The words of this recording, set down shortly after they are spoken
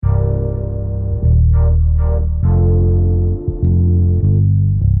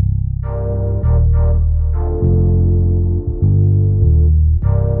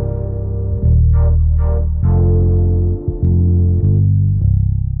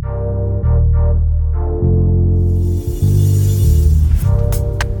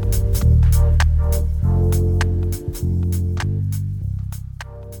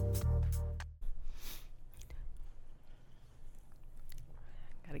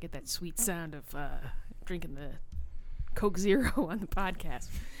get that sweet sound of drinking the Coke Zero on the podcast.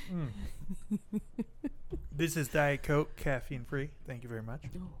 This is Diet Coke, caffeine free. Thank you very much.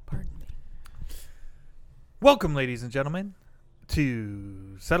 Oh, pardon me. Welcome, ladies and gentlemen,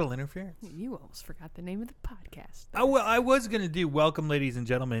 to Subtle Interference. You almost forgot the name of the podcast. Oh, well, I was going to do welcome, ladies and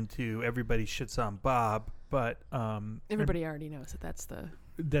gentlemen, to Everybody Shits on Bob, but everybody already knows that's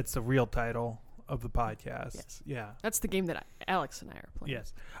the real title of the podcast. Yes. Yeah. That's the game that Alex and I are playing.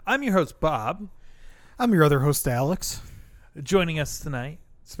 Yes. I'm your host, Bob. I'm your other host, Alex. Joining us tonight,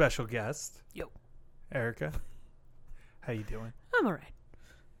 special guest. Yo. Erica. How you doing? I'm all right.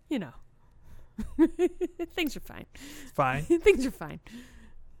 You know. Things are fine. Fine. Things are fine.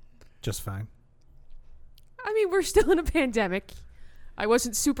 Just fine. I mean, we're still in a pandemic. I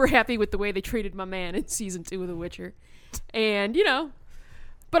wasn't super happy with the way they treated my man in season 2 of The Witcher. And, you know,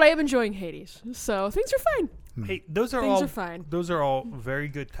 but I am enjoying Hades. So things are fine. Hey, those are Things are fine. Those are all very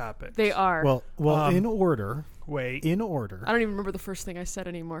good topics. They are. Well, in order. Wait. In order. I don't even remember the first thing I said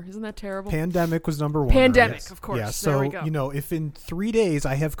anymore. Isn't that terrible? Pandemic was number 1. Pandemic, right? of course. Yeah, There so, we go. you know, if in 3 days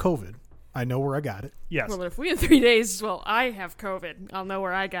I have COVID, I know where I got it. Yes. Well, if we in 3 days, well, I have COVID. I'll know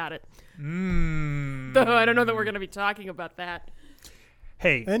where I got it. Though I don't know that we're going to be talking about that.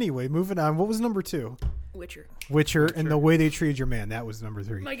 Hey. Anyway, moving on. What was number 2? Witcher. And the way they treated your man. That was number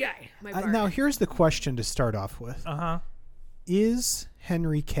 3. My guy. My bard. Now, here's the question to start off with. Uh-huh. Is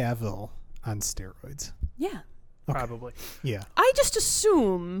Henry Cavill on steroids? Yeah. Okay. Probably. Yeah. I just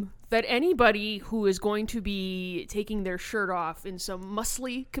assume that anybody who is going to be taking their shirt off in some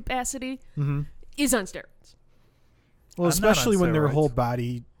muscly capacity is on steroids. Well, I'm especially not on when their steroids. whole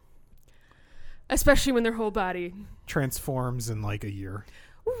body Transforms in like a year.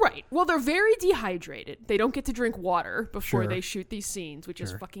 Right. Well, they're very dehydrated. They don't get to drink water before Sure. they shoot these scenes, which is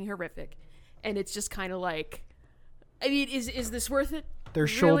Sure. fucking horrific. And it's just kind of like, I mean, is this worth it? Their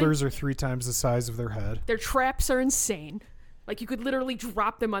Really? shoulders are 3 times the size of their head. Their traps are insane. Like, you could literally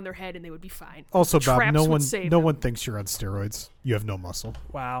drop them on their head and they would be fine. Also, The Bob, traps no would save one them. thinks you're on steroids. You have no muscle.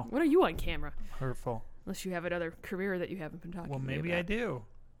 Wow. What are you on camera? Hurtful. Unless you have another career that you haven't been talking Well, to me maybe about. I do.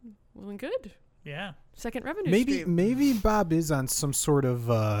 Well, then good. Yeah. Second revenue Maybe stream. Bob is on some sort of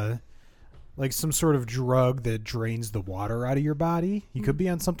drug that drains the water out of your body. You could be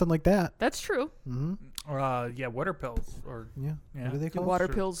on something like that. That's true. Mm-hmm. Yeah, water pills or Yeah. Yeah. What do they Do call water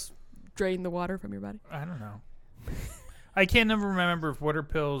Sure. pills drain the water from your body? I don't know. I can't never remember if water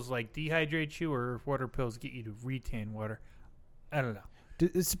pills like dehydrate you or if water pills get you to retain water. I don't know.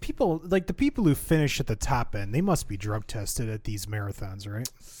 It's people like the people who finish at the top end. They must be drug tested at these marathons, right?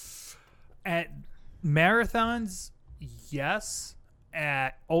 At marathons, yes.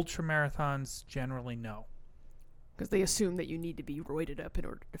 At ultra marathons, generally no. Because they assume that you need to be roided up in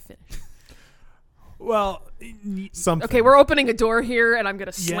order to finish. Well, Something. Okay, we're opening a door here, and I'm going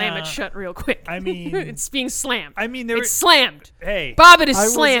to slam Yeah. it shut real quick. I mean- it's being slammed. there. It's slammed. Hey, Bob, it is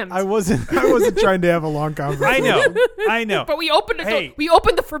slammed. I wasn't trying to have a long conversation. I know. But we opened a Hey. door. We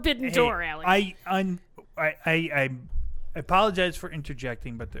opened the forbidden Hey, door, Alex. I apologize for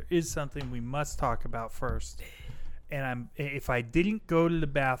interjecting, but there is something we must talk about first. And if I didn't go to the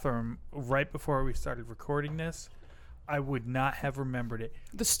bathroom right before we started recording this, I would not have remembered it.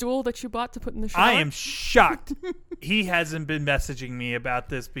 The stool that you bought to put in the shower? I am shocked. He hasn't been messaging me about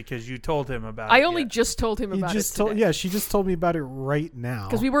this because you told him about it. I only yet. just told him about it today. Yeah, she just told me about it right now.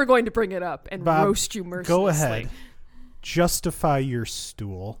 Because we were going to bring it up and Bob, roast you mercilessly. go ahead. Justify your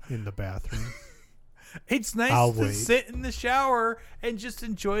stool in the bathroom. It's nice I'll to wait. sit in the shower and just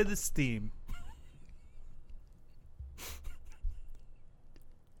enjoy the steam.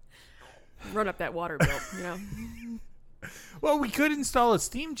 Run up that water bill, you know. Well, we could install a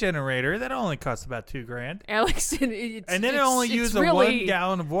steam generator. That only costs about $2,000. Alex, and And then it only uses really, 1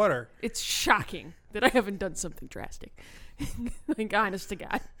 gallon of water. It's shocking that I haven't done something drastic. Like, honest to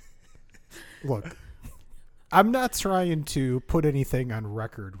God. Look, I'm not trying to put anything on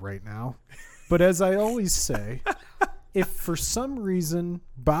record right now, but as I always say, if for some reason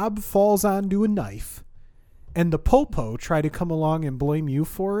Bob falls onto a knife and the popo try to come along and blame you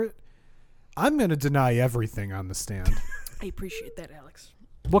for it, I'm going to deny everything on the stand. I appreciate that, Alex.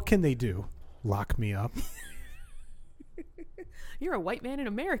 What can they do? Lock me up? You're a white man in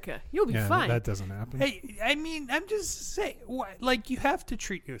America. You'll be Yeah, fine. that doesn't happen. Hey, I mean, I'm just saying, like, you have to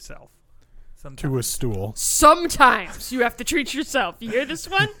treat yourself sometimes. To a stool. Sometimes you have to treat yourself. You hear this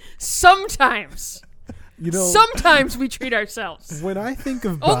one? Sometimes. You know, Sometimes we treat ourselves. when I think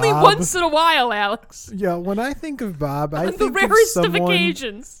of Bob, Only once in a while, Alex. Yeah, when I think of Bob, I On the think of rarest of someone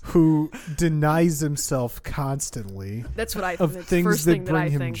occasions. who denies himself constantly That's what I of think. things First that thing bring I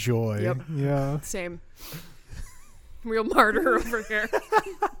him think. joy. Yep. Yeah. Same. Real martyr over here.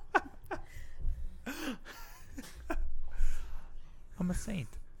 a saint.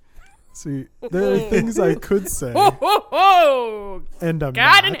 See, there are things I could say, Ho, ho, ho! and I'm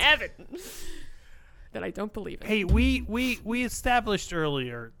God not. in heaven. That I don't believe in. Hey, we established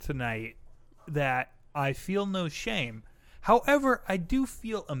earlier tonight that I feel no shame. However, I do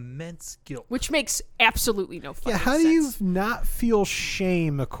feel immense guilt. Which makes absolutely no fucking Yeah, how sense. do you not feel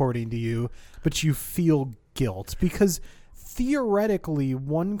shame, according to you, but you feel guilt? Because theoretically,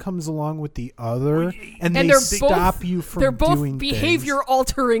 one comes along with the other, and they they're stop both, you from they're both doing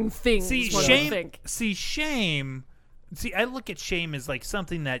behavior-altering things. See, is what I shame. think. See, I look at shame as like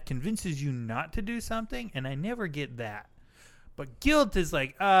something that convinces you not to do something, and I never get that. But guilt is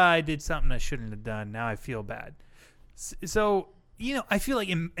like, I did something I shouldn't have done. Now I feel bad. So, I feel like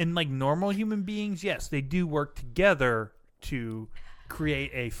in like normal human beings, yes, they do work together to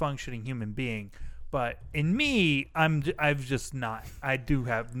create a functioning human being. But in me, I've just not. I do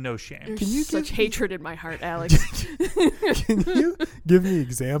have no shame. There's Can you such give- hatred in my heart, Alex. Can you give me an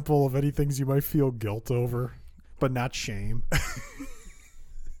example of any things you might feel guilt over, but not shame?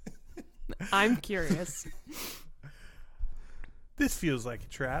 I'm curious. This feels like a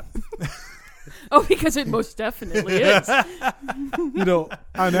trap. Oh, because it most definitely is. On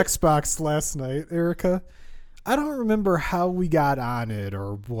Xbox last night, Erica, I don't remember how we got on it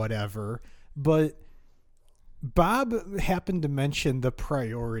or whatever, but Bob happened to mention the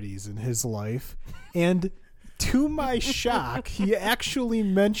priorities in his life, and to my shock, he actually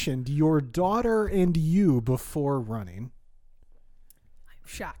mentioned your daughter and you before running. I'm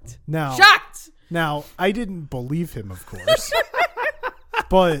shocked. Now, Shocked! Now, I didn't believe him, of course,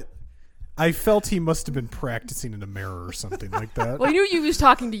 but I felt he must have been practicing in a mirror or something like that. Well, he knew he was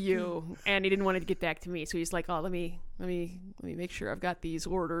talking to you, and he didn't want to get back to me, so he's like, "Oh, let me make sure I've got these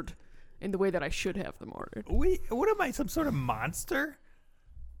ordered in the way that I should have them ordered." Wait, what am I? Some sort of monster?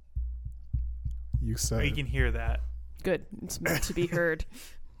 You Oh, said you it. can hear that. Good, it's meant to be heard.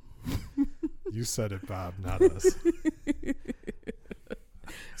 You said it, Bob, not us.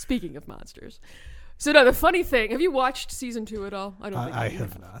 Speaking of monsters, so no, the funny thing, have you watched season 2 at all? Think I you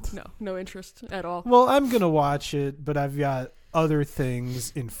have not. No interest at all. Well, I'm going to watch it, but I've got other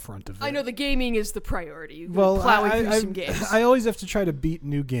things in front of it. I know the gaming is the priority. You've been Well, plowing through some games. I always have to try to beat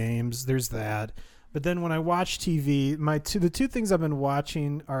new games. There's that. But then when I watch TV, the two things I've been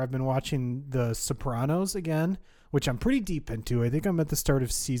watching are I've been watching The Sopranos again, which I'm pretty deep into. I think I'm at the start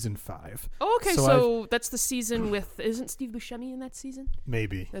of season 5. Oh, okay, So so that's the season with, isn't Steve Buscemi in that season?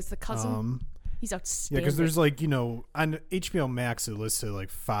 Maybe. That's the cousin. He's Yeah, outstanding. because there's on HBO Max it listed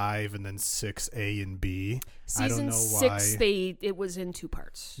like 5 and then 6A and B. I don't Season know 6, why. it was in 2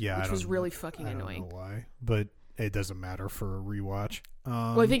 parts. Yeah, which I was don't- really fucking I don't annoying. know why, but it doesn't matter for a rewatch.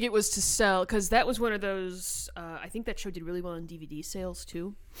 Well, I think it was to sell, because that was one of those. I think that show did really well in DVD sales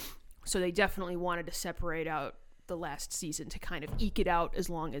too. So they definitely wanted to separate out the last season to kind of eke it out as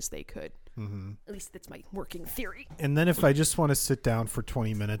long as they could. Mm-hmm. At least that's my working theory. And then if I just want to sit down for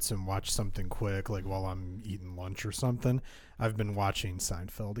 20 minutes and watch something quick, like while I'm eating lunch or something, I've been watching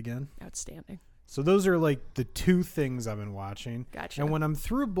Seinfeld again. Outstanding. So those are like the two things I've been watching. Gotcha. And when I'm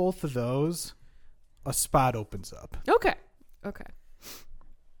through both of those, a spot opens up. Okay.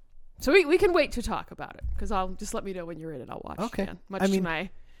 So we can wait to talk about it, because I'll just let me know when you're in it. I'll watch Okay. it again. Much to my,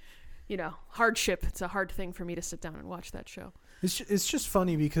 hardship. It's a hard thing for me to sit down and watch that show. It's just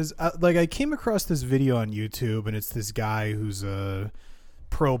funny because I came across this video on YouTube, and it's this guy who's a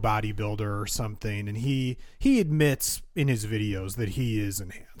pro bodybuilder or something, and he admits in his videos that he is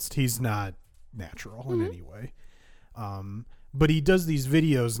enhanced. He's not natural in any way. But he does these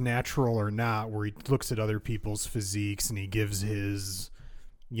videos, natural or not, where he looks at other people's physiques and he gives his,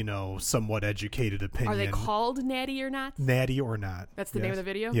 somewhat educated opinion. Are they called Natty or Not? Natty or Not? That's the name of the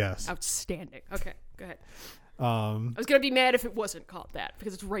video? Yes. Outstanding. Okay, go ahead. I was going to be mad if it wasn't called that,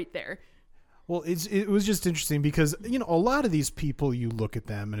 because it's right there. Well, it was just interesting because, a lot of these people, you look at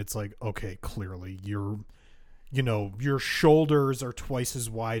them and it's like, okay, clearly your shoulders are twice as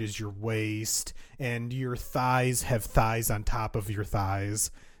wide as your waist and your thighs have thighs on top of your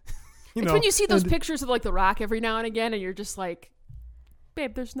thighs. It's when you see those pictures of like The Rock every now and again and you're just like,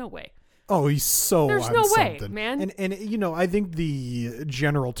 babe, there's no way. Oh, he's so There's on no way, something. man. And I think the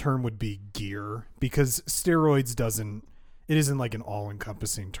general term would be gear, because steroids isn't like an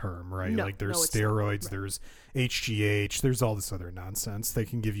all-encompassing term, right? No, like there's no, it's not. steroids, Right. there's HGH, there's all this other nonsense. They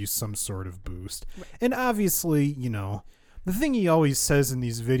can give you some sort of boost. Right. And obviously, the thing he always says in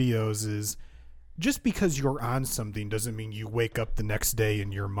these videos is, just because you're on something doesn't mean you wake up the next day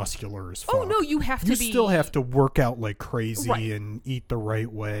and you're muscular as fuck. Oh, no, you have to You be... still have to work out like crazy Right. and eat the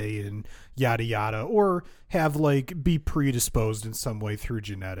right way and yada yada, or have be predisposed in some way through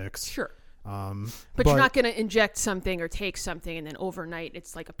genetics. Sure. But you're not going to inject something or take something and then overnight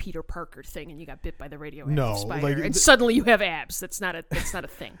it's like a Peter Parker thing and you got bit by the radioactive spider and suddenly you have abs. That's not a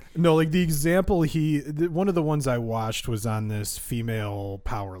thing. No, like the example one of the ones I watched was on this female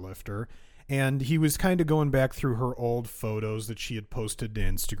powerlifter, and he was kind of going back through her old photos that she had posted to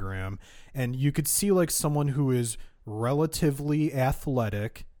Instagram, and you could see like someone who is relatively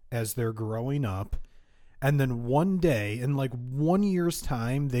athletic as they're growing up. And then one day, in like 1 year's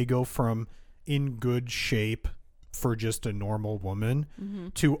time, they go from in good shape for just a normal woman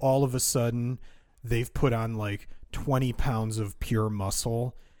to all of a sudden they've put on like 20 pounds of pure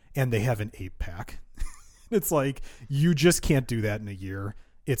muscle and they have an 8-pack. It's like, you just can't do that in a year.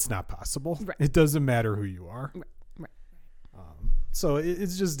 It's not possible. Right. It doesn't matter who you are. Right. So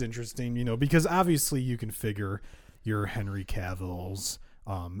it's just interesting, because obviously you can figure your Henry Cavill's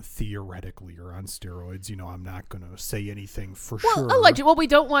theoretically are on steroids. I'm not going to say anything for sure. Allegedly. Well, we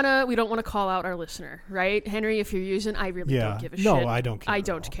don't want to call out our listener, right? Henry, if you're using, I really don't give a shit. No, I don't care. I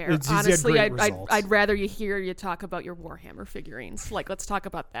don't care. Honestly, I'd rather you hear you talk about your Warhammer figurines. Like, let's talk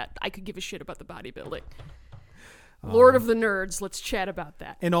about that. I could give a shit about the bodybuilding. Lord of the Nerds, let's chat about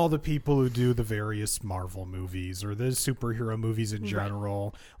that. And all the people who do the various Marvel movies or the superhero movies in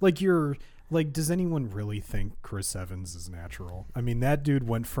general. Right. Does anyone really think Chris Evans is natural? I mean, that dude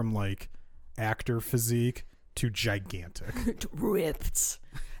went from like actor physique to gigantic. To ripped.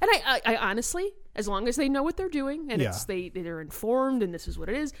 And I honestly, as long as they know what they're doing and they're informed and this is what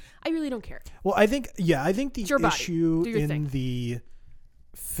it is, I really don't care. Well, I think the issue in the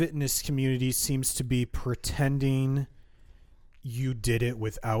fitness community seems to be pretending you did it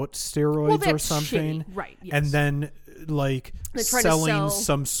without steroids or something. Shitty. Right. Yes. And then like selling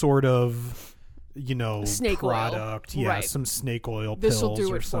some sort of, snake product. Oil. Yeah. Right. Some snake oil This'll pills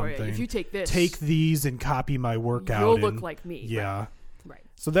do or it something. For you. If you take these and copy my workout. You'll look like me. Yeah. Right.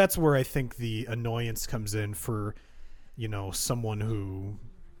 So that's where I think the annoyance comes in for, someone who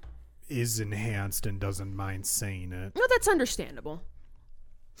is enhanced and doesn't mind saying it. No, that's understandable.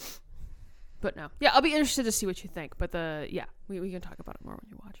 But no. Yeah, I'll be interested to see what you think. But we can talk about it more when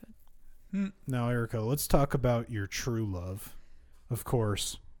you watch it. Now, Erica, let's talk about your true love. Of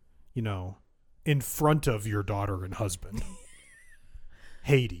course, in front of your daughter and husband.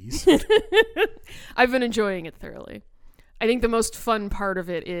 Hades. I've been enjoying it thoroughly. I think the most fun part of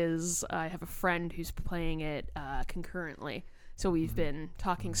it is I have a friend who's playing it concurrently. So we've been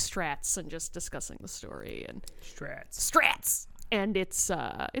talking strats and just discussing the story and strats. And it's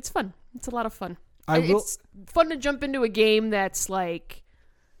fun. It's a lot of fun. It's fun to jump into a game that's like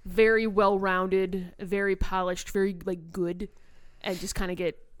very well-rounded, very polished, very like good, and just kind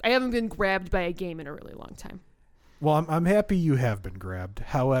of I haven't been grabbed by a game in a really long time. Well, I'm happy you have been grabbed.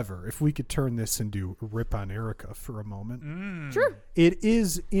 However, if we could turn this into Rip on Erica for a moment. Sure. It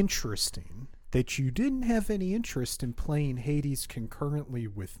is interesting that you didn't have any interest in playing Hades concurrently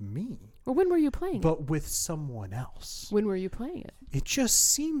with me. Well, when were you playing it? But with someone else. When were you playing it? It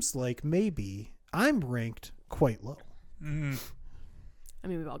just seems like maybe I'm ranked quite low. I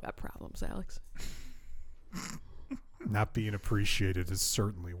mean, we've all got problems, Alex. Not being appreciated is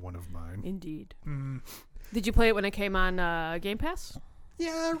certainly one of mine. Indeed. Did you play it when it came on Game Pass?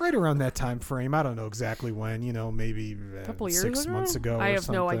 Yeah, right around that time frame. I don't know exactly when, maybe a couple years 6 months ago I or have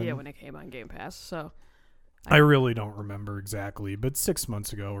something. no idea when it came on Game Pass, so I really don't remember exactly, but 6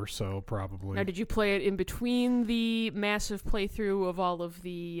 months ago or so, probably. Now, did you play it in between the massive playthrough of all of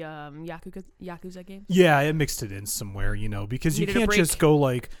the Yakuza games? Yeah, I mixed it in somewhere, because you can't just go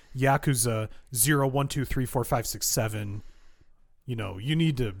like Yakuza 0, 1, 2, 3, 4, 5, 6, 7. You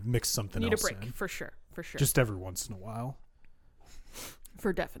need to mix something else in. Need a break, for sure. Just every once in a while.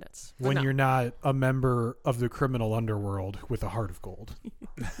 For definites. When you're not a member of the criminal underworld with a heart of gold.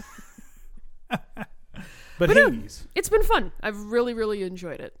 But Hades. It's been fun. I've really, really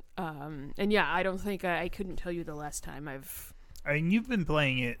enjoyed it. And yeah, I don't think I couldn't tell you the last time I mean, you've been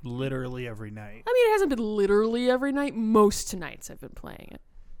playing it literally every night. I mean, it hasn't been literally every night. Most nights I've been playing it.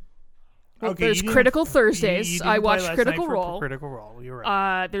 Well, Okay, there's Critical Thursdays. I watch Critical Role. Critical Role, you're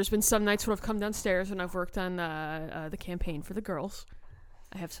right. There's been some nights when I've come downstairs and I've worked on the campaign for the girls.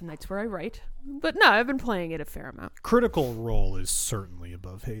 I have some nights where I write. But no, I've been playing it a fair amount. Critical Role is certainly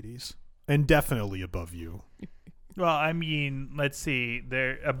above Hades. And definitely above you. Well, I mean, let's see.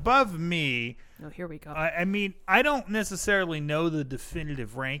 They're above me. Oh, here we go. I mean, I don't necessarily know the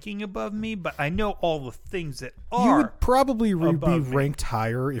definitive ranking above me, but I know all the things that are. You would probably be above ranked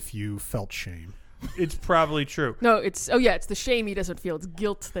higher if you felt shame. It's probably true. No, it's the shame he doesn't feel. It's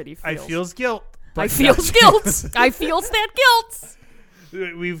guilt that he feels. I feels guilt. I feels guilt. I feels that guilt.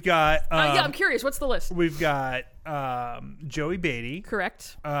 We've got. Yeah, I'm curious. What's the list? We've got Joey Beatty.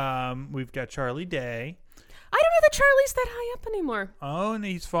 Correct. We've got Charlie Day. I don't know that Charlie's that high up anymore. Oh, and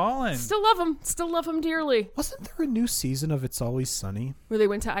he's fallen. Still love him. Still love him dearly. Wasn't there a new season of It's Always Sunny? Where they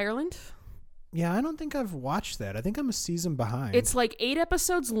went to Ireland? Yeah, I don't think I've watched that. I think I'm a season behind. It's like 8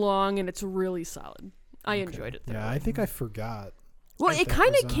 episodes long, and it's really solid. I enjoyed it. Yeah, I think I forgot. Well, it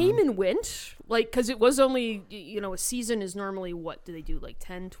kind of came on. and went, like, because it was only, a season is normally, what do they do, like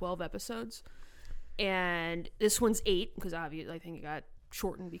 10, 12 episodes? And this one's 8, because obviously I think it got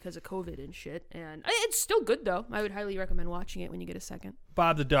shortened because of COVID and shit. And it's still good, though. I would highly recommend watching it when you get a second.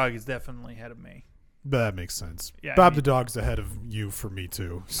 Bob the dog is definitely ahead of me. But that makes sense. Yeah, Bob the dog's ahead of you for me,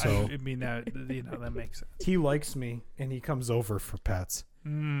 too. So I mean, that makes sense. he likes me, and he comes over for pets.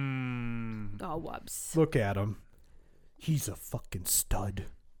 Oh, whoops. Look at him. He's a fucking stud.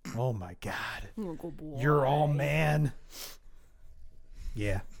 Oh, my God. Oh, good boy. You're all man.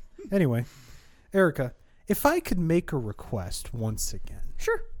 Yeah. Anyway, Erica, if I could make a request once again.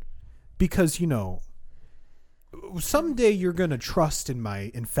 Sure. Because, someday you're going to trust in my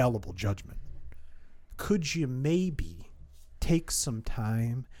infallible judgment. Could you maybe take some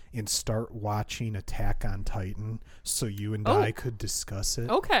time and start watching Attack on Titan so you and I could discuss it?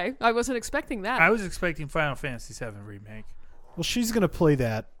 Okay. I wasn't expecting that. I was expecting Final Fantasy VII Remake. Well, she's going to play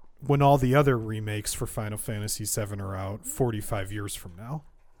that when all the other remakes for Final Fantasy VII are out 45 years from now.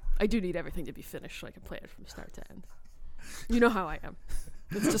 I do need everything to be finished so I can play it from start to end. You know how I am.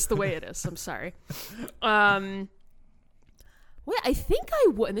 It's just the way it is. I'm sorry. Well, I think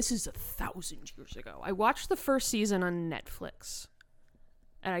and this is 1,000 years ago. I watched the first season on Netflix.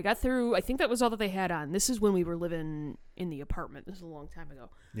 And I got through, I think that was all that they had on. This is when we were living in the apartment. This is a long time ago.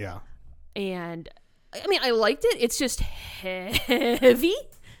 Yeah. And, I mean, I liked it. It's just heavy.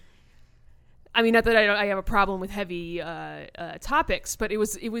 I mean, not that I have a problem with heavy topics, but it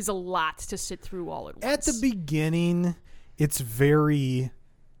was a lot to sit through all at once. At the beginning, it's very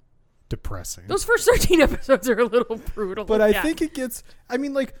depressing. Those first 13 episodes are a little brutal. But I think it gets,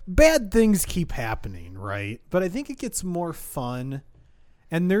 bad things keep happening, right? But I think it gets more fun.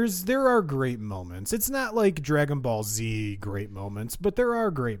 And there are great moments. It's not like Dragon Ball Z great moments, but there are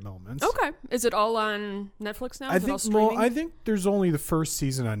great moments. Okay. Is it all on Netflix now? I think there's only the first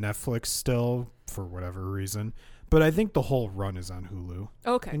season on Netflix still for whatever reason. But I think the whole run is on Hulu.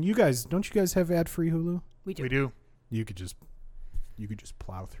 Okay. And don't you guys have ad-free Hulu? We do. We do. You could just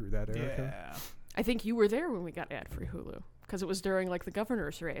plow through that, Erica. Yeah. I think you were there when we got ad-free Hulu because it was during like the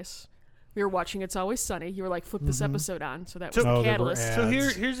governor's race. We were watching It's Always Sunny. You were like, flip this episode on. So that was the catalyst. So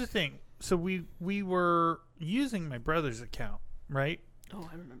here's the thing. So we were using my brother's account, right? Oh,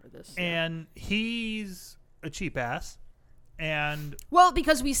 I remember this. And he's a cheap ass. And well,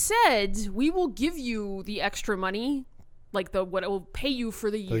 because we said we will give you the extra money, like what it will pay you for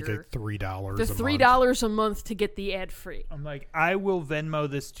the year. Like $3. The $3 a month to get the ad free. I'm like, I will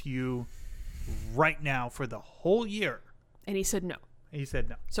Venmo this to you right now for the whole year. And he said no. He said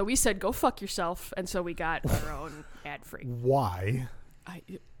no. So we said, go fuck yourself. And so we got our own ad free. Why?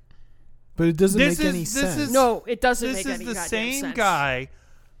 But it doesn't make any sense. No, it doesn't make any This is the goddamn same sense. guy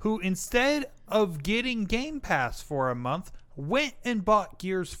who, instead of getting Game Pass for a month, went and bought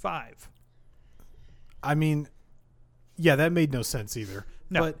Gears 5. I mean, yeah, that made no sense either.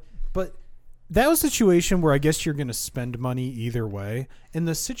 No. But that was a situation where I guess you're going to spend money either way. In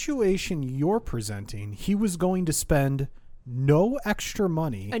the situation you're presenting, he was going to spend no extra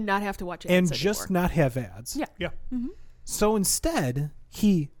money and not have to watch ads and anymore. just not have ads. Yeah. Yeah. Mm-hmm. So instead,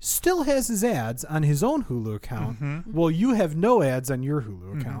 he still has his ads on his own Hulu account while you have no ads on your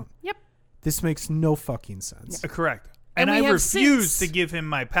Hulu account. Yep. This makes no fucking sense. Correct. And And we I have refuse since- to give him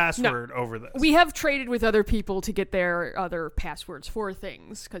my password over this. We have traded with other people to get their other passwords for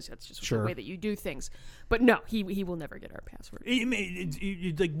things because that's just the way that you do things. But no, he will never get our password.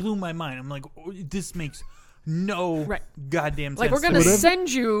 It like blew my mind. I'm like, this makes no goddamn sense. Like, we're going to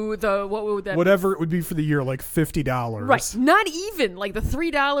send you the, what would that Whatever it would be for the year, like $50. Right. Not even. Like the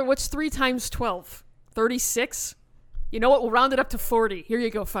 $3, what's 3 times 12? 36? You know what? We'll round it up to 40. Here you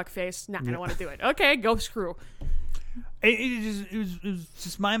go, fuckface. Nah, I don't want to do it. Okay, go screw. It was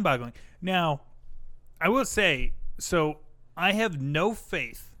just mind-boggling. Now, I will say, so I have no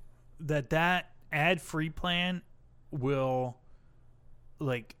faith that ad-free plan will,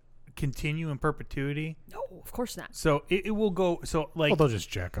 like, continue in perpetuity. No, of course not. So it will go. So like, Well, they'll just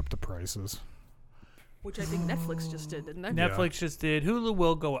jack up the prices. Which I think Netflix just did, didn't they? Netflix just did. Hulu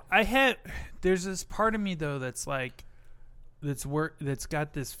will go. There's this part of me though that's like, that's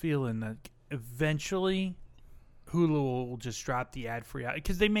got this feeling that eventually Hulu will just drop the ad free out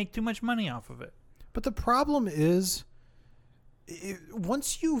because they make too much money off of it. But the problem is,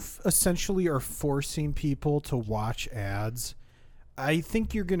 once you essentially are forcing people to watch ads, I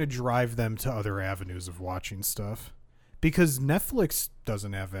think you're going to drive them to other avenues of watching stuff. Because Netflix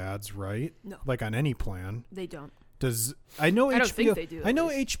doesn't have ads, right? No. Like on any plan. They don't. I know I HBO, don't think they do, I know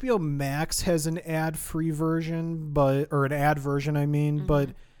at least. HBO Max has an ad-free version, or an ad version, I mean, but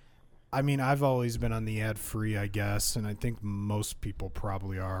I mean, I've always been on the ad-free, I guess, and I think most people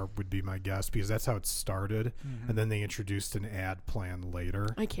probably would be my guess, because that's how it started, and then they introduced an ad plan later.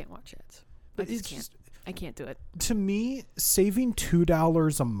 I can't watch ads. But I it's just can't. just, I can't do it. to me, saving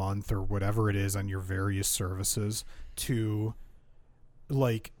 $2 a month or whatever it is on your various services to,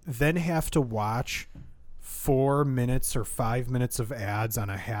 like, then have to watch 4 minutes or 5 minutes of ads on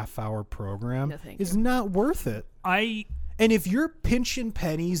a half-hour program No, thank is you. not worth it. And if you're pinching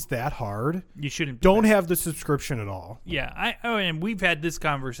pennies that hard, You shouldn't. don't have the subscription at all. Yeah. And we've had this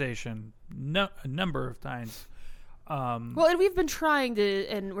conversation a number of times. Well, and we've been trying to,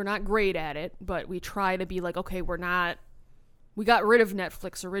 and we're not great at it, but we try to be like, okay, we got rid of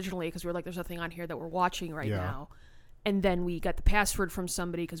Netflix originally because we were like, there's nothing on here that we're watching right Yeah. now. And then we got the password from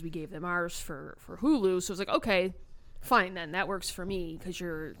somebody because we gave them ours for Hulu. So it was like, okay, fine then. That works for me because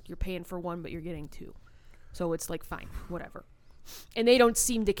you're paying for one, but you're getting two. So it's like, fine, whatever. And they don't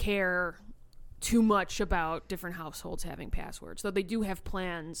seem to care too much about different households having passwords. Though they do have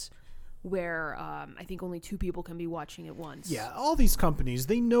plans where I think only 2 people can be watching at once. Yeah, all these companies,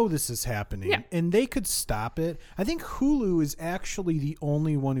 they know this is happening, Yeah. and they could stop it. I think Hulu is actually the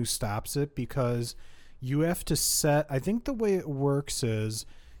only one who stops it because you have to set, I think the way it works is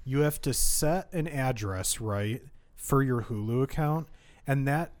you have to set an address, right, for your Hulu account, and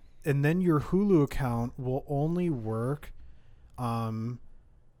then your Hulu account will only work on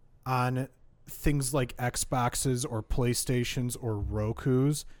things like Xboxes or PlayStations or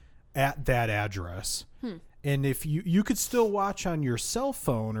Rokus at that address. And if you could still watch on your cell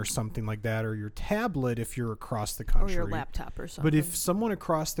phone or something like that, or your tablet if you're across the Or country. your laptop or something. But if someone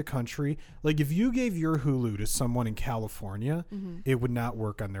across the country, like if you gave your Hulu to someone in California, it would not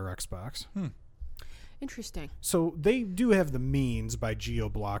work on their Xbox. Interesting. So they do have the means by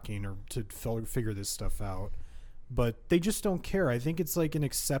geo-blocking or to figure this stuff out, but they just don't care. I think it's like an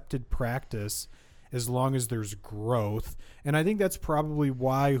accepted practice as long as there's growth. And I think that's probably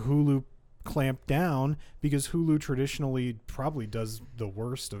why Hulu clamped down, because Hulu traditionally probably does the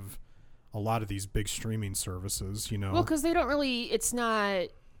worst of a lot of these big streaming services, you know. Well, because they don't really, it's not,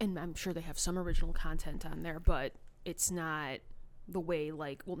 and I'm sure they have some original content on there, but it's not the way,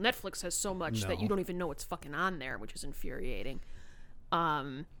 like, well, Netflix has so much that you don't even know what's fucking on there, which is infuriating.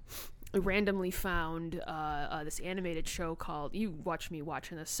 I randomly found this animated show called, you watch me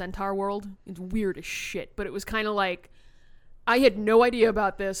watching this, Centaur World. It's weird as shit, but it was kind of like, I had no idea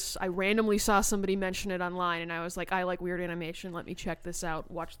about this. I randomly saw somebody mention it online, and I was like, I like weird animation. Let me check this out.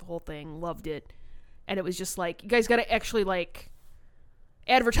 Watched the whole thing. Loved it. And it was just like, you guys got to actually, like,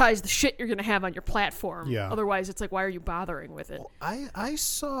 advertise the shit you're going to have on your platform. Yeah. Otherwise, it's like, why are you bothering with it? I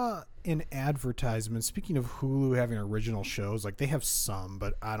saw an advertisement, speaking of Hulu having original shows, like they have some,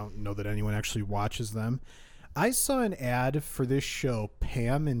 but I don't know that anyone actually watches them. I saw an ad for this show,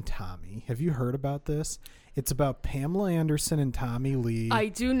 Pam and Tommy. Have you heard about this? It's about Pamela Anderson and Tommy Lee. I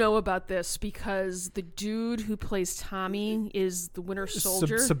do know about this because the dude who plays Tommy is the Winter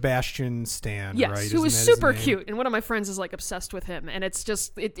Soldier. Sebastian Stan, Yes, right? who is Isn't that his super name? cute. And one of my friends is like obsessed with him. And it's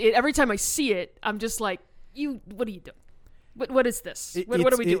just, every time I see it, I'm just like, what are you doing? What is this? What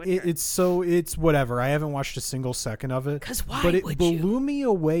are we doing here? It's whatever. I haven't watched a single second of it. 'Cause why But it would blew you? me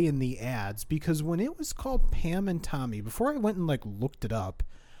away in the ads because when it was called Pam and Tommy, before I went and like looked it up,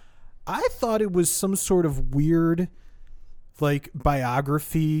 I thought it was some sort of weird like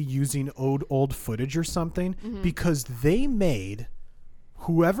biography using old footage or something because they made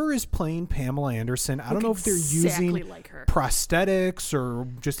whoever is playing Pamela Anderson, I don't know if they're exactly using like her. prosthetics or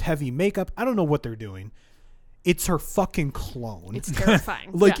just heavy makeup. I don't know what they're doing. It's her fucking clone. It's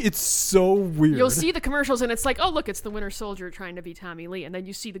terrifying. Like, Yeah. it's so weird. You'll see the commercials and it's like, oh, look, it's the Winter Soldier trying to be Tommy Lee. And then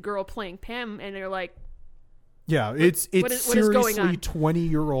you see the girl playing Pam and they're like, yeah, it's what is going seriously on?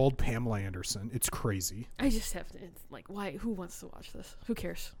 20-year-old Pamela Anderson. It's crazy. I just have to, it's like, why? Who wants to watch this? Who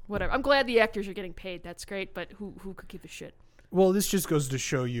cares? Whatever. I'm glad the actors are getting paid. That's great. But who could give a shit? Well, this just goes to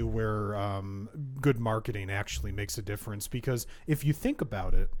show you where good marketing actually makes a difference. Because if you think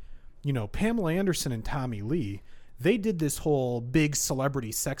about it, you know, Pamela Anderson and Tommy Lee, they did this whole big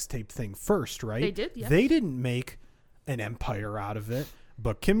celebrity sex tape thing first, right? They did, yeah. They didn't make an empire out of it.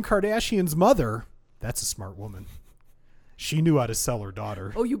 But Kim Kardashian's mother, that's a smart woman. She knew how to sell her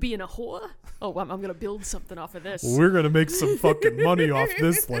daughter. Oh, you being a whore? Oh, I'm going to build something off of this. We're going to make some fucking money off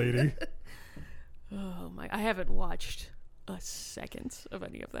this lady. Oh, my. I haven't watched a second of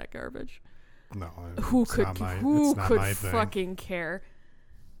any of that garbage. No, Who it's could not my, who it's not could my thing. fucking care?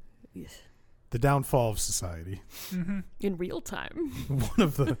 The downfall of society. In real time.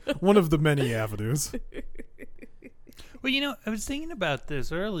 one of the many avenues. Well, I was thinking about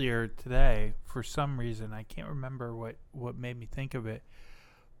this earlier today for some reason. I can't remember what made me think of it.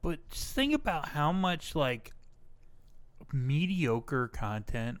 But just think about how much, like, mediocre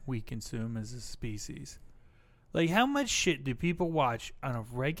content we consume as a species. Like, how much shit do people watch on a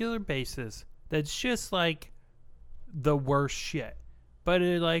regular basis that's just, like, the worst shit? But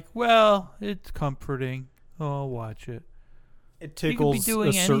it's like, well, it's comforting. Oh, I'll watch it. It tickles you could be doing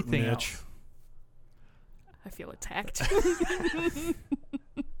a certain anything itch. else. I feel attacked.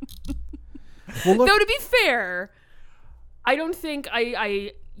 Well, look, Though, to be fair, I don't think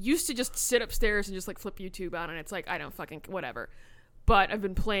I used to just sit upstairs and just, like, flip YouTube on, and it's like, I don't fucking, whatever. But I've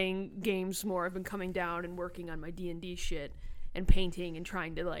been playing games more. I've been coming down and working on my D&D shit and painting and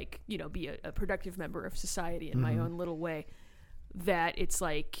trying to, like, be a productive member of society in my own little way. That it's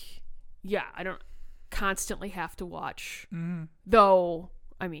like, yeah, I don't constantly have to watch. Though,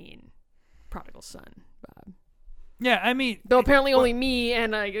 I mean, Prodigal Son, Bob. Yeah, I mean, Though apparently only me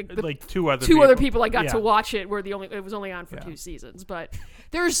and like two other people I got Yeah. to watch it. It was only on for 2 seasons. But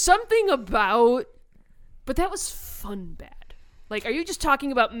there's something about, but that was fun bad. Like, are you just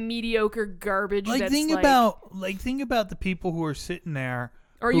talking about mediocre garbage? Like, that's think about the people who are sitting there.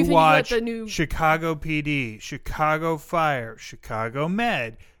 Or are who you thinking about watch the new Chicago PD, Chicago Fire, Chicago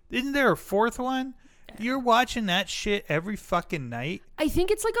Med? Isn't there a fourth one? You're watching that shit every fucking night. I think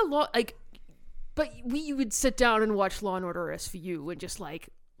it's like a lot, like, but we would sit down and watch Law and Order SVU and just, like,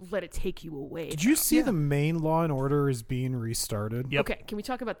 let it take you away. did you see the main Law and Order is being restarted? Yep. Okay, can we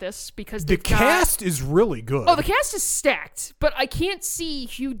talk about this? Because The they've got- cast is really good. Oh, the cast is stacked, but I can't see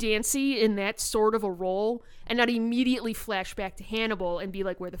Hugh Dancy in that sort of a role and not immediately flash back to Hannibal and be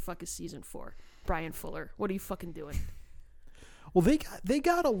like, where the fuck is season 4? Brian Fuller, what are you fucking doing? Well, they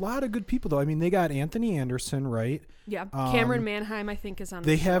got a lot of good people though. I mean, they got Anthony Anderson, right? Yeah, Cameron Manheim, I think, is on.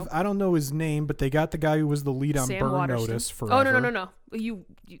 They the have show. I don't know his name, but they got the guy who was the lead on Sam Burn Waterston. Notice forever. Oh no! You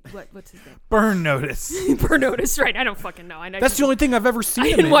what's his name? Burn Notice. Burn Notice, right? I don't fucking know. That's the only thing I've ever seen I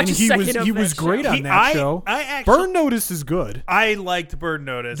him didn't in, watch and a he second was of he that was great show. on that show. I actually, Burn Notice is good. I liked Burn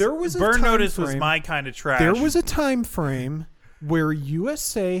Notice. There was a Burn time Notice was frame- my kind of trash. There was a time frame where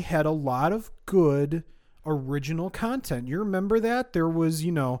USA had a lot of good original content. You remember that? There was,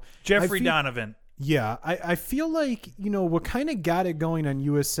 Jeffrey I feel- Donovan. Yeah, I feel like, what kind of got it going on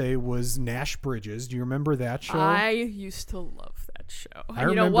USA was Nash Bridges. Do you remember that show? I used to love that show. I And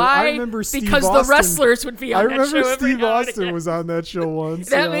you know remember- why? I remember Steve because Austin- the wrestlers would be on I that remember show every Steve now and Austin again. was on that show once.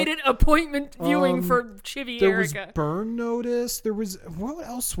 That yeah. made it appointment viewing for Chivy There was Erica. Burn Notice. There was what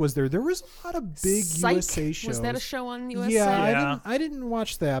else was there? There was a lot of big Psych. USA shows. Was that a show on USA? Yeah, Yeah. I didn't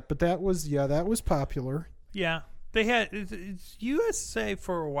watch that, but that was popular. Yeah, they had it's USA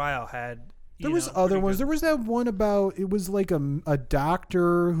for a while had. There was other ones. There was that one about it was like a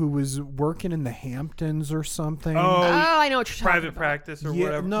doctor who was working in the Hamptons or something. Oh, I know what you're talking Private about. Practice or Yeah,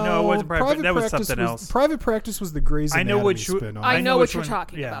 whatever. No, it wasn't private. That was Practice something else. Private Practice was the Grey's I Anatomy know which spin-off. I know which what you're one-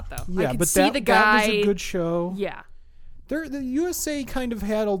 talking yeah. about, though. Yeah, I can but see that, the guy. that was a good show. Yeah. The USA kind of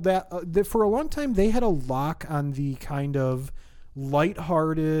had all that for a long time. They had a lock on the kind of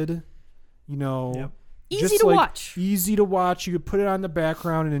lighthearted, Yep. Easy just to like watch. Easy to watch. You could put it on the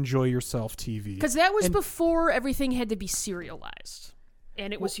background and enjoy yourself TV. Because that was And- before everything had to be serialized.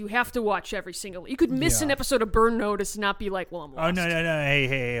 And it was, you have to watch every single... You could miss Yeah. an episode of Burn Notice and not be like, well, I'm lost. Oh no!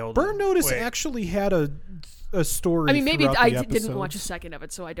 Hey, hold Burn on. Notice Wait. actually had a story. I mean, maybe throughout I the didn't watch a episodes. second of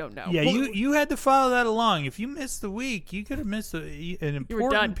it, so I don't know. Yeah, Well, you had to follow that along. If you missed the week, you could have missed an done.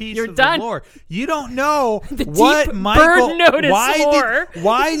 important piece You're of done. the lore. You don't know The what deep Michael. Burn Notice why lore.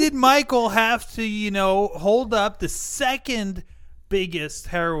 why did Michael have to hold up the second biggest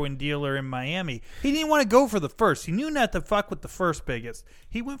heroin dealer in Miami? He didn't want to go for the first. He knew not to fuck with the first biggest.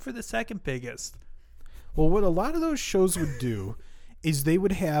 He went for the second biggest. Well, what a lot of those shows would do is they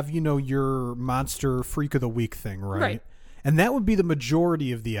would have, your monster freak of the week thing, right? Right. And that would be the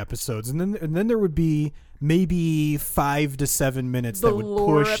majority of the episodes. And then there would be maybe 5 to 7 minutes The that would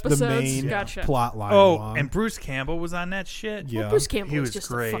lore push the episodes? main Gotcha. plot line Oh, along. and Bruce Campbell was on that shit. Yeah. Bruce Campbell He was was just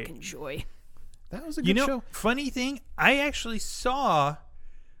great. a fucking joy. That was a good show. Funny thing, I actually saw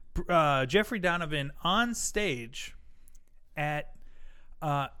Jeffrey Donovan on stage at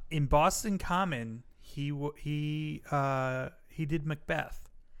in Boston Common. He did Macbeth,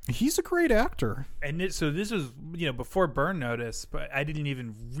 He's a great actor. and so this was before Burn Notice, but I didn't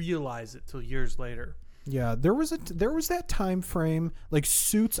even realize it till years later. Yeah, there was that time frame, like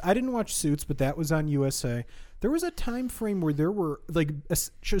Suits. I didn't watch Suits, but that was on USA. There was a time frame where there were like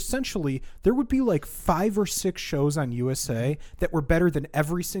essentially there would be like 5 or 6 shows on USA that were better than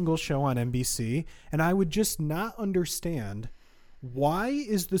every single show on NBC, and I would just not understand why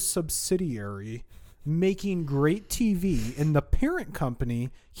is the subsidiary making great TV and the parent company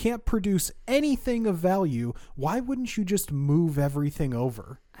can't produce anything of value. Why wouldn't you just move everything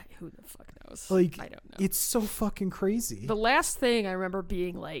over? Who the fuck knows? Like, I don't know. It's so fucking crazy. The last thing I remember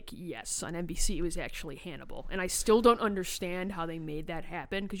being like, yes, on NBC it was actually Hannibal. And I still don't understand how they made that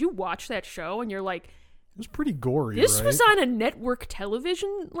happen. Because you watch that show and you're like, it was pretty gory, this right? was on a network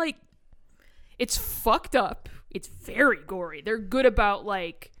television? Like, it's fucked up. It's very gory. They're good about,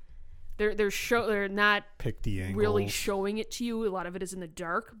 like, they're not Pick the angles. really showing it to you. A lot of it is in the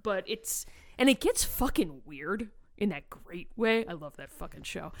dark. But and it gets fucking weird in that great way. I love that fucking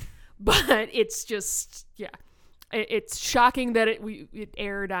show. But it's just, yeah. It's shocking that it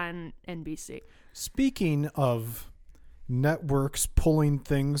aired on NBC. Speaking of networks pulling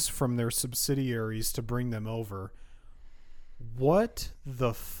things from their subsidiaries to bring them over, what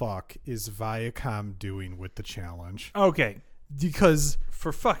the fuck is Viacom doing with the challenge? Okay. Because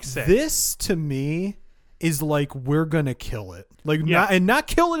For fuck's sake. this to me is like we're gonna kill it. Like Yeah. not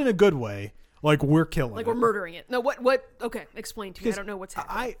kill it in a good way. Like we're killing Like it. we're murdering it. No, what? Okay, explain to me. I don't know what's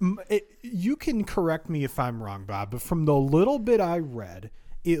happening. You can correct me if I'm wrong, Bob, but from the little bit I read,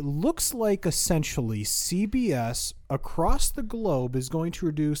 it looks like essentially CBS across the globe is going to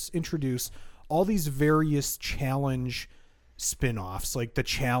introduce all these various challenge spin-offs, like the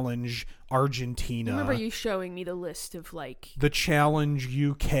Challenge Argentina. Remember you showing me the list of like the Challenge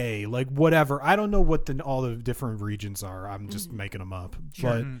UK, like whatever. I don't know what all the different regions are. I'm just making them up.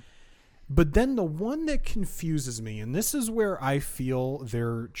 Sure. But then the one that confuses me, and this is where I feel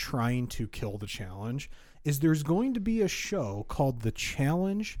they're trying to kill the challenge, is there's going to be a show called The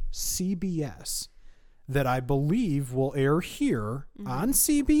Challenge CBS that I believe will air here on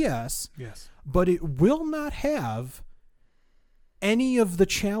CBS. Yes. But it will not have any of the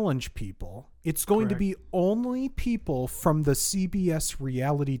challenge people. It's going to be only people from the CBS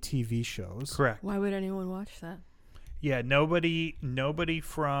reality TV shows. Correct. why would anyone watch that? Yeah, nobody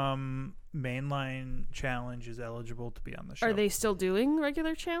from mainline challenge is eligible to be on the show. Are they still doing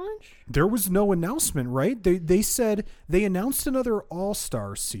regular challenge? There was no announcement, right? They said they announced another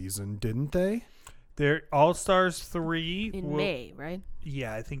All-Star season, didn't they? They're All-Stars 3 In May, right?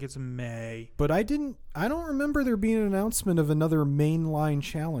 Yeah, I think it's May. But I don't remember there being an announcement of another mainline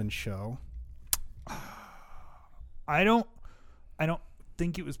challenge show. I don't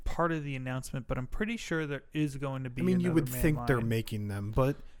think it was part of the announcement, but I'm pretty sure there is going to be. I mean, you would another think they're mainline. making them,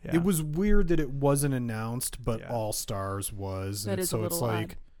 but Yeah. it was weird that it wasn't announced, but Yeah. All Stars was. That and is so a it's little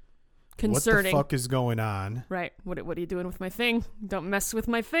like, odd. Concerning. what the fuck is going on? Right. What are you doing with my thing? Don't mess with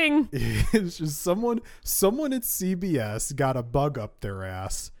my thing. It's just someone at CBS got a bug up their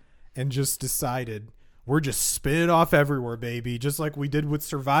ass and just decided we're just spinning off everywhere, baby, just like we did with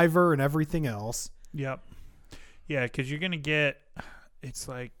Survivor and everything else. Yep. Yeah, because you're gonna get. It's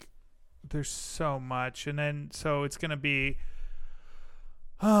like there's so much, and then so it's gonna be.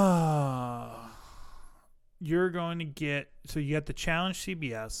 You're going to get you got the Challenge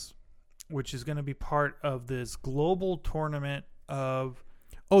CBS, which is going to be part of this global tournament of.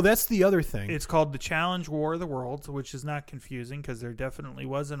 Oh, that's the other thing. It's called the Challenge War of the Worlds, which is not confusing because there definitely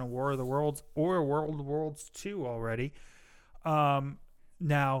wasn't a War of the Worlds or a World of the Worlds 2 already.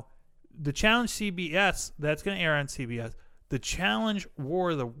 Now, the Challenge CBS, that's going to air on CBS. The Challenge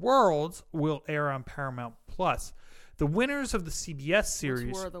War of the Worlds will air on Paramount Plus. The winners of the CBS series.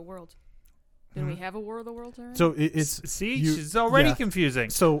 What's War of the World? Didn't we have a War of the Worlds already? So it's it's already yeah. confusing.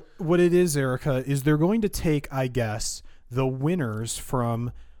 So what it is, Erica, is they're going to take, I guess, the winners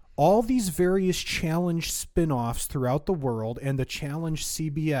from all these various challenge spin-offs throughout the world and the Challenge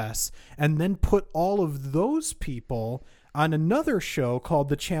CBS, and then put all of those people on another show called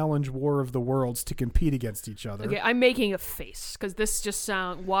the Challenge War of the Worlds to compete against each other. Okay, I'm making a face because this just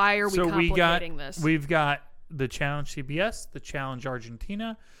sounds. Why are we complicating this? We've got the Challenge CBS, the Challenge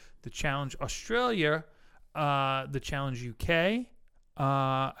Argentina, the Challenge Australia, the Challenge UK.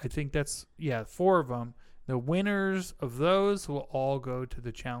 I think that's 4 of them. The winners of those will all go to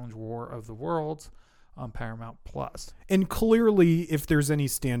the Challenge War of the Worlds on Paramount Plus. And clearly, if there's any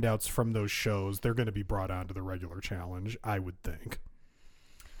standouts from those shows, they're going to be brought onto the regular challenge, I would think.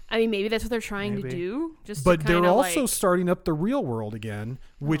 I mean, maybe that's what they're trying to Maybe. do. But they're also like, starting up the real world again,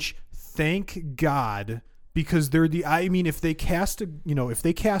 which thank God, because they're if they cast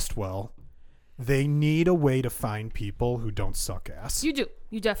well, They need a way to find people who don't suck ass. You do.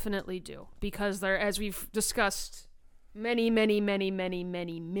 You definitely do. Because there, as we've discussed many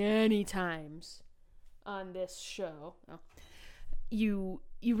times on this show, you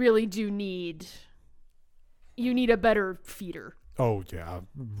really do need a better feeder. Oh yeah,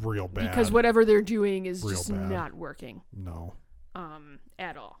 real bad. Because whatever they're doing is Real just bad. not working. No.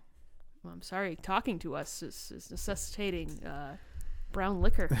 At all. Well, I'm sorry, talking to us is necessitating brown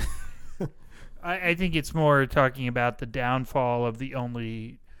liquor. I think it's more talking about the downfall of the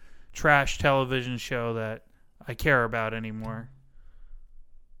only trash television show that I care about anymore.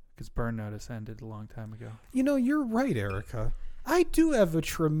 Because Burn Notice ended a long time ago. You know, you're right, Erica. I do have a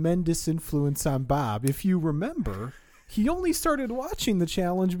tremendous influence on Bob. If you remember, he only started watching the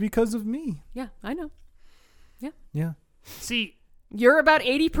challenge because of me. Yeah, I know. Yeah. See, You're about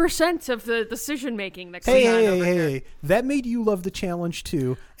 80% of the decision making that goes on over here. Hey. That made you love the challenge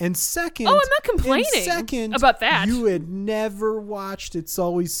too. And second, Oh, I'm not complaining about that. You had never watched It's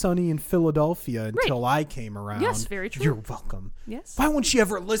Always Sunny in Philadelphia until I came around. Yes, very true. You're welcome. Yes. Why won't you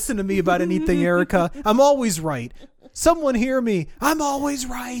ever listen to me about anything, Erica? I'm always right. Someone hear me. I'm always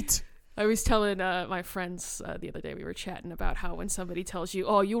right. I was telling my friends the other day, we were chatting about how when somebody tells you,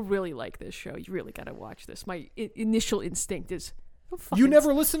 oh, you'll really like this show, you really got to watch this. My initial instinct is, You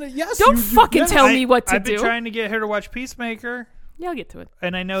never listen to yes. Don't you fucking tell me what to I've do. been trying to get her to watch Peacemaker, Yeah, I'll get to it.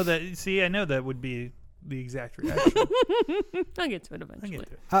 and I know that would be the exact reaction. I'll get to it eventually.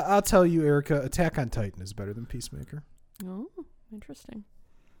 I'll tell you, Erica, Attack on Titan is better than Peacemaker. Oh, interesting.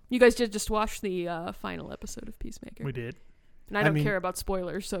 You guys just watched the final episode of Peacemaker. We did. And I don't care about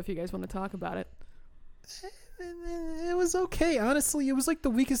spoilers, so if you guys want to talk about it. It was okay. Honestly, it was like the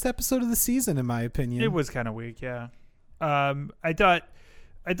weakest episode of the season, in my opinion. It was kind of weak, yeah. I thought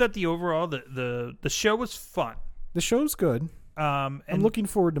the overall the show was fun. The show's good. And I'm looking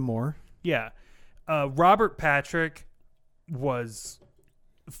forward to more. Yeah, Robert Patrick was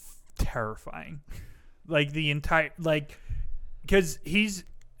terrifying. Like the entire because he's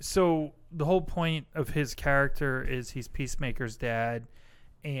so the whole point of his character is he's Peacemaker's dad,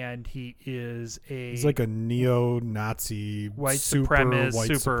 and he's like a neo-Nazi white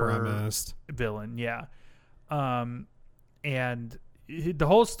supremacist villain. Yeah. And the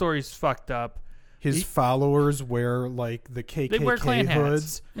whole story's fucked up. His followers wear like the They wear Klan KKK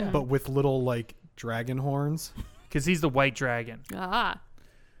hoods, hats. but with little like dragon horns. Because he's the white dragon. Ah.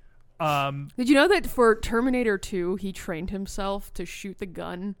 Did you know that for Terminator 2, he trained himself to shoot the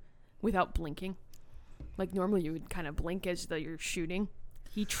gun without blinking? Like normally you would kind of blink as though you're shooting.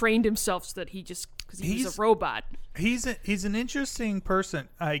 He trained himself so that because he's a robot. He's an interesting person.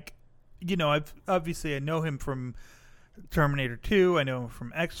 Like, you know, I know him from Terminator 2. I know him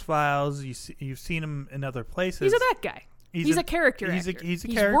from X-Files. You've seen him in other places. He's that guy. He's a character actor. He's a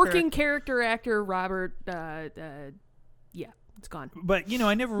character. Working character actor, Robert. Yeah, it's gone. But, you know,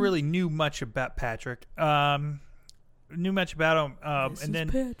 I never really knew much about Patrick. Knew much about him.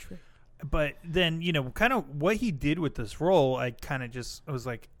 Patrick. But then, you know, kind of what he did with this role, I was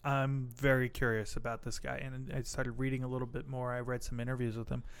like, I'm very curious about this guy. And I started reading a little bit more. I read some interviews with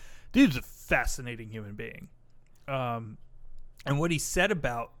him. Dude's a fascinating human being. And what he said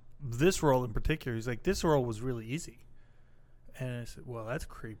about this role in particular, he's like, this role was really easy. And I said, well, that's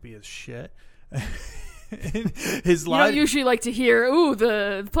creepy as shit. You don't usually like to hear,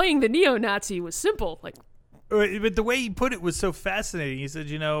 playing the neo-Nazi was simple. Like, but the way he put it was so fascinating. He said,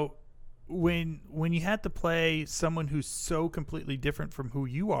 you know, when you have to play someone who's so completely different from who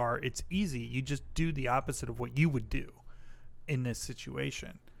you are, it's easy. You just do the opposite of what you would do in this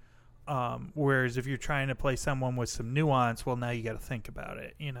situation. Whereas if you're trying to play someone with some nuance, well, now you got to think about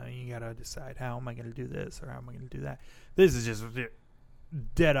it. You know, you got to decide, how am I going to do this or how am I going to do that? This is just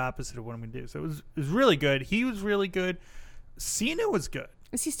dead opposite of what I'm going to do. So it was really good. He was really good. Cena was good.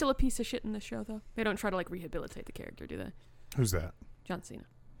 Is he still a piece of shit in this show, though? They don't try to, like, rehabilitate the character, do they? Who's that? John Cena.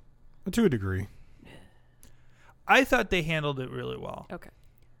 To a degree. I thought they handled it really well. Okay.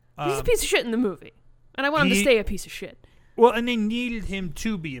 He's a piece of shit in the movie. And I want him to stay a piece of shit. Well, and they needed him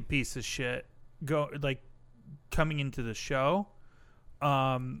to be a piece of shit coming into the show.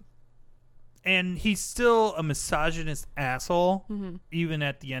 And he's still a misogynist asshole, even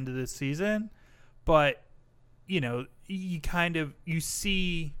at the end of this season. But, you know, you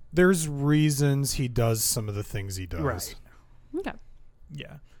see... There's reasons he does some of the things he does. Right. Okay.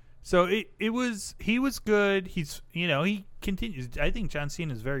 Yeah. So he was good. He continues. I think John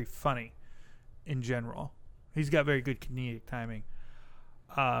Cena is very funny in general. He's got very good comedic timing.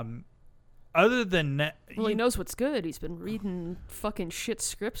 Other than that, well, he knows what's good. He's been reading fucking shit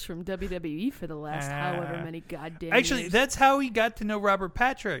scripts from WWE for the last however many goddamn Actually, years. that's how he got to know Robert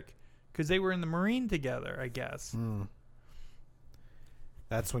Patrick. because they were in the Marine together, I guess.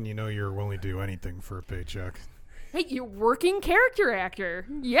 That's when you know you're willing to do anything for a paycheck. Hey, you're working character actor.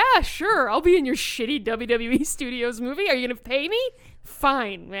 Yeah, sure. I'll be in your shitty WWE Studios movie. Are you going to pay me?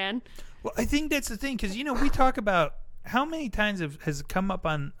 Fine, man. Well, I think that's the thing, because, we talk about how many times has it come up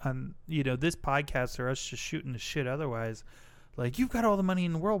on this podcast or us just shooting the shit otherwise. Like, you've got all the money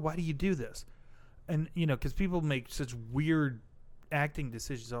in the world. Why do you do this? And, because people make such weird acting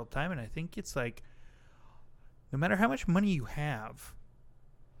decisions all the time. And I think it's like, no matter how much money you have,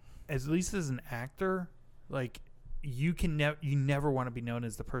 at least as an actor, like, you never want to be known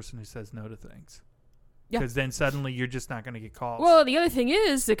as the person who says no to things. Because then suddenly you're just not going to get calls. Well, the other thing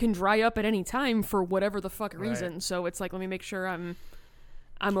is it can dry up at any time for whatever the fuck reason. So it's like, let me make sure I'm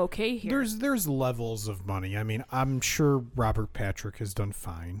okay here. There's levels of money. I mean, I'm sure Robert Patrick has done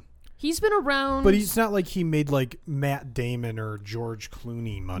fine. He's been around, but he's not like he made like Matt Damon or George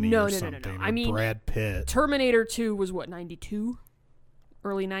Clooney money or something. No. Or I mean, Brad Pitt. Terminator 2 was what, 92?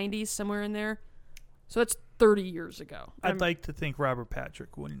 Early 90s, somewhere in there. So that's 30 years ago. I'd like to think Robert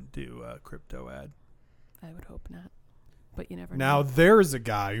Patrick wouldn't do a crypto ad. I would hope not. But you never know. Now, there's a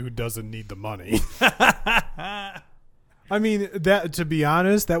guy who doesn't need the money. I mean, that to be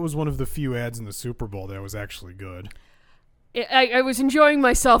honest, that was one of the few ads in the Super Bowl that was actually good. I was enjoying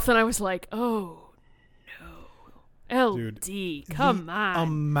myself, and I was like, oh, no. LD, dude, come on. The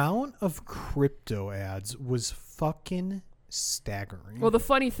amount of crypto ads was fucking staggering. Well, the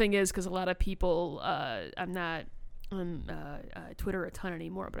funny thing is, because a lot of people, I'm not on Twitter a ton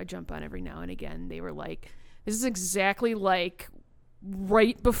anymore, but I jump on every now and again. They were like, this is exactly like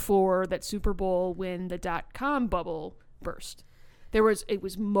right before that Super Bowl when the .com bubble burst. It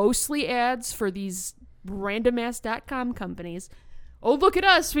was mostly ads for these random ass .com companies. Oh, look at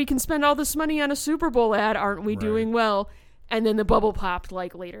us, we can spend all this money on a Super Bowl ad, aren't we doing well? And then the bubble popped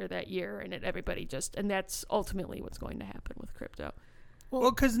like later that year, and and that's ultimately what's going to happen with crypto. Well,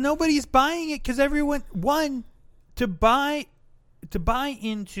 because nobody's buying it, because everyone, to buy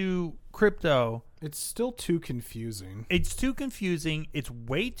into crypto, it's still too confusing. It's too confusing. It's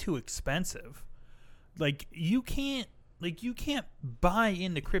way too expensive. Like, you can't buy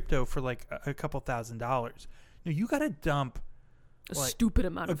into crypto for like a couple $1,000s. No, you got to dump a stupid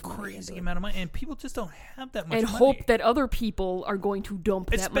amount of money. A crazy amount of money, and people just don't have that much and money. And hope that other people are going to dump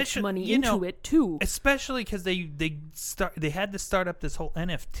that much money into it too. Especially because they had to start up this whole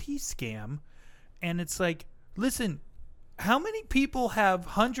NFT scam, and it's like, listen, how many people have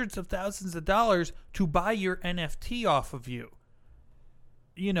hundreds of thousands of dollars to buy your NFT off of you?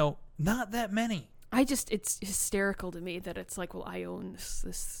 Not that many. It's hysterical to me that it's like, well, I own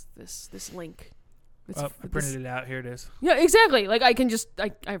this link. I printed it out. Here it is. Yeah, exactly. Like, I can just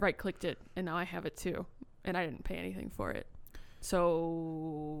I right clicked it, and now I have it too, and I didn't pay anything for it.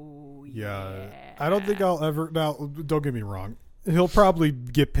 So yeah. I don't think I'll ever. Now, don't get me wrong. He'll probably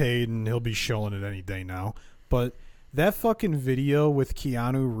get paid, and he'll be showing it any day now. But that fucking video with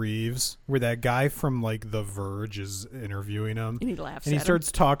Keanu Reeves, where that guy from like The Verge is interviewing him, and he laughs, and he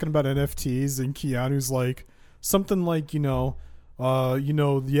starts talking about NFTs, and Keanu's like something like, the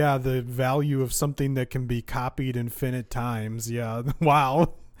value of something that can be copied infinite times. Yeah,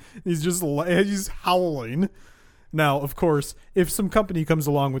 wow. He's howling. Now, of course, if some company comes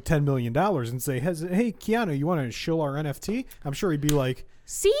along with $10 million and say, hey, Keanu, you want to show our NFT? I'm sure he'd be like,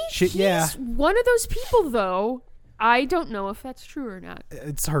 see, shit, he's one of those people, though. I don't know if that's true or not.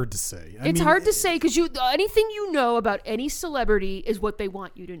 It's hard to say. It's hard to say because anything you know about any celebrity is what they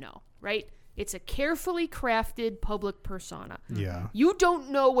want you to know, right? It's a carefully crafted public persona. Yeah. You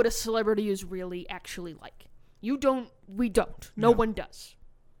don't know what a celebrity is really actually like. We don't. No one does.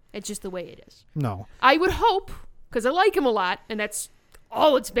 It's just the way it is. No. I would hope, because I like him a lot, and that's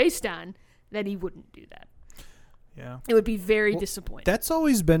all it's based on, that he wouldn't do that. Yeah. It would be very disappointing. That's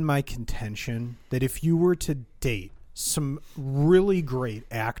always been my contention, that if you were to date some really great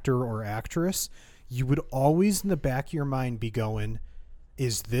actor or actress, you would always in the back of your mind be going,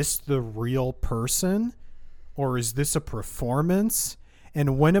 is this the real person, or is this a performance?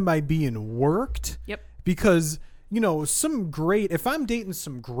 And when am I being worked? Yep. Because, if I'm dating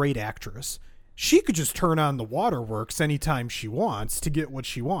some great actress, she could just turn on the waterworks anytime she wants to get what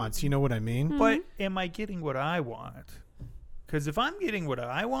she wants. You know what I mean? Mm-hmm. But am I getting what I want? Because if I'm getting what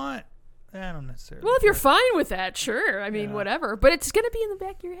I want, I don't necessarily. Well, if you're fine with that, sure. I mean, whatever. But it's going to be in the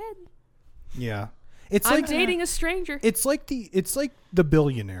back of your head. Yeah. I'm dating a stranger. It's like the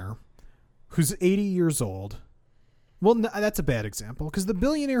billionaire who's 80 years old. Well, no, that's a bad example, because the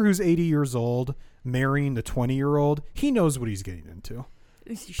billionaire who's 80 years old marrying the 20-year-old, he knows what he's getting into.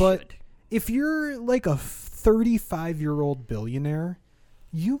 You but should. If you're like a 35-year-old billionaire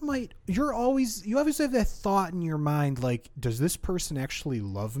you always have that thought in your mind, like, does this person actually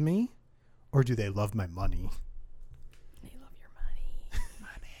love me, or do they love my money? They love your money.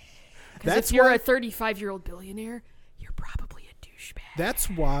 Because That's if you're why- a 35-year-old billionaire, you're probably a douchebag. That's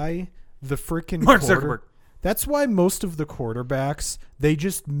why the freaking Mark Zuckerberg. That's why most of the quarterbacks, they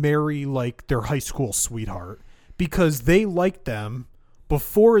just marry like their high school sweetheart because they liked them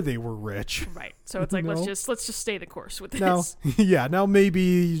before they were rich. Right. So it's like let's just stay the course with this. Now, now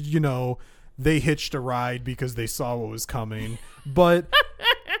maybe, they hitched a ride because they saw what was coming, but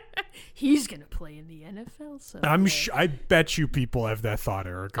He's gonna play in the NFL. So I bet you people have that thought,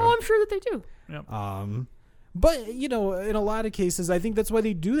 Erica. Oh, I'm sure that they do. Yep. But, in a lot of cases, I think that's why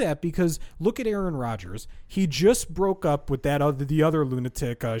they do that, because look at Aaron Rodgers. He just broke up with the other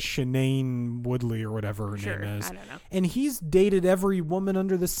lunatic, Shanae Woodley or whatever her name is. I don't know. And he's dated every woman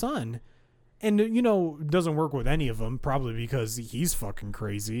under the sun. And, doesn't work with any of them, probably because he's fucking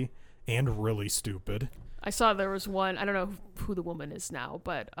crazy and really stupid. I saw there was one. I don't know who the woman is now,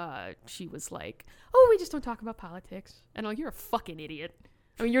 but she was like, "Oh, we just don't talk about politics." And I'm like, "You're a fucking idiot.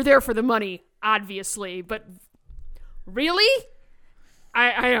 I mean, you're there for the money, obviously, but really?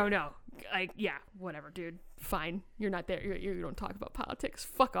 I don't know. Yeah, whatever, dude. Fine. You're not there. You don't talk about politics.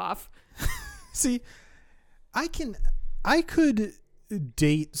 Fuck off." See, I could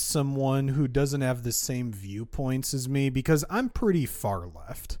date someone who doesn't have the same viewpoints as me because I'm pretty far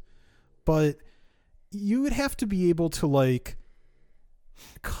left. But you would have to be able to, like,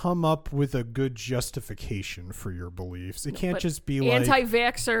 come up with a good justification for your beliefs. It can't just be like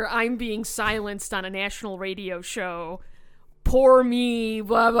anti-vaxxer, I'm being silenced on a national radio show. Poor me,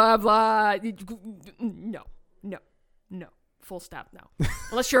 blah, blah, blah. No. Full stop, no.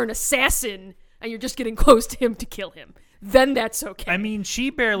 Unless you're an assassin and you're just getting close to him to kill him. Then that's okay. I mean, she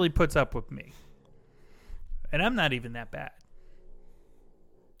barely puts up with me. And I'm not even that bad.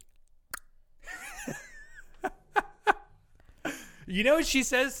 You know what she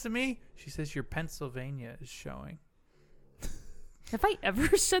says to me? She says, your Pennsylvania is showing. Have I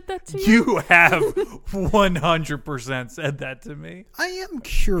ever said that to you? You have 100% said that to me. I am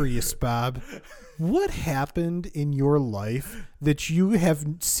curious, Bob. What happened in your life that you have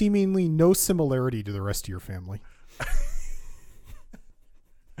seemingly no similarity to the rest of your family?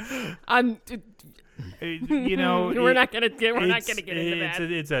 We're not gonna get into that.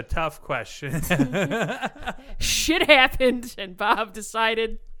 It's a tough question. Shit happened, and Bob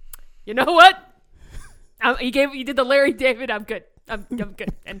decided, you know what? He did the Larry David. I'm good. I'm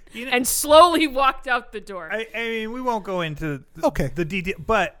good, and slowly walked out the door. I mean, we won't go into Okay. the detail,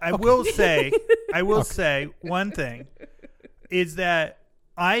 but I will say, say one thing is that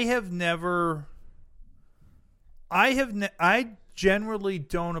I generally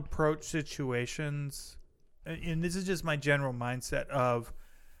don't approach situations, and this is just my general mindset of,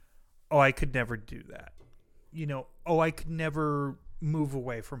 oh, I could never do that. I could never move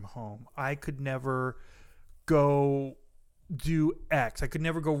away from home. I could never go do X. I could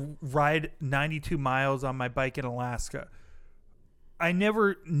never go ride 92 miles on my bike in Alaska. I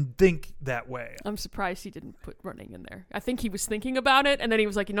never think that way. I'm surprised he didn't put running in there. I think he was thinking about it, and then he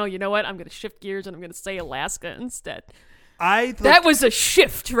was like, you know what? I'm going to shift gears, and I'm going to say Alaska instead. That was a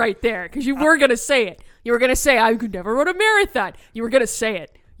shift right there, because you were going to say it. You were going to say, I could never run a marathon. You were going to say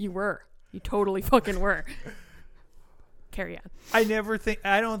it. You were. You totally fucking were. Carry on. I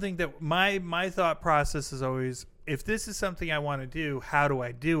don't think that my thought process is always, if this is something I want to do, how do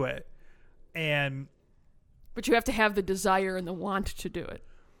I do it? But you have to have the desire and the want to do it.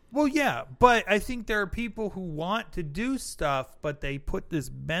 Well, yeah, but I think there are people who want to do stuff, but they put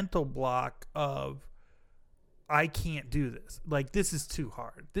this mental block of, I can't do this. Like, this is too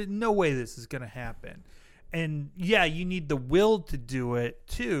hard. There's no way this is going to happen. And yeah, you need the will to do it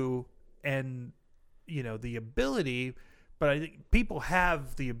too, and the ability. But I think people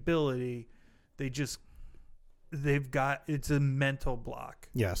have the ability. They've got, it's a mental block.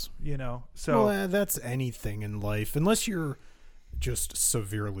 Yes. So well, that's anything in life, unless you're just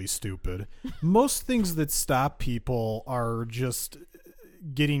severely stupid. Most things that stop people are just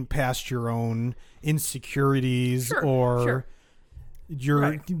getting past your own insecurities, or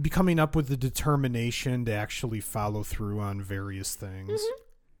you're coming up with the determination to actually follow through on various things. Mm-hmm.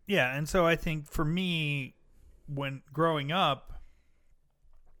 Yeah, and so I think for me, when growing up,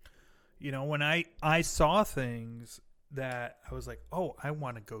 when I saw things that I was like, oh, I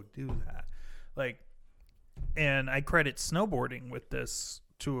want to go do that. Like, and I credit snowboarding with this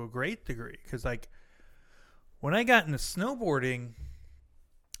to a great degree, because like when I got into snowboarding,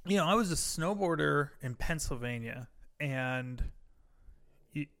 I was a snowboarder in Pennsylvania, and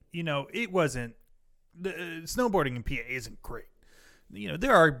it wasn't, snowboarding in PA isn't great.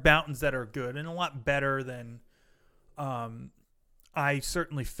 there are mountains that are good and a lot better than I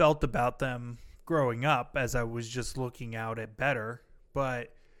certainly felt about them growing up as I was just looking out at better.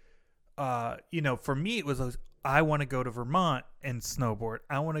 But, for me, it was, I want to go to Vermont and snowboard.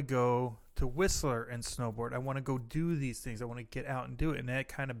 I want to go to Whistler and snowboard. I want to go do these things. I want to get out and do it. And that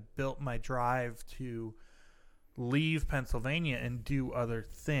kind of built my drive to leave Pennsylvania and do other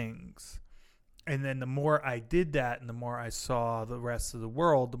things. And then the more I did that and the more I saw the rest of the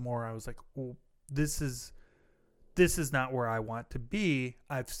world, the more I was like, well, this is not where I want to be.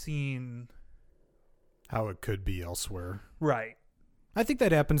 I've seen how it could be elsewhere. Right. I think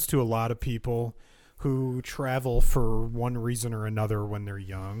that happens to a lot of people who travel for one reason or another when they're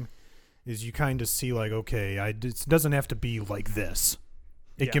young, is you kind of see like, okay, it doesn't have to be like this.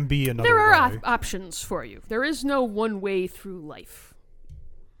 It can be another way. There are options for you. There is no one way through life.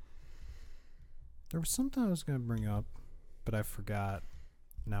 There was something I was going to bring up, but I forgot.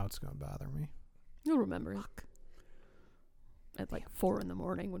 Now it's going to bother me. You'll remember it. At like 4 a.m.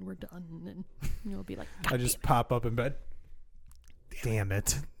 when we're done, and you'll be like, I just pop up in bed. Damn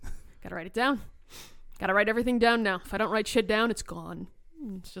it. Gotta write it down. Gotta write everything down now. If I don't write shit down, it's gone.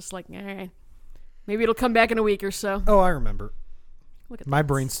 It's just like, maybe it'll come back in a week or so. Oh, I remember. Look at my that.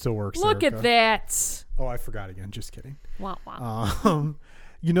 brain still works. Look Erica. at that. Oh, I forgot again. Just kidding. Wow, wow.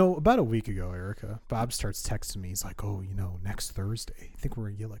 About a week ago, Erica, Bob starts texting me. He's like, oh, next Thursday, I think we're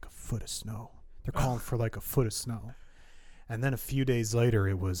going to get like a foot of snow. They're calling for like a foot of snow. And then a few days later,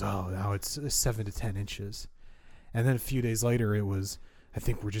 it was, now it's 7 to 10 inches. And then a few days later, it was, I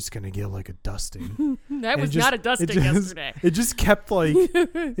think we're just going to get like a dusting. That was not a dusting yesterday. It just kept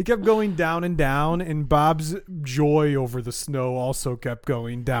it kept going down and down. And Bob's joy over the snow also kept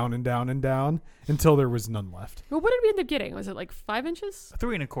going down and down and down until there was none left. Well, what did we end up getting? Was it like 5 inches?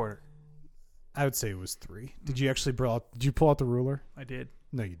 3 1/4. I would say it was 3. Did you actually did you pull out the ruler? I did.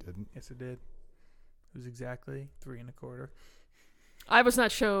 No, you didn't. Yes, I did. It was exactly 3 1/4. I was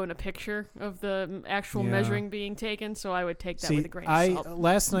not shown a picture of the actual measuring being taken, so I would take that with a grain of salt.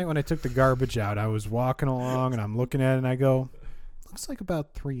 Last night when I took the garbage out, I was walking along and I'm looking at it and I go, looks like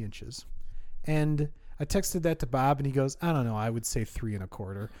about 3 inches. And I texted that to Bob and he goes, I don't know, I would say 3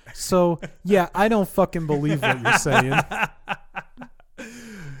 1/4. So yeah, I don't fucking believe what you're saying.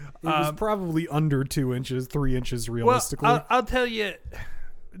 It was probably under 2 inches, 3 inches realistically. Well, I'll tell you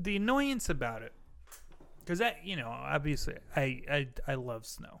the annoyance about it. Because obviously, I love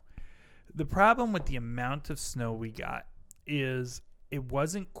snow. The problem with the amount of snow we got is it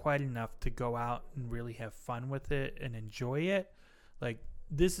wasn't quite enough to go out and really have fun with it and enjoy it. Like,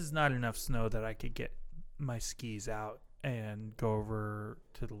 this is not enough snow that I could get my skis out and go over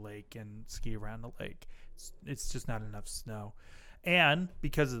to the lake and ski around the lake. It's just not enough snow. And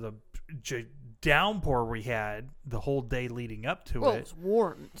because of the downpour we had the whole day leading up to it was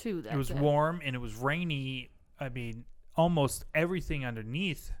warm too. It was warm and it was rainy. I mean, almost everything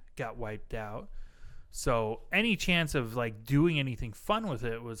underneath got wiped out. So any chance of like doing anything fun with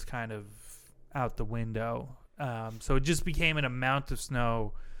it was kind of out the window. So it just became an amount of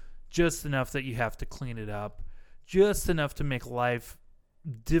snow, just enough that you have to clean it up, just enough to make life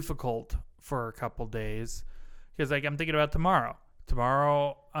difficult for a couple days. Because like I'm thinking about tomorrow.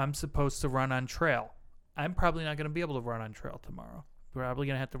 Tomorrow, I'm supposed to run on trail. I'm probably not going to be able to run on trail tomorrow. Probably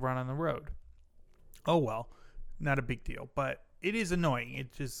going to have to run on the road. Oh, well. Not a big deal. But it is annoying.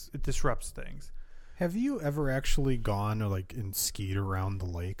 It disrupts things. Have you ever actually gone or and skied around the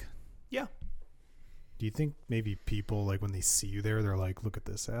lake? Yeah. Do you think maybe people, when they see you there, they're like, look at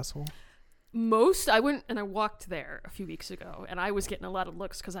this asshole? I went and I walked there a few weeks ago, and I was getting a lot of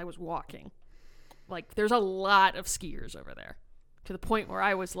looks because I was walking. There's a lot of skiers over there. To the point where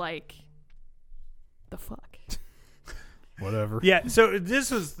I was like, the fuck? Whatever. Yeah, so this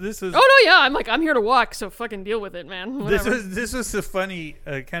was Oh, no, yeah. I'm here to walk, so fucking deal with it, man. Whatever. This was a funny,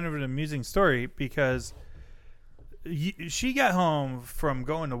 kind of an amusing story because she got home from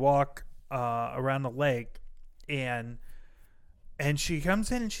going to walk around the lake and she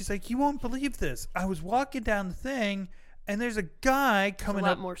comes in and she's like, you won't believe this. I was walking down the thing and there's a guy coming up.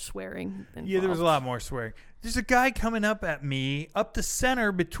 There's a lot more swearing. Yeah, there was a lot more swearing. There's a guy coming up at me up the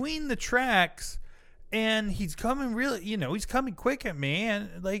center between the tracks, and he's coming really, he's coming quick at me,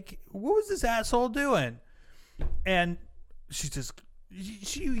 and what was this asshole doing? And she's just,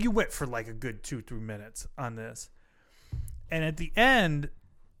 you went for a good 2-3 minutes on this, and at the end,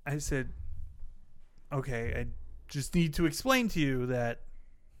 I said, okay, I just need to explain to you that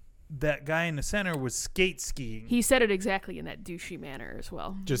guy in the center was skate skiing. He said it exactly in that douchey manner as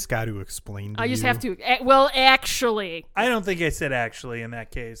well. Just got to explain to you. I just have to. Well, actually. I don't think I said actually in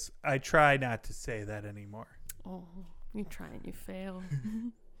that case. I try not to say that anymore. Oh. You try and you fail.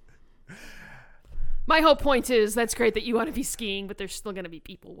 My whole point is that's great that you want to be skiing, but there's still going to be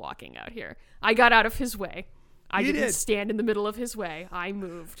people walking out here. I got out of his way. I didn't stand in the middle of his way. I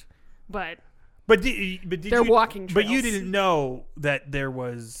moved. But they're walking trails. But you didn't know that there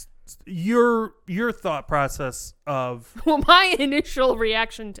was your thought process of... Well, my initial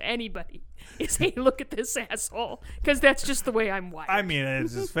reaction to anybody is, hey, look at this asshole. Because that's just the way I'm wired. I mean,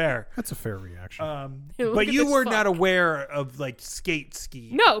 it's just fair. That's a fair reaction. But you were not aware of, like, skate ski.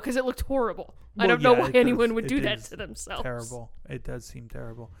 No, because it looked horrible. I don't know why anyone would do that to themselves. Terrible. It does seem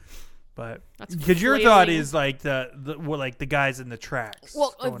terrible. But That's because your thought is like the guys in the tracks.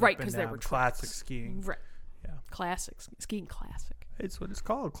 Well, right, because they were classic tracks. skiing. Right. Yeah. Classic. Skiing classic. It's what it's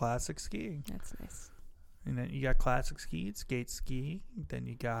called, classic skiing. That's nice. And then you got classic ski, skate ski. Then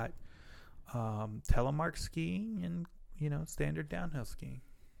you got telemark skiing and, standard downhill skiing.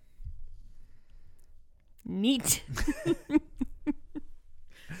 Neat.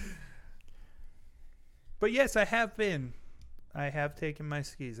 But yes, I have been. I have taken my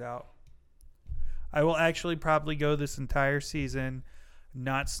skis out. I will actually probably go this entire season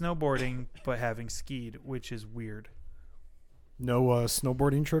not snowboarding, but having skied, which is weird. No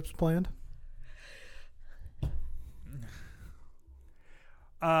snowboarding trips planned?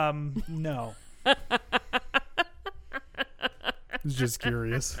 No. I was just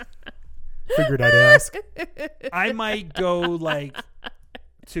curious. Figured I'd ask. I might go like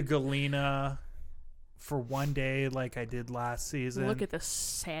to Galena for one day like I did last season. Look at the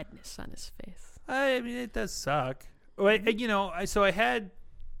sadness on his face. I mean, it does suck. So I had,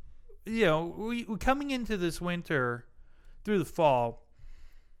 we coming into this winter through the fall,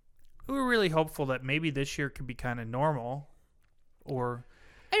 we were really hopeful that maybe this year could be kind of normal. Or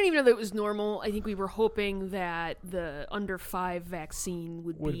I didn't even know that it was normal. I think we were hoping that the under 5 vaccine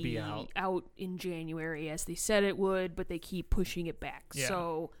would be out in January, as they said it would, but they keep pushing it back. Yeah.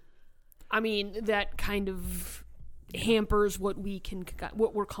 So, I mean, that kind of hampers what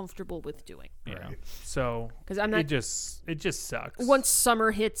we're comfortable with doing. Yeah. So, because it just sucks. Once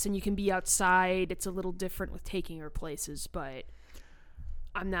summer hits and you can be outside, it's a little different with taking her places, but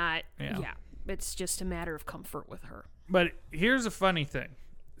I'm not. Yeah, it's just a matter of comfort with her. But here's a funny thing.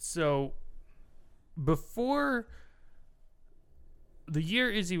 So, before the year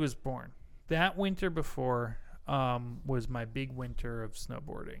Izzy was born, that winter before was my big winter of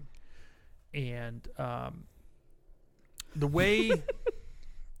snowboarding. And the way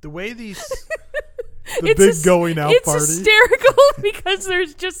these the big going out it's party. It's hysterical because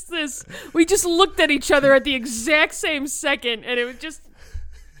there's just this. We just looked at each other at the exact same second, and it was just,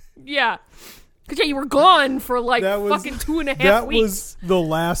 yeah. Because you were gone for like fucking 2.5 weeks. That was the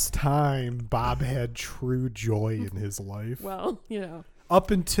last time Bob had true joy in his life. Well,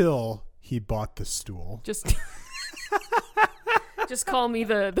 up until he bought the stool. Just call me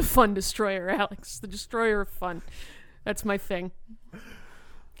the fun destroyer, Alex. The destroyer of fun. That's my thing.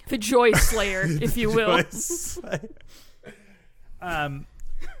 The joy slayer, if you will.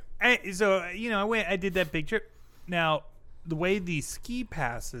 I did that big trip. Now, the way these ski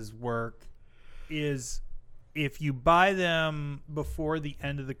passes work is if you buy them before the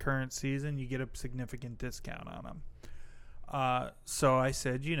end of the current season, you get a significant discount on them. So I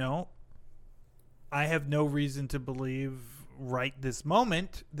said, I have no reason to believe right this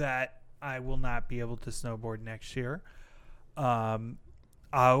moment that I will not be able to snowboard next year.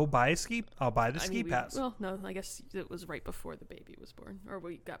 I'll buy the ski pass. Well, no, I guess it was right before the baby was born, or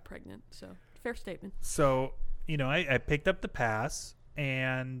we got pregnant. So fair statement. So, I picked up the pass,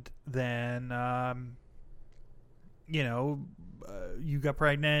 and then, you got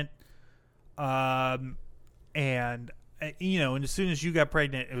pregnant, and as soon as you got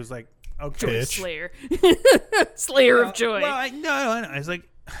pregnant, it was like, okay, joy slayer, slayer of joy. Well, I was like,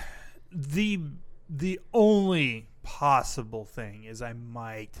 the only possible thing is I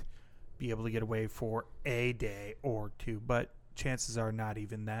might be able to get away for a day or two, but chances are not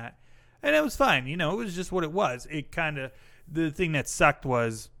even that. And it was fine. It was just what it was. It kind of, the thing that sucked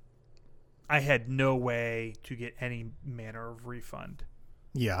was I had no way to get any manner of refund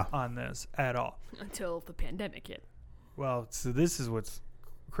on this at all. Until the pandemic hit. Well, so this is what's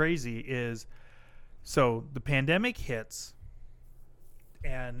crazy is, so the pandemic hits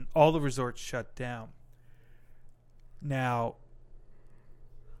and all the resorts shut down. Now,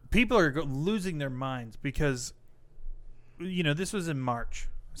 people are losing their minds because, this was in March.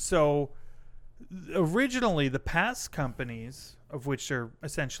 So, originally, the pass companies, of which there are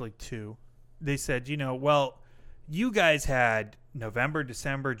essentially two, they said, you guys had November,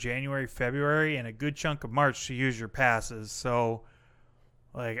 December, January, February, and a good chunk of March to use your passes. So,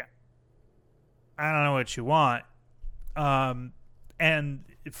 I don't know what you want. And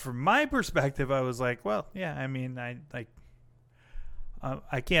from my perspective, I was like, well, yeah, I mean, I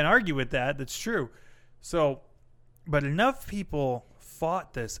can't argue with that. That's true. So, but enough people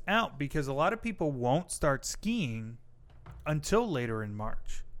fought this out because a lot of people won't start skiing until later in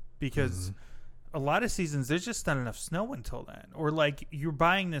March because a lot of seasons there's just not enough snow until then. Or like you're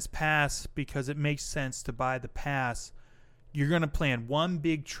buying this pass because it makes sense to buy the pass. You're going to plan one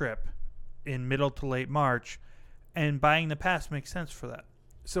big trip in middle to late March, and buying the pass makes sense for that.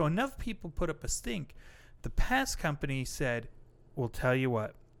 So enough people put up a stink. The pass company said, we'll tell you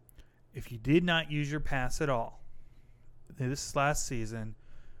what, if you did not use your pass at all this last season,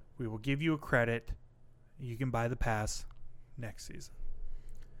 we will give you a credit. You can buy the pass next season.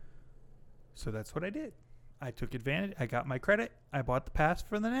 So that's what I did. I took advantage. I got my credit. I bought the pass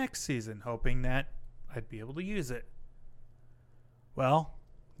for the next season, hoping that I'd be able to use it. Well,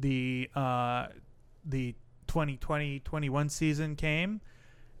 the 2020-21 season came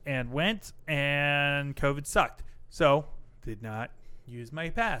and went, and COVID sucked. So did not use my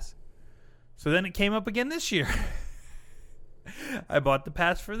pass. So then it came up again this year. I bought the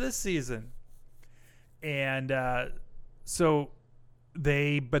pass for this season. And so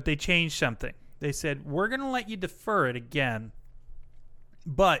they changed something. They said, we're going to let you defer it again,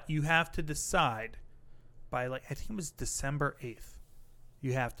 but you have to decide by I think it was December 8th.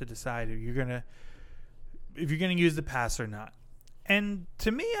 You have to decide if you're going to use the pass or not. And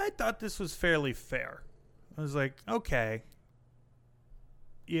to me, I thought this was fairly fair. I was like, okay,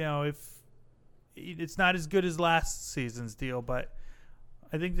 if it's not as good as last season's deal, but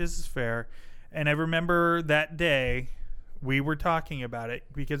I think this is fair. And I remember that day we were talking about it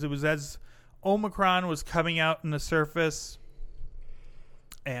because it was as Omicron was coming out in the surface,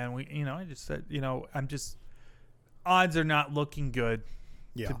 and I just said, odds are not looking good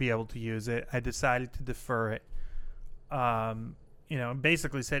to be able to use it. I decided to defer it.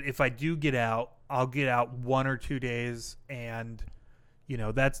 Basically said if I do get out, I'll get out 1 or 2 days, and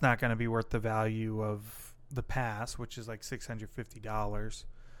that's not going to be worth the value of the pass, which is like $650.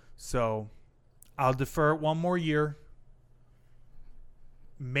 So I'll defer it 1 more year.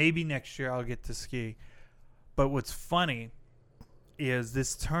 Maybe next year I'll get to ski. But what's funny is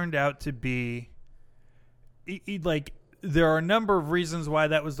this turned out to be there are a number of reasons why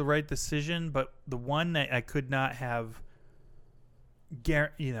that was the right decision, but the one that I could not have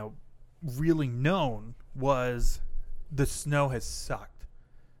really known was the snow has sucked.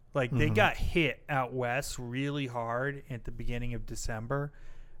 They got hit out west really hard at the beginning of December,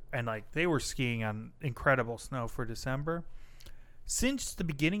 and they were skiing on incredible snow for December. Since the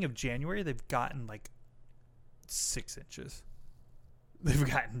beginning of January, they've gotten 6 inches. They've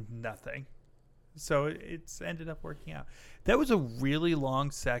gotten nothing. So it's ended up working out. That was a really long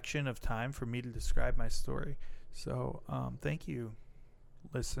section of time for me to describe my story. So thank you,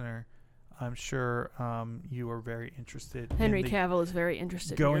 listener. I'm sure you are very interested. Henry Cavill is very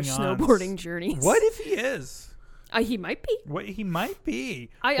interested in your going snowboarding journeys. What if he is? He might be. What he might be.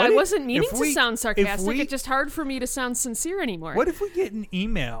 I wasn't meaning to sound sarcastic. It's just hard for me to sound sincere anymore. What if we get an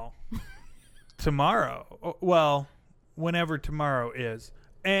email tomorrow? Well, whenever tomorrow is,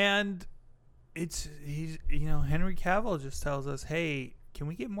 and he's Henry Cavill just tells us, "Hey, can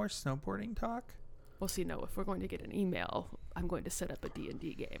we get more snowboarding talk?" Well, see, no. If we're going to get an email, I'm going to set up a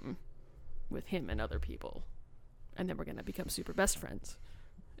D&D game with him and other people, and then we're going to become super best friends,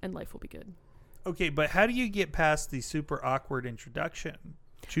 and life will be good. Okay, but how do you get past the super awkward introduction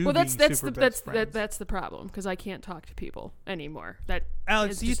to that's the problem, because I can't talk to people anymore.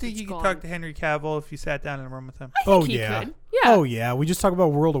 Alex, do you think you could talk to Henry Cavill if you sat down in a room with him? I think he could. Yeah. Oh yeah, we just talk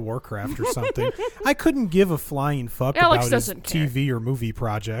about World of Warcraft or something. I couldn't give a flying fuck Alex about his doesn't care. TV or movie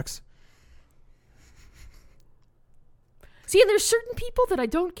projects. See, and there's certain people that I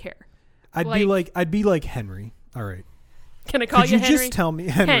don't care. I'd be like Henry. All right. Can I call you Henry? Could you just tell me,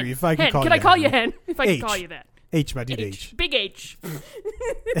 Henry, Hen. if I can Hen. call you Can I call Henry? you Hen? If I can call you that. H, my dude, H. Big H.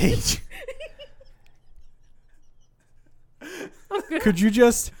 H. Could you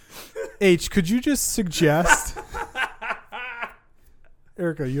just suggest...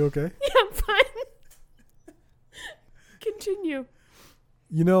 Erica, you okay? Yeah, I'm fine. Continue.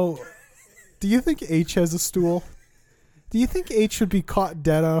 Do you think H has a stool? Do you think H should be caught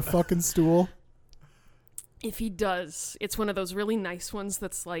dead on a fucking stool? If he does, it's one of those really nice ones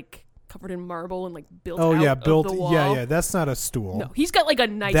that's covered in marble and built out of the wall. Yeah, that's not a stool. No, he's got a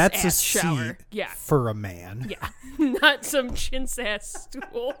nice that's ass a shower. Seat yeah. for a man. Yeah. Not some chintz ass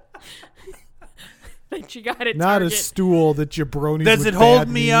stool that you got at Not Target. a stool that jabronis Does with it hold bad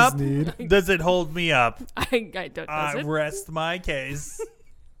me knees up? need. Does it hold me up? I don't. Does it? Rest my case.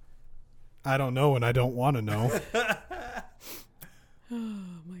 I don't know, and I don't want to know.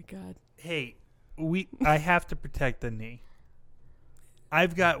 Oh my god. Hey, I have to protect the knee.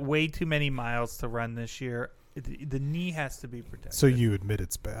 I've got way too many miles to run this year. The knee has to be protected. So you admit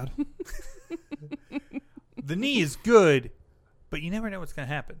it's bad? The knee is good, but you never know what's going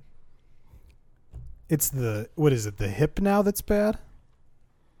to happen. It's what is it, the hip now that's bad?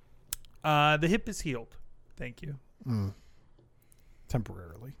 The hip is healed. Thank you.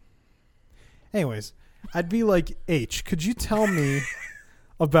 Temporarily. Anyways, I'd be like, H, could you tell me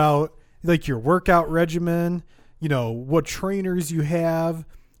about like your workout regimen, what trainers you have,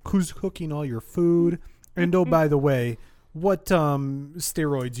 who's cooking all your food, and oh, by the way, what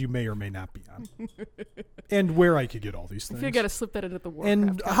steroids you may or may not be on, and where I could get all these things. If you got to slip that into the Warcraft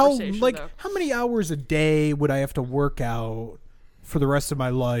and conversation, how many hours a day would I have to work out for the rest of my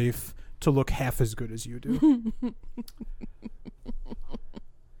life to look half as good as you do?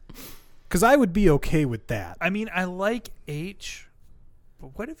 Because I would be okay with that. I mean, I like H,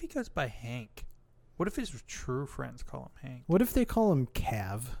 but what if he goes by Hank? What if his true friends call him Hank? What if they call him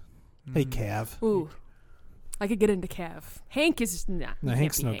Cav? Hey, Cav. Ooh. I could get into Cav. Hank is No,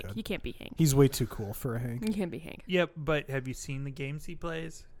 Hank's no good. You can't be Hank. He's way too cool for a Hank. You can't be Hank. Yep, but have you seen the games he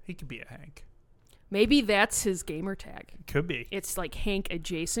plays? He could be a Hank. Maybe that's his gamer tag. Could be. It's like Hank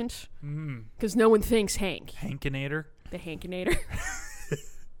adjacent. Because no one thinks Hank. Hankinator. The Hankinator.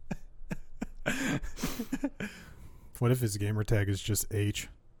 What if his gamer tag is just H?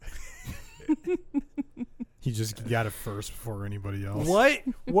 He just got it first before anybody else.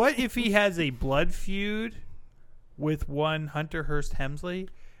 What if he has a blood feud with one Hunter Hearst Helmsley,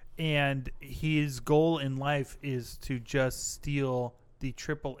 and his goal in life is to just steal the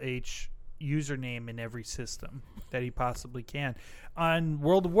Triple H username in every system that he possibly can? On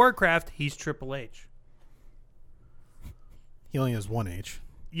World of Warcraft, he's Triple H. He only has one H.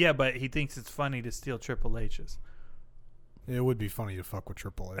 Yeah, but he thinks it's funny to steal Triple H's. It would be funny to fuck with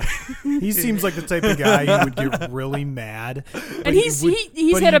Triple H. He seems like the type of guy who would get really mad. And he's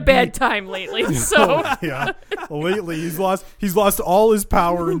had a bad time lately. So yeah, lately he's lost all his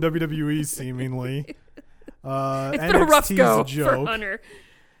power in WWE seemingly. It's been a rough go for Hunter.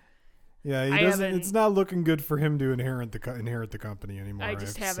 Yeah, he doesn't. It's not looking good for him to inherit the company anymore. I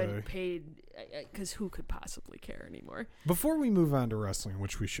just haven't paid because who could possibly care anymore? Before we move on to wrestling,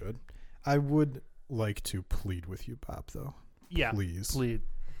 which we should, I would like to plead with you, Bob. Though, yeah, please,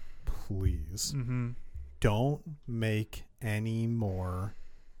 don't make any more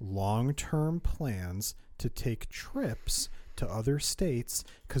long-term plans to take trips to other states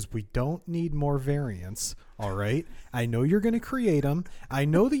because we don't need more variants. All right, I know you're going to create them. I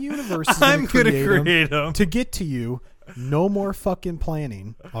know the universe is going to create them to get to you. No more fucking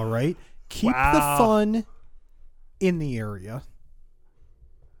planning. All right, keep the fun in the area.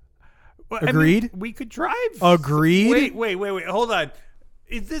 Well, agreed. I mean, we could drive. Agreed. Wait. Hold on.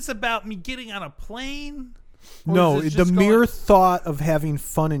 Is this about me getting on a plane? No, the mere thought of having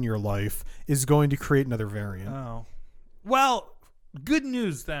fun in your life is going to create another variant. Oh. Well, good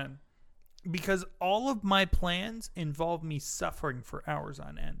news then. Because all of my plans involve me suffering for hours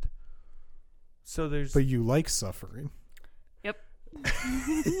on end. So there's... But you like suffering. Yep.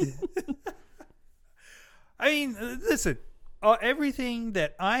 I mean, listen. Everything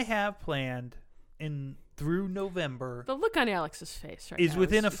that I have planned through November... The look on Alex's face right is now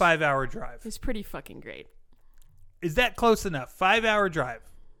within a 5-hour drive. It's pretty fucking great. Is that close enough? 5-hour drive.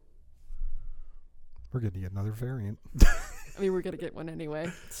 We're going to get another variant. I mean, we're going to get one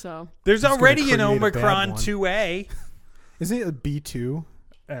anyway, so... There's already an Omicron 2A. Isn't it a B2?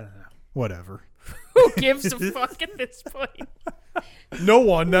 I don't know. Whatever. Who gives a fuck at this point? No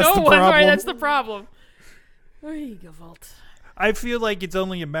one. That's the problem. Right, that's the problem. Oy, Gewalt. I feel like it's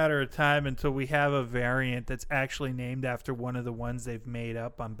only a matter of time until we have a variant that's actually named after one of the ones they've made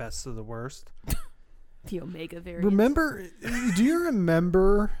up on Best of the Worst. The Omega variant. Do you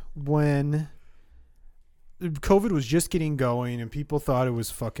remember when COVID was just getting going and people thought it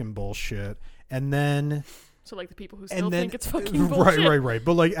was fucking bullshit? And then... So, like, the people who still think it's fucking bullshit. Right.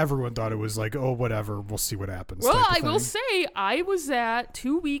 But, like, everyone thought it was like, oh, whatever, we'll see what happens. Well, I will say, I was at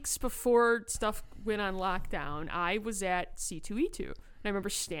 2 weeks before stuff went on lockdown, I was at C2E2. And I remember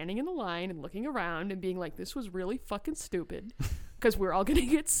standing in the line and looking around and being like, this was really fucking stupid because we're all going to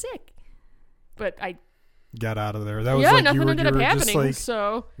get sick. But I... got out of there. That was like nothing ended up happening, just like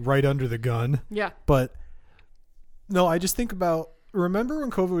so... right under the gun. Yeah. But, no, I just think about... Remember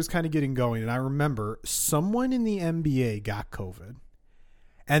when COVID was kind of getting going, and I remember someone in the NBA got COVID,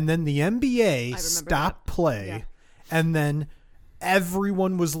 and then the NBA stopped play, and then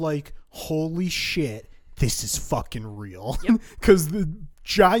everyone was like, holy shit, this is fucking real. Because the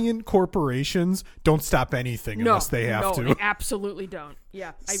giant corporations don't stop anything unless they have they to. absolutely don't.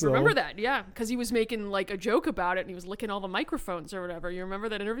 Yeah, I So- remember that. Yeah, because he was making like a joke about it, and he was licking all the microphones or whatever. You remember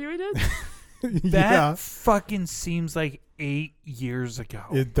that interview he did? That fucking seems like 8 years ago.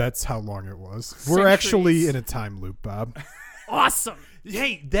 That's how long it was. We're actually in a time loop, Bob. Awesome.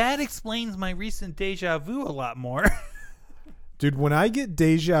 Hey, that explains my recent deja vu a lot more. Dude, when I get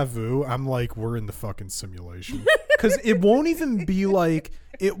deja vu, I'm like, we're in the fucking simulation. Because it won't even be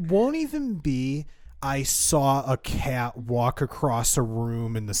I saw a cat walk across a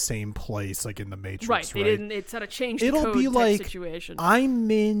room in the same place, like in the Matrix. Right. They didn't. It's not a change. The code It'll be type like situation. I'm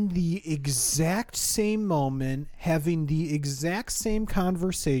in the exact same moment, having the exact same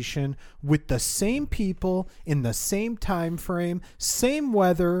conversation with the same people in the same time frame, same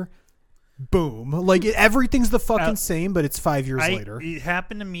weather. Boom! Like everything's the fucking same, but it's 5 years later. It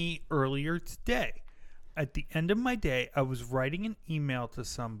happened to me earlier today. At the end of my day, I was writing an email to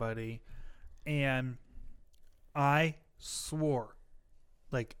somebody, and I swore,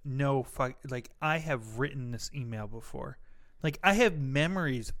 like, no fuck, like I have written this email before. Like I have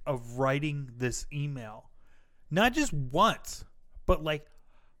memories of writing this email, not just once, but like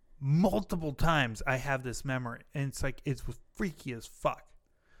multiple times. I have this memory, and it's like it's freaky as fuck.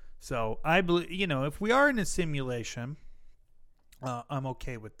 So I believe, if we are in a simulation, I'm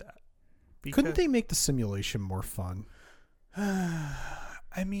okay with that. Couldn't they make the simulation more fun?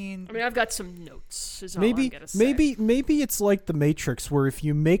 I mean, I've got some notes. Is all I'm gonna say. Maybe it's like the Matrix, where if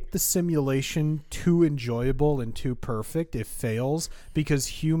you make the simulation too enjoyable and too perfect, it fails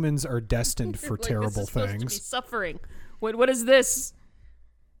because humans are destined for Like, terrible this is supposed things. to be suffering. What is this?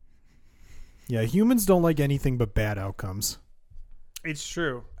 Yeah, humans don't like anything but bad outcomes. it's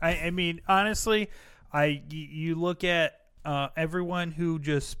true. I mean, honestly, you look at everyone who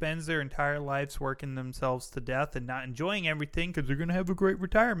just spends their entire lives working themselves to death and not enjoying everything because they're going to have a great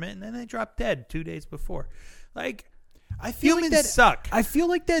retirement, and then they drop dead 2 days before. Like, I feel humans like that suck. I feel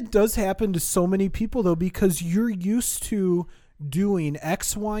like that does happen to so many people, though, because you're used to doing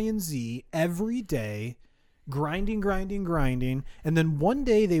X, Y, and Z every day, grinding, and then one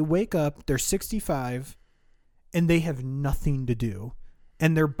day they wake up, they're 65, and they have nothing to do,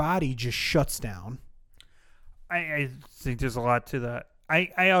 and their body just shuts down. I think there's a lot to that.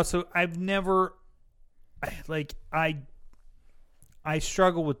 I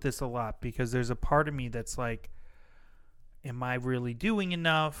struggle with this a lot because there's a part of me that's like, am I really doing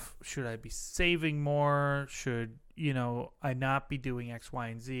enough? Should I be saving more? Should, I not be doing X, Y,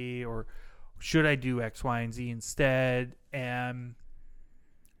 and Z? Or should I do X, Y, and Z instead? And,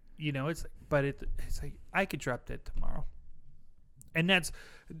 it's like, I could drop dead tomorrow. And that's,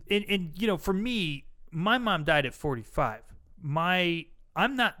 for me, my mom died at 45.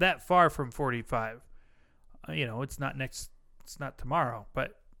 I'm not that far from 45. It's not tomorrow,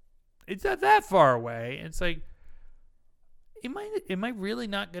 but it's not that far away. It's like, am I really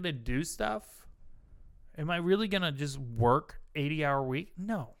not going to do stuff? Am I really going to just work 80-hour week?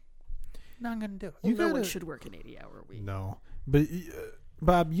 No. Not going to do it. No one should work an 80-hour week. No. But,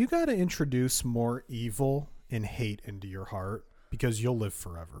 Bob, you got to introduce more evil and hate into your heart because you'll live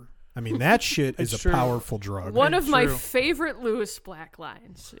forever. I mean, that shit is a powerful drug. One of my favorite Lewis Black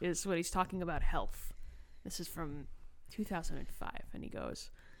lines is when he's talking about health. This is from 2005, and he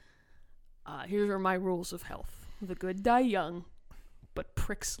goes, here are my rules of health. The good die young, but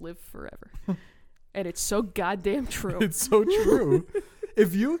pricks live forever. And it's so goddamn true. It's so true.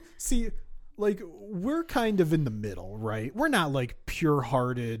 If you see, like, we're kind of in the middle, right? We're not like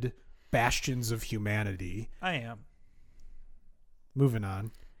pure-hearted bastions of humanity. I am. Moving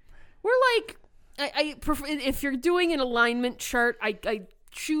on. We're like, I prefer, if you're doing an alignment chart, I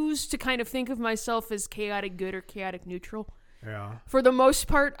choose to kind of think of myself as chaotic good or chaotic neutral. Yeah. For the most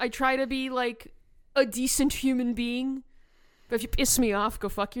part, I try to be like a decent human being. But if you piss me off, go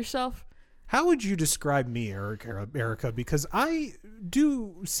fuck yourself. How would you describe me, Erica? Because I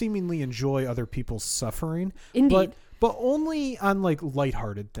do seemingly enjoy other people's suffering. Indeed. But only on like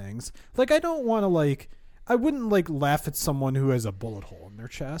lighthearted things. Like I wouldn't like laugh at someone who has a bullet hole in their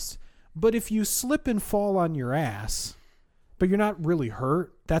chest. But if you slip and fall on your ass, but you're not really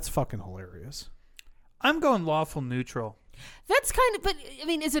hurt, that's fucking hilarious. I'm going lawful neutral. That's kind of, but I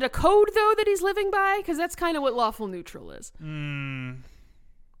mean, is it a code though that he's living by? Because that's kind of what lawful neutral is.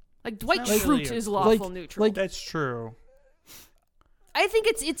 Like Dwight Schrute is lawful neutral. Like that's true. I think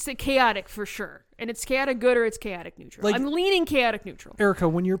it's a chaotic for sure, and it's chaotic good or it's chaotic neutral. Like, I'm leaning chaotic neutral. Erica,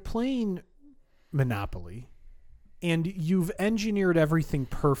 when you're playing Monopoly, and you've engineered everything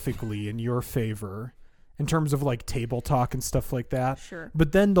perfectly in your favor, in terms of like table talk and stuff like that. Sure.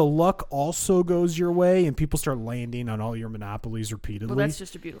 But then the luck also goes your way and people start landing on all your monopolies repeatedly. Well, that's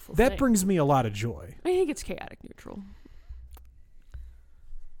just a beautiful that thing. brings me a lot of joy. I think it's chaotic neutral.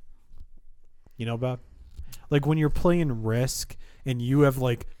 You know, Bob? Like when you're playing Risk and you have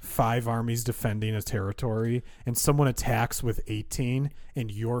like 5 armies defending a territory and someone attacks with 18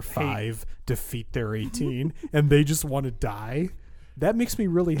 and your 5 defeat their 18 and they just want to die. That makes me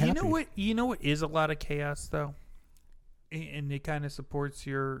really happy. You know what is a lot of chaos though? And it kind of supports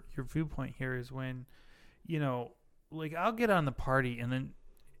your viewpoint here is when, like I'll get on the party and then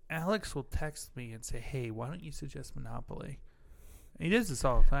Alex will text me and say, "Hey, why don't you suggest Monopoly?" And he does this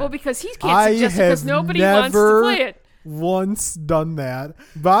all the time. Well, because he can't suggest it because nobody wants to play it. Once done that.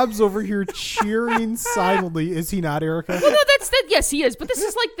 Bob's over here cheering silently. Is he not, Erica? Well, no, that's that. Yes, he is. But this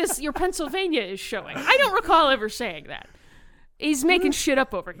is like this. Your Pennsylvania is showing. I don't recall ever saying that. He's making shit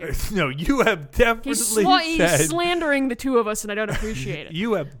up over here. No, you have definitely said. He's slandering the two of us, and I don't appreciate it.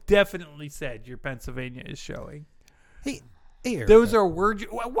 You have definitely said your Pennsylvania is showing. Hey, Erica. Those are words.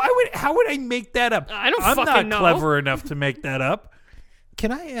 How would I make that up? I don't I'm fucking not know. clever enough to make that up.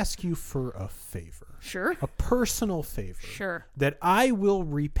 Can I ask you for a favor? Sure. A personal favor. Sure. That I will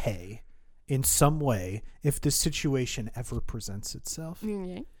repay in some way if this situation ever presents itself.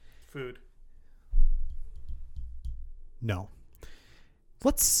 Mm-hmm. Food. No.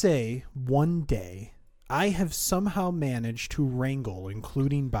 Let's say one day I have somehow managed to wrangle,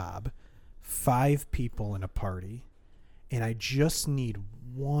 including Bob, 5 people in a party, and I just need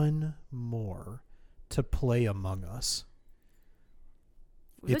one more to play Among Us.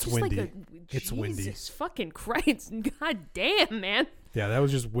 It's windy. It's windy. Jesus fucking Christ. God damn, man. Yeah, that was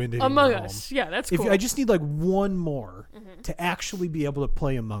just windy. Among Us. Yeah, that's cool. If I just need like one more to actually be able to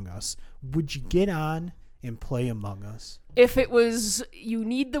play Among Us, would you get on and play Among Us? If it was, you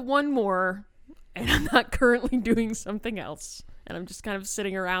need the one more, and I'm not currently doing something else, and I'm just kind of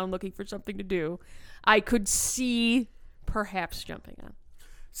sitting around looking for something to do, I could see perhaps jumping on.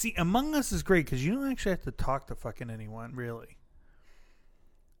 See, Among Us is great because you don't actually have to talk to fucking anyone, really.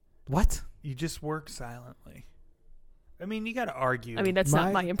 What? You just work silently. I mean, you got to argue. I mean, that's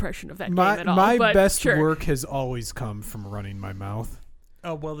not my impression of that game my at all. My but best sure. work has always come from running my mouth.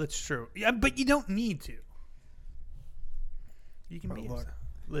 Oh, well, that's true. Yeah, but you don't need to. You can be. Look,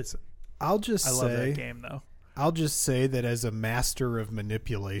 listen, I'll just I say, love that game, though. I'll just say that as a master of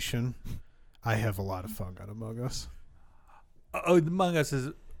manipulation, I have a lot of fun on Among Us. Oh, Among Us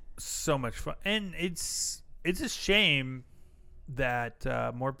is so much fun, and it's a shame that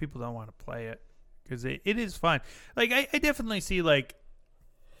more people don't want to play it because it is fun. Like I definitely see like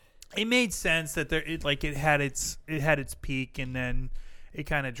it made sense that it had its peak and then it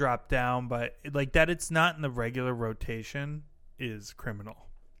kind of dropped down, but like that it's not in the regular rotation is criminal.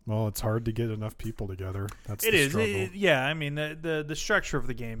 Well, it's hard to get enough people together. That's It the is. struggle. Yeah, I mean the structure of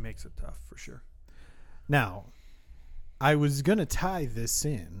the game makes it tough for sure. Now, I was gonna tie this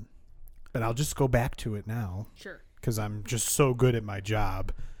in, but I'll just go back to it now. Sure. Because I'm just so good at my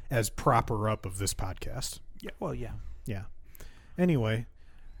job as prop-er up of this podcast. Yeah. Well, yeah. Yeah. Anyway,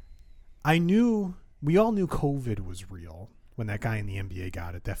 we all knew COVID was real when that guy in the NBA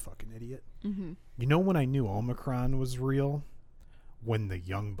got it. That fucking idiot. Mm-hmm. You know when I knew Omicron was real? When the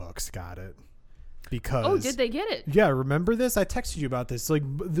Young Bucks got it. Because Oh, did they get it? Yeah, remember this? I texted you about this.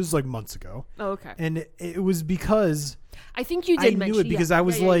 This was like months ago. Oh, okay. And it was because I think you did I mention knew it because yeah. I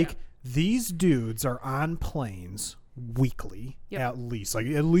was Yeah. like, these dudes are on planes weekly, Yep. at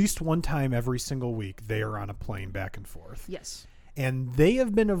least one time every single week. They are on a plane back and forth. Yes. And they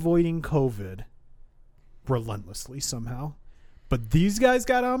have been avoiding COVID relentlessly somehow. But these guys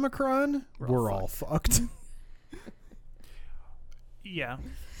got Omicron. We're all fucked. Yeah.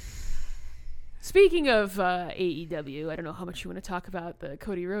 Speaking of AEW, I don't know how much you want to talk about the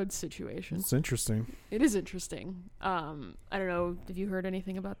Cody Rhodes situation. It's interesting. It is interesting. I don't know. Have you heard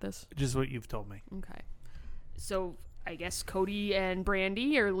anything about this? Just what you've told me. Okay. So I guess Cody and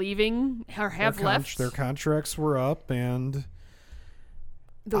Brandy are leaving or have left. Their contracts were up, and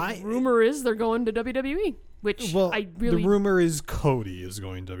The rumor is they're going to WWE, which I really... The rumor is Cody is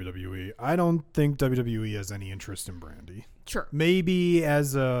going to WWE. I don't think WWE has any interest in Brandy. Sure. Maybe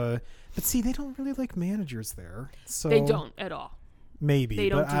as a... But see, they don't really like managers there. So They don't at all. Maybe, They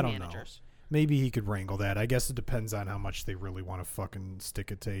don't but do I don't managers. know. Maybe he could wrangle that. I guess it depends on how much they really want to fucking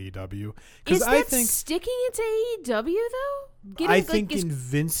stick it to AEW. Is that I think sticking it to AEW, though? I think in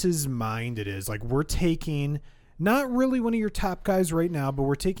Vince's mind it is. Like, we're taking not really one of your top guys right now, but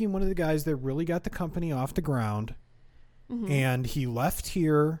we're taking one of the guys that really got the company off the ground. Mm-hmm. And he left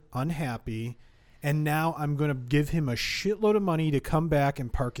here unhappy. And now I'm going to give him a shitload of money to come back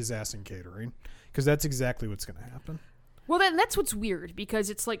and park his ass in catering. because that's exactly what's going to happen. Well, that's what's weird, because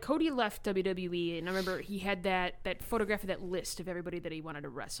it's like Cody left WWE, and I remember he had that photograph of that list of everybody that he wanted to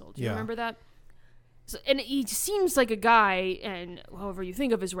wrestle. Do you remember that? So, and he seems like a guy, and however you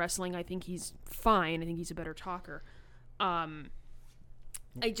think of his wrestling, I think he's fine. I think he's a better talker. I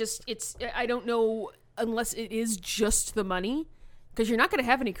don't know, unless it is just the money, because you're not going to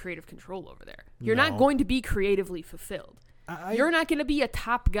have any creative control over there. You're not going to be creatively fulfilled. You're not going to be a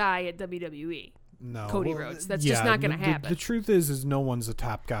top guy at WWE. No, Cody Rhodes. That's just not going to happen. The truth is no one's a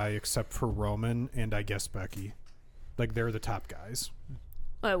top guy except for Roman and I guess Becky. Like, they're the top guys.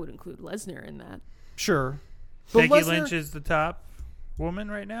 I would include Lesnar in that. Sure. Becky Lynch is the top woman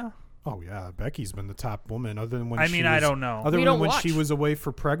right now? Oh, yeah. Becky's been the top woman other than when I don't know. Other than when she was away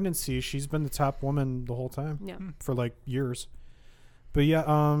for pregnancy, she's been the top woman the whole time. Yeah. For, like, years. But, yeah,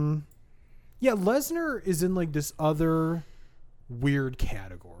 Lesnar is in, like, this other weird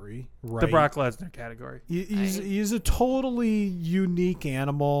category, right? The Brock Lesnar category. He's a totally unique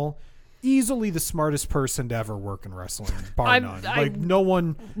animal. Easily the smartest person to ever work in wrestling, bar none. Like, no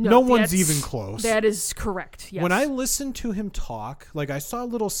one's even close. That is correct, yes. When I listened to him talk, like, I saw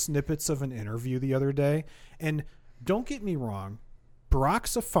little snippets of an interview the other day, and don't get me wrong,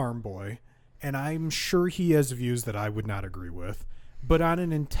 Brock's a farm boy, and I'm sure he has views that I would not agree with, but on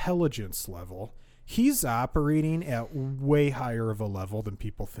an intelligence level, he's operating at way higher of a level than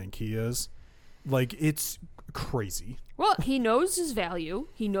people think he is. Like, it's crazy. Well, he knows his value.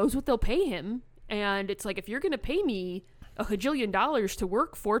 He knows what they'll pay him. And it's like, if you're going to pay me $1 bajillion to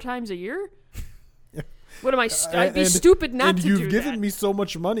work 4 times a year, what am I? I'd be stupid not to do that. And you've given me so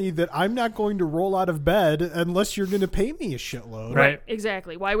much money that I'm not going to roll out of bed unless you're going to pay me a shitload. Right.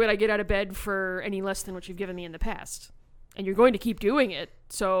 Exactly. Why would I get out of bed for any less than what you've given me in the past? And you're going to keep doing it.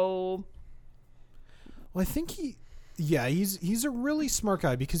 So... Well, I think he's a really smart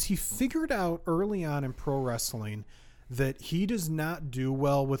guy, because he figured out early on in pro wrestling that he does not do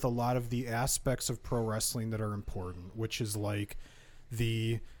well with a lot of the aspects of pro wrestling that are important, which is like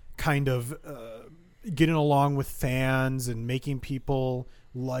the kind of getting along with fans and making people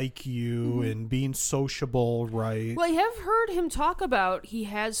like you and being sociable, right? Well, I have heard him talk about he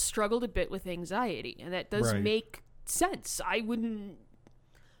has struggled a bit with anxiety, and that does make sense. I wouldn't...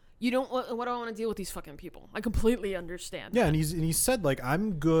 What do I want to deal with these fucking people? I completely understand. Yeah, and he said, like,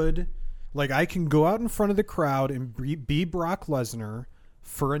 I'm good. Like, I can go out in front of the crowd and be Brock Lesnar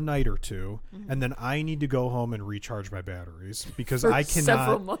for a night or two, and then I need to go home and recharge my batteries, because I cannot.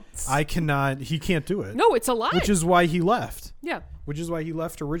 Several months. I cannot. He can't do it. No, it's a lie. Which is why he left. Yeah. Which is why he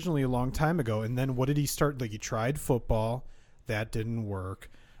left originally a long time ago. And then what did he start? Like, he tried football, that didn't work.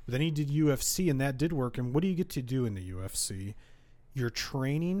 But then he did UFC, and that did work. And what do you get to do in the UFC? You're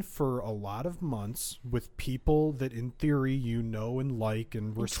training for a lot of months with people that, in theory, you know and like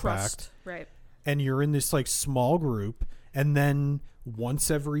and respect. Trust. Right. And you're in this, like, small group. And then once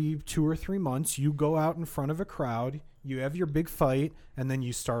every 2 or 3 months, you go out in front of a crowd, you have your big fight, and then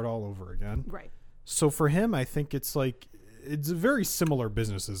you start all over again. Right. So for him, I think it's very similar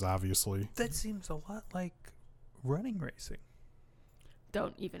businesses, obviously. That seems a lot like running racing.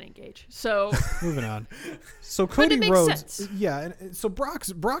 Don't even engage. So moving on. So Cody Rhodes, sense. Yeah, and so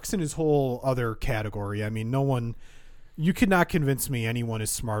Brock's in his whole other category. I mean, you could not convince me anyone is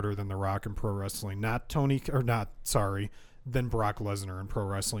smarter than The Rock in pro wrestling. Than Brock Lesnar in pro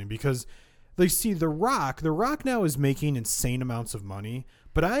wrestling, because they see The Rock now is making insane amounts of money,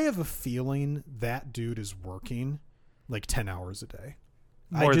 but I have a feeling that dude is working like 10 hours a day.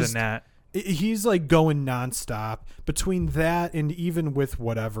 More than that. He's like going nonstop between that and even with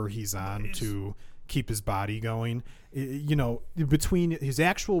whatever he's on to keep his body going. You know, between his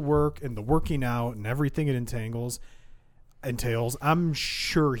actual work and the working out and everything it entails, I'm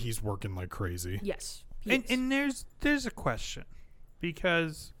sure he's working like crazy. Yes. And there's a question,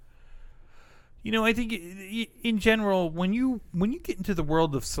 because, you know, I think in general, when you get into the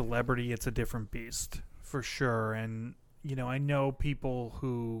world of celebrity, it's a different beast for sure. And, you know, I know people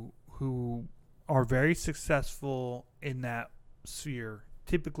who are very successful in that sphere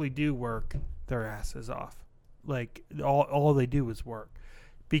typically do work their asses off. Like, all they do is work.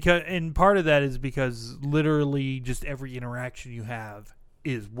 And part of that is because literally just every interaction you have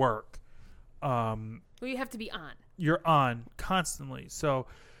is work. Well, you have to be on. You're on constantly. So,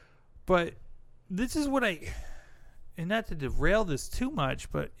 but this is what and not to derail this too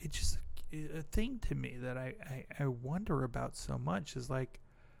much, but it's just a thing to me that I wonder about so much is like,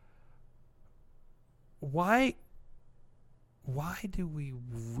 why do we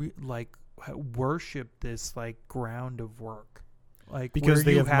worship this like ground of work? Like, because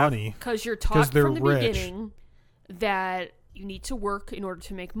they have money. Because you're taught from the rich. beginning that you need to work in order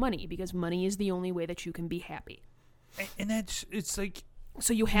to make money because money is the only way that you can be happy. And it's like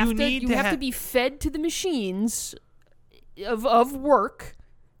so you have to be fed to the machines of work,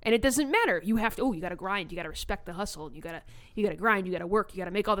 and it doesn't matter. You have to you got to grind, you got to respect the hustle, you got to grind, you got to work, you got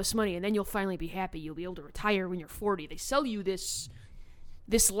to make all this money, and then you'll finally be happy. You'll be able to retire when you're 40. They sell you this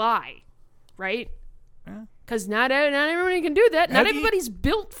lie, right? Because not everybody can do that. Not everybody's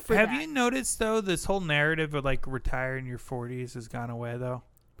built for that. Have you noticed, though, this whole narrative of, like, retire in your 40s has gone away, though?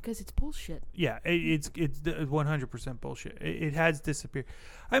 Because it's bullshit. Yeah, it's 100% bullshit. It has disappeared.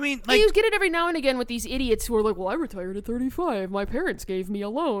 I mean, like... You get it every now and again with these idiots who are like, well, I retired at 35. My parents gave me a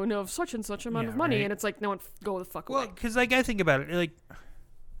loan of such and such amount of money. Right. And it's like, no one, go the fuck away. Well, because, like, I think about it. Like,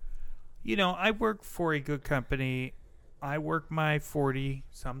 you know, I work for a good company. I work my 40,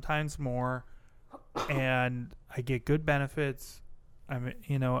 sometimes more. And I get good benefits.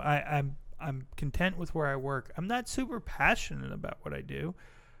 I'm content with where I work. I'm not super passionate about what I do.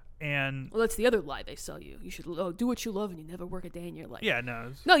 And well, that's the other lie they sell you. You should do what you love and you never work a day in your life. Yeah,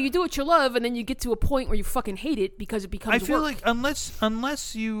 no. No, you do what you love and then you get to a point where you fucking hate it because it becomes work. I feel like unless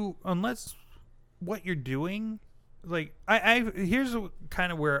what you're doing, like here's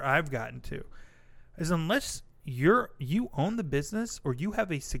kind of where I've gotten to, is unless you own the business or you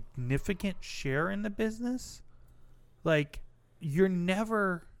have a significant share in the business, like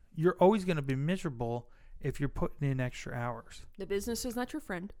you're always going to be miserable if you're putting in extra hours. The business is not your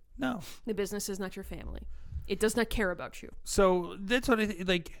friend. No. The business is not your family. It does not care about you. So that's what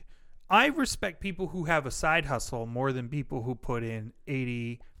I respect people who have a side hustle more than people who put in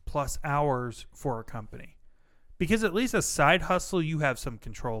 80 plus hours for a company. Because at least a side hustle you have some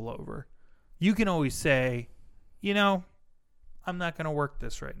control over. You can always say, you know, I'm not going to work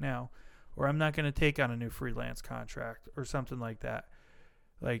this right now, or I'm not going to take on a new freelance contract or something like that.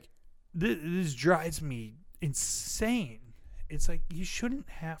 Like, this drives me insane. It's like you shouldn't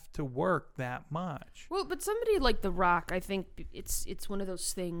have to work that much. Well, but somebody like The Rock, I think it's one of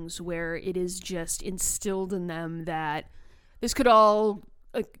those things where it is just instilled in them that this could all,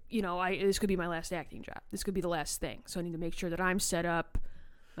 this could be my last acting job. This could be the last thing. So I need to make sure that I'm set up.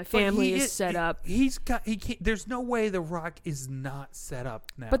 My family is set up. There's no way The Rock is not set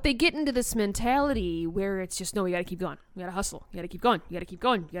up now. But they get into this mentality where it's just, no, we got to keep going. We got to hustle. You got to keep going. You got to keep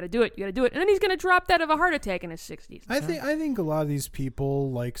going. You got to do it. You got to do it. And then he's going to drop dead of a heart attack in his 60s. I think a lot of these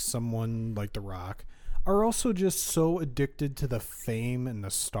people, like someone like The Rock, are also just so addicted to the fame and the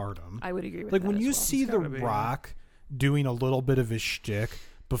stardom. I would agree with like that. Like when you see The Rock doing a little bit of his shtick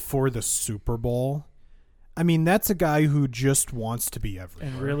before the Super Bowl, I mean, that's a guy who just wants to be everywhere.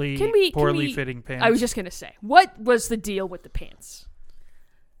 And really poorly fitting pants. I was just going to say, what was the deal with the pants?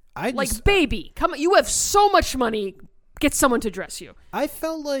 Baby, come on, you have so much money, get someone to dress you. I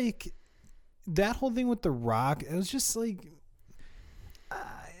felt like that whole thing with The Rock, it was just like,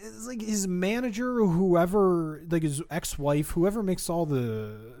 it's like his manager or whoever, like his ex-wife, whoever makes all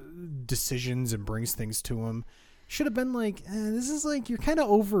the decisions and brings things to him, should have been like, this is like, you're kind of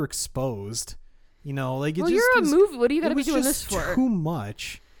overexposed. You know, like it you're a movie. What do you got to be doing this for? Too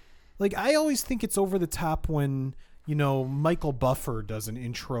much. Like I always think it's over the top when Michael Buffer does an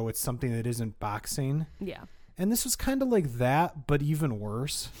intro. It's something that isn't boxing. Yeah. And this was kind of like that, but even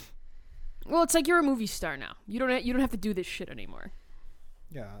worse. Well, it's like you're a movie star now. You don't have to do this shit anymore.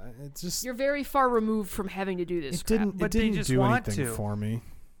 Yeah, it's just you're very far removed from having to do this. It didn't do anything for me.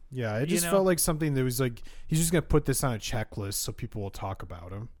 Yeah, it just felt like something that was like he's just gonna put this on a checklist so people will talk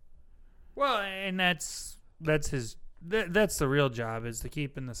about him. Well, and that's the real job, is to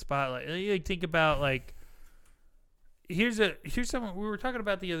keep in the spotlight. Like, think about, like, here's something we were talking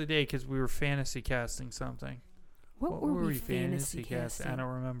about the other day because we were fantasy casting something. What were we fantasy casting? I don't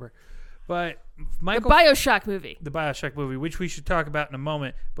remember. But the BioShock movie, which we should talk about in a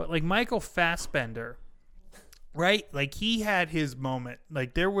moment. But like Michael Fassbender, right? Like he had his moment.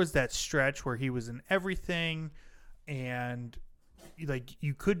 Like there was that stretch where he was in everything, and like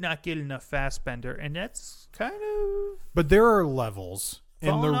you could not get enough Fassbender, and that's kind of. But there are levels,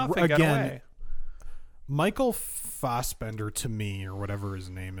 and Michael Fassbender, to me, or whatever his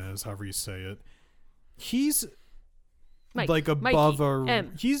name is, however you say it, he's like above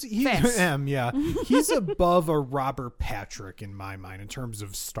he's M, yeah. He's above a Robert Patrick in my mind in terms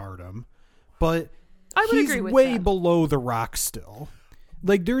of stardom, but I would agree with way that. Below The Rock still.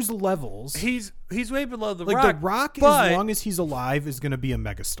 Like there's levels. He's way below The Rock. Like The Rock, as long as he's alive, is going to be a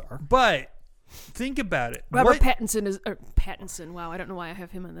megastar. But think about it. Pattinson. Wow, I don't know why I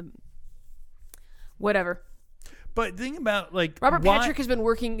have him on the. Whatever. But think about like Robert Patrick has been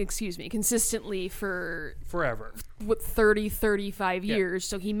working, consistently for forever. 35 years,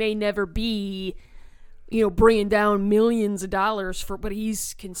 so he may never be bringing down millions of dollars but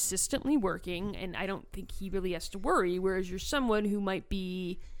he's consistently working, and I don't think he really has to worry. Whereas you're someone who might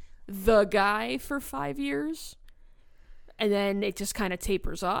be the guy for 5 years, and then it just kind of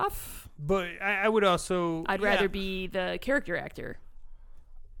tapers off. But I would also... I'd rather be the character actor.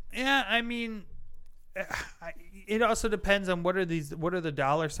 Yeah, I mean, it also depends on what are the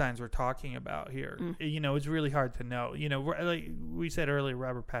dollar signs we're talking about here. It's really hard to know. Like we said earlier,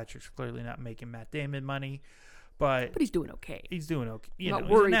 Robert Patrick's clearly not making Matt Damon money, but he's doing okay. He's doing okay. Not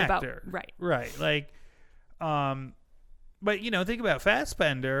he's worried an about actor. right. Like, but think about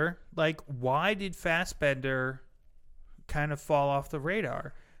Fassbender. Like, why did Fassbender kind of fall off the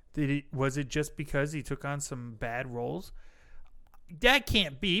radar? Was it just because he took on some bad roles? That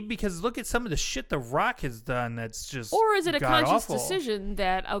can't be, because look at some of the shit The Rock has done that's just Or is it a conscious awful. decision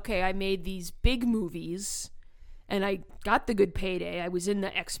that, okay, I made these big movies and I got the good payday. I was in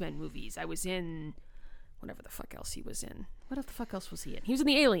the X-Men movies. I was in whatever the fuck else he was in. What the fuck else was he in? He was in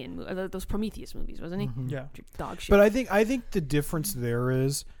the Alien, those Prometheus movies, wasn't he? Yeah. Dog shit. But I think the difference there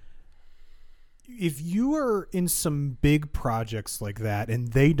is, if you are in some big projects like that and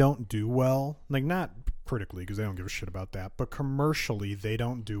they don't do well, like not critically because they don't give a shit about that, but commercially they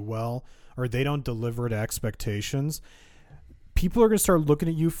don't do well or they don't deliver to expectations, people are going to start looking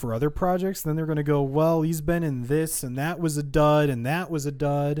at you for other projects. Then they're going to go, well, he's been in this and that was a dud and that was a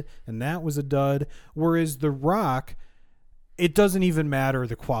dud and that was a dud. Whereas The Rock, it doesn't even matter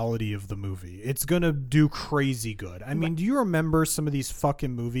the quality of the movie. It's going to do crazy good. I mean, do you remember some of these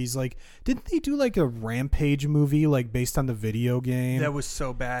fucking movies? Like, didn't they do like a Rampage movie, like based on the video game? That was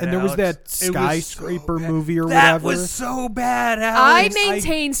so bad, And there was that Skyscraper movie or that whatever. That was so bad, I Alex.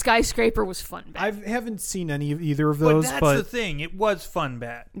 maintain Skyscraper was fun bad. I haven't seen either of those. But that's the thing. It was fun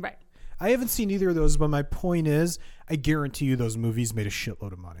bad. Right. I haven't seen either of those, but my point is, I guarantee you those movies made a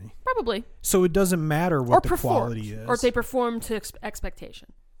shitload of money. Probably. So it doesn't matter what the quality is. Or if they perform to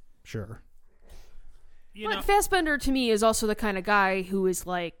expectation. Sure. But Fassbender, to me, is also the kind of guy who is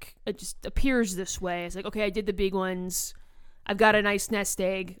like, it just appears this way. It's like, okay, I did the big ones. I've got a nice nest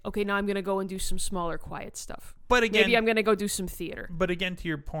egg. Okay, now I'm going to go and do some smaller, quiet stuff. But again, maybe I'm going to go do some theater. But again, to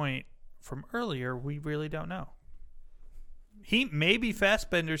your point from earlier, we really don't know. Maybe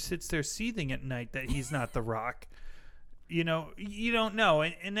Fassbender sits there seething at night that he's not The Rock. You don't know.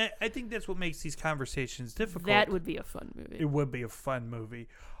 And I think that's what makes these conversations difficult. That would be a fun movie. It would be a fun movie.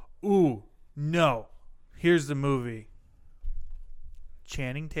 Ooh, no. Here's the movie.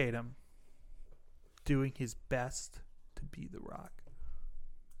 Channing Tatum doing his best to be The Rock.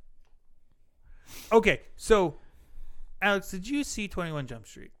 Okay, so, Alex, did you see 21 Jump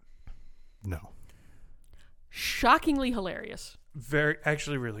Street? No. Shockingly hilarious.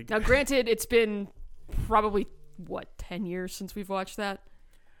 Actually really good. Now, granted, it's been probably, 10 years since we've watched that?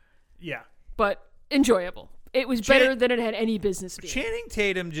 Yeah. But enjoyable. It was better than it had any business being. Channing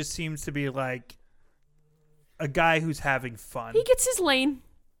Tatum just seems to be like a guy who's having fun. He gets his lane,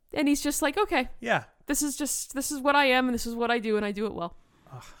 and he's just like, okay. Yeah. This is what I am, and this is what I do, and I do it well.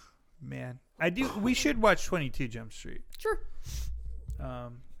 Oh, man. We should watch 22 Jump Street. Sure.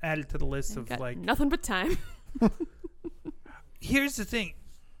 Add it to the list of like... Nothing but time. Here's the thing.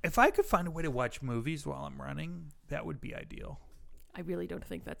 If I could find a way to watch movies while I'm running, that would be ideal. I really don't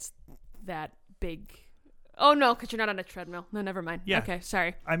think that's that big. Oh, no, because you're not on a treadmill. No, never mind. Yeah. Okay,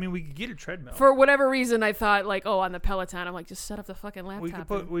 sorry. I mean, we could get a treadmill. For whatever reason, I thought, like, on the Peloton. I'm like, just set up the fucking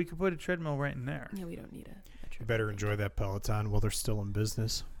laptop. We could put a treadmill right in there. Yeah, we don't need a treadmill. You better enjoy that Peloton while they're still in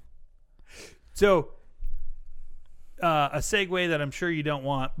business. So, a segue that I'm sure you don't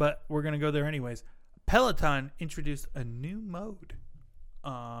want, but we're going to go there anyways. Peloton introduced a new mode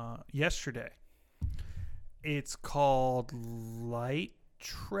yesterday. It's called Light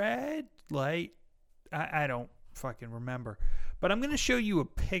Tread. I don't fucking remember. But I'm going to show you a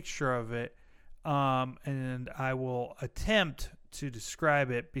picture of it, and I will attempt to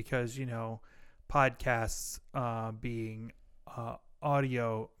describe it because, podcasts being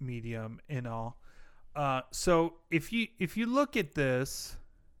audio medium and all. So if you look at this,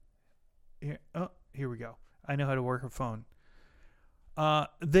 here we go. I know how to work a phone.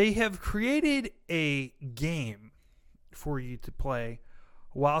 They have created a game for you to play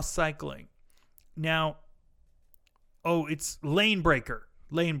while cycling. Now, it's Lane Breaker.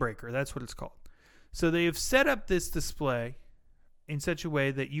 Lane Breaker, that's what it's called. So they have set up this display in such a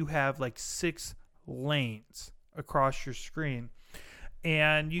way that you have like 6 lanes across your screen,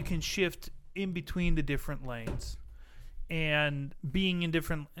 and you can shift in between the different lanes. And being in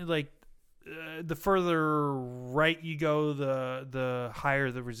different, the further right you go, the higher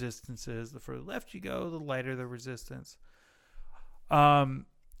the resistance is. The further left you go, the lighter the resistance.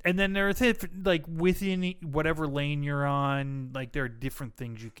 And then there are like within whatever lane you're on, like there are different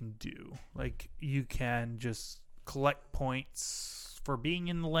things you can do. Like you can just collect points for being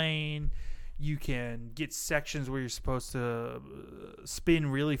in the lane. You can get sections where you're supposed to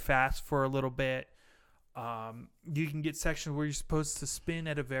spin really fast for a little bit. You can get sections where you're supposed to spin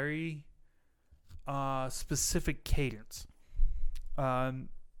at a very specific cadence.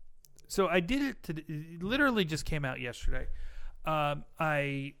 So I did it. It literally just came out yesterday.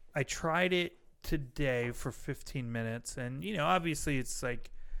 I tried it today for 15 minutes, and obviously it's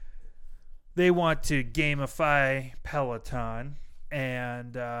like they want to gamify Peloton,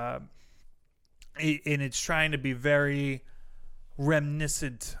 and it's trying to be very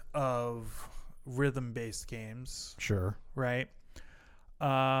reminiscent of rhythm-based games. Sure. Right.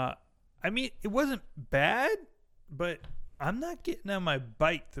 I mean, it wasn't bad, but I'm not getting on my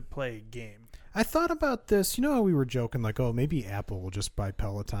bike to play a game. I thought about this. You know how we were joking, like, oh, maybe Apple will just buy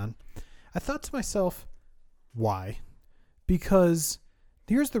Peloton. I thought to myself, why? Because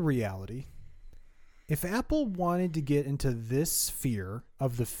here's the reality. If Apple wanted to get into this sphere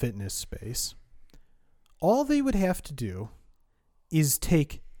of the fitness space, all they would have to do is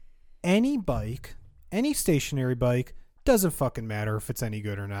take any bike, any stationary bike, doesn't fucking matter if it's any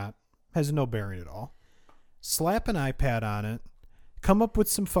good or not, has no bearing at all, slap an iPad on it, come up with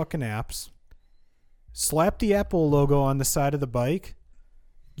some fucking apps, slap the Apple logo on the side of the bike,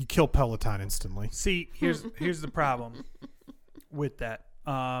 you kill Peloton instantly. See, here's the problem with that.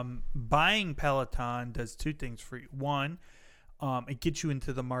 Buying Peloton does two things for you. One, it gets you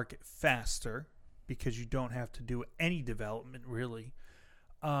into the market faster because you don't have to do any development really.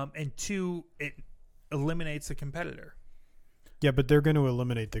 And two, it eliminates a competitor. Yeah, but they're going to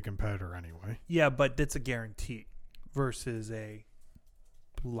eliminate the competitor anyway. Yeah, but that's a guarantee versus a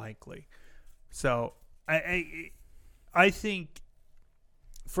likely. So I think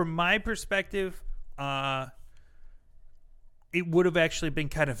from my perspective, it would have actually been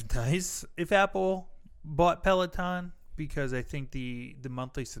kind of nice if Apple bought Peloton, because I think the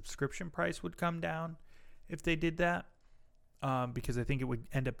monthly subscription price would come down if they did that, because I think it would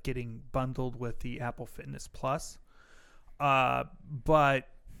end up getting bundled with the Apple Fitness Plus. But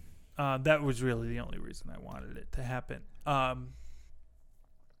that was really the only reason I wanted it to happen.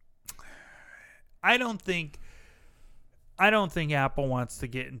 I don't think Apple wants to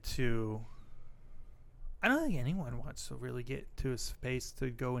get into. I don't think anyone wants to really get to a space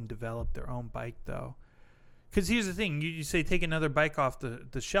to go and develop their own bike, though. Because here's the thing. You say take another bike off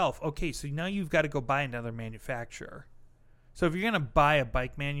the shelf. Okay, so now you've got to go buy another manufacturer. So if you're going to buy a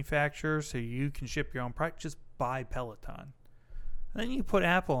bike manufacturer so you can ship your own product, just buy Peloton. And then you put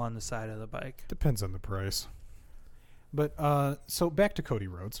Apple on the side of the bike. Depends on the price. But so back to Cody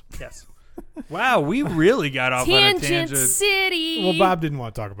Rhodes. Yes. Wow, we really got off on a tangent. City. Well, Bob didn't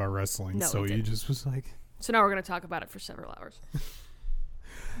want to talk about wrestling, No, so he he didn't. just was like... So now we're going to talk about it for several hours.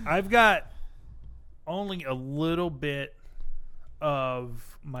 I've got only a little bit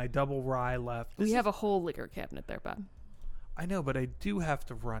of my double rye left. We have a whole liquor cabinet there, Bob. I know, but I do have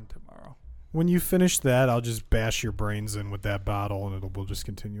to run tomorrow. When you finish that, I'll just bash your brains in with that bottle, and we'll just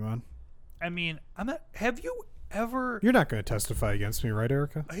continue on. I mean, I'm not. Have you ever? You're not going to testify against me, right,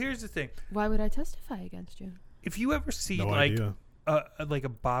 Erica? Here's the thing. Why would I testify against you? If you ever see No like idea. like a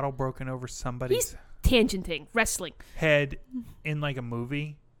bottle broken over somebody's He's tangenting, wrestling. head in like a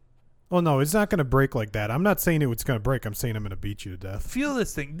movie, Oh, no, it's not going to break like that. I'm not saying it's going to break. I'm saying I'm going to beat you to death. feel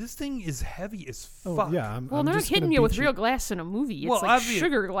this thing. This thing is heavy as fuck. Oh, yeah. Well, they're not just gonna hitting you with beat real glass in a movie. It's Well, like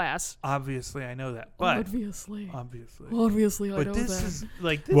sugar glass. Obviously, I know that, but Obviously, I but know this that. is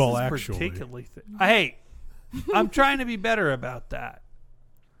Like this Well, is actually. particularly Hey, I'm trying to be better about that.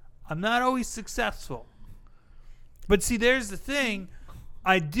 I'm not always successful. But see, there's the thing.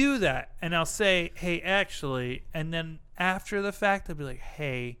 I do that, and I'll say, hey, actually, and then after the fact, I'll be like,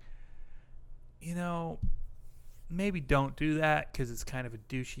 hey, maybe don't do that because it's kind of a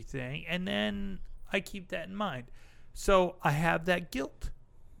douchey thing. And then I keep that in mind. So I have that guilt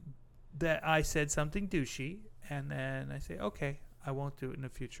that I said something douchey, and then I say, okay, I won't do it in the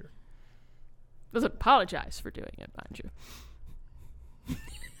future. doesn't apologize for doing it, mind you.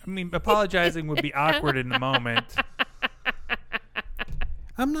 I mean, apologizing would be awkward in the moment.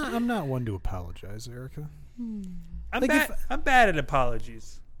 I'm not one to apologize, Erica. I'm Like I'm bad at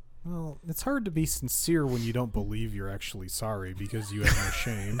apologies. Well, it's hard to be sincere when you don't believe you're actually sorry because you have no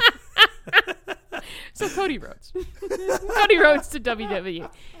shame. So Cody Rhodes. Cody Rhodes to WWE.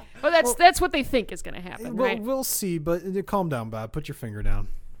 Well, that's what they think is going to happen, Well, right? we'll see, but calm down, Bob. Put your finger down.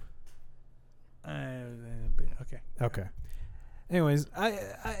 Okay. Okay. Anyways,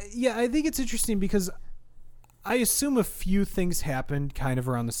 I think it's interesting because I assume a few things happened kind of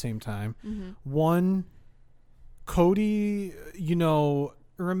around the same time. One, Cody,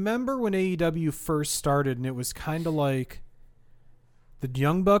 remember when AEW first started and it was kind of like the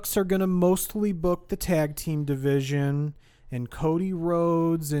Young Bucks are going to mostly book the tag team division and Cody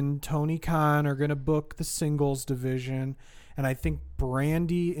Rhodes and Tony Khan are going to book the singles division. And I think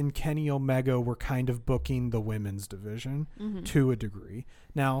Brandy and Kenny Omega were kind of booking the women's division to a degree.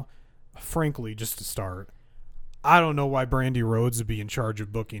 Now, frankly, just to start, I don't know why Brandy Rhodes would be in charge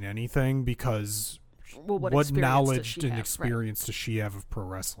of booking anything because what knowledge and experience does she have of pro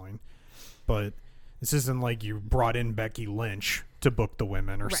wrestling? But this isn't like you brought in Becky Lynch to book the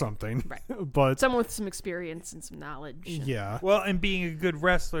women or something. Right. But someone with some experience and some knowledge. Yeah. Well, and being a good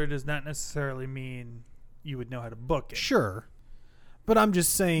wrestler does not necessarily mean you would know how to book it. Sure. But I'm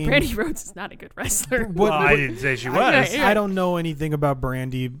just saying... Brandy Rhodes is not a good wrestler. I didn't say she was. I don't know anything about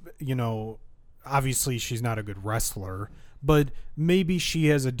Brandy. Obviously she's not a good wrestler. But maybe she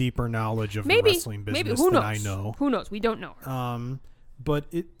has a deeper knowledge of the wrestling business than I know. Who knows? We don't know her. But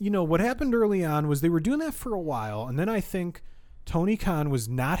what happened early on was they were doing that for a while. And then I think Tony Khan was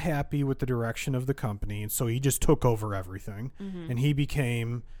not happy with the direction of the company. And so he just took over everything. And he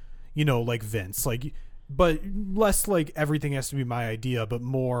became, like Vince. But less like everything has to be my idea, but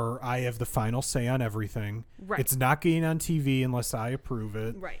more I have the final say on everything. Right. It's not getting on TV unless I approve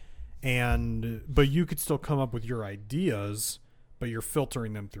it. Right. But you could still come up with your ideas, but you're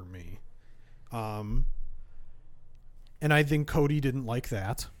filtering them through me. And I think Cody didn't like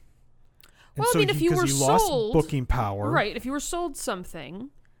that. And well, so if you were he sold lost booking power. Right. If you were sold something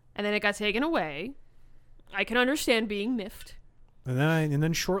and then it got taken away, I can understand being miffed. And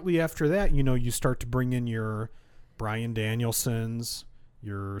then shortly after that, you start to bring in your Bryan Danielsons,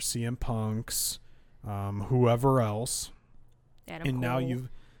 your CM Punks, whoever else. Adam Cole. Now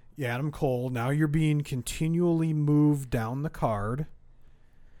Adam Cole. Now you're being continually moved down the card.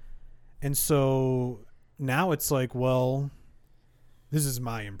 And so now it's like, well, this is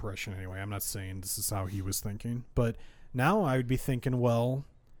my impression anyway. I'm not saying this is how he was thinking. But now I would be thinking, well,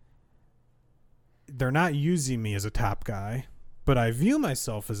 they're not using me as a top guy. But I view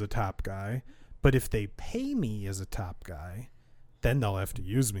myself as a top guy. But if they pay me as a top guy, then they'll have to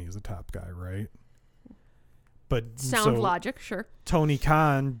use me as a top guy, right? But sound logic, sure. Tony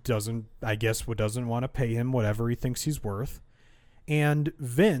Khan doesn't want to pay him whatever he thinks he's worth. And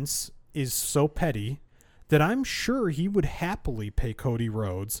Vince is so petty that I'm sure he would happily pay Cody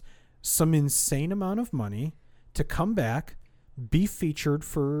Rhodes some insane amount of money to come back, be featured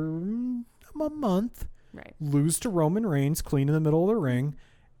for a month, right, lose to Roman Reigns, clean in the middle of the ring,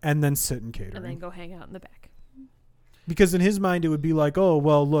 and then sit in catering. And then go hang out in the back. Because in his mind, it would be like, oh,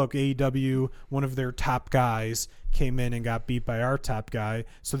 well, look, AEW, one of their top guys came in and got beat by our top guy,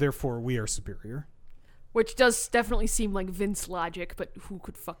 so therefore we are superior. Which does definitely seem like Vince logic, but who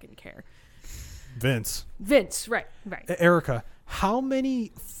could fucking care? Vince, right. Erica, how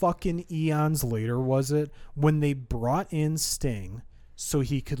many fucking eons later was it when they brought in Sting so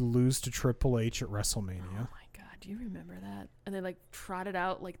he could lose to Triple H at WrestleMania? Oh my god, do you remember that? And they trotted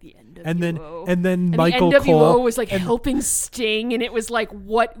out the NWO. And then Michael the NWO Cole was helping Sting, and it was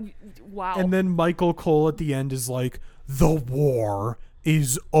what? Wow. And then Michael Cole at the end is like, the war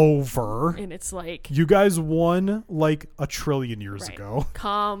is over. And it's like, you guys won a trillion years ago.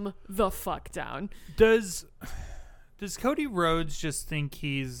 Calm the fuck down. Does Cody Rhodes just think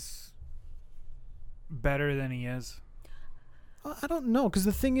he's better than he is? I don't know, because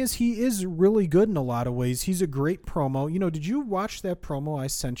the thing is, he is really good in a lot of ways. He's a great promo. Did you watch that promo I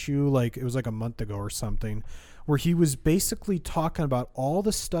sent you? It was a month ago or something, where he was basically talking about all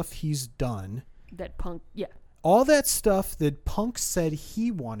the stuff he's done. That Punk, yeah. All that stuff that Punk said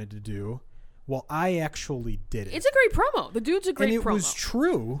he wanted to do, well, I actually did it. It's a great promo. The dude's a great promo. And it was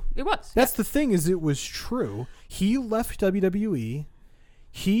true. It was. That's the thing, is it was true. He left WWE.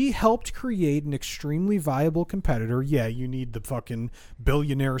 He helped create an extremely viable competitor. Yeah, you need the fucking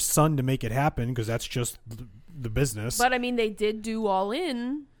billionaire son to make it happen, because that's just the business. But, they did do All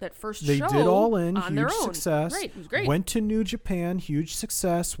In, that first show. They did All In, huge success. Right, it was great. Went to New Japan, huge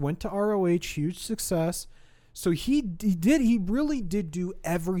success. Went to ROH, huge success. So he really did do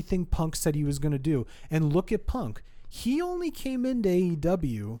everything Punk said he was going to do. And look at Punk. He only came into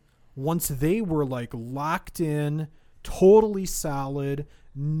AEW once they were locked in, totally solid,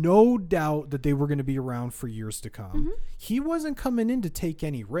 no doubt that they were going to be around for years to come. Mm-hmm. He wasn't coming in to take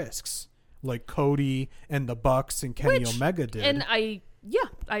any risks like Cody and the Bucks and Kenny Omega did. And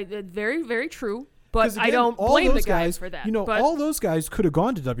very, very true. But 'Cause I again, don't all blame the those guys for that. You know, but, all those guys could have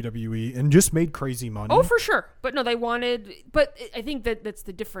gone to WWE and just made crazy money. oh, for sure. But no, they wanted. But I think that's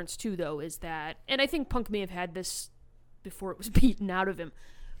the difference too, though, is that, and I think Punk may have had this before it was beaten out of him.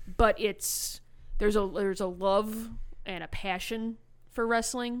 But there's a love and a passion for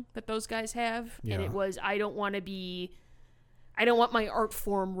wrestling that those guys have, and it was I don't want my art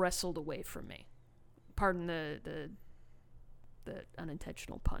form wrestled away from me. Pardon the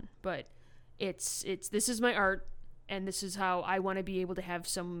unintentional pun, but it's this is my art, and this is how I want to be able to have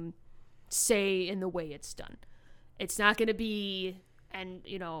some say in the way it's done. It's not going to be, and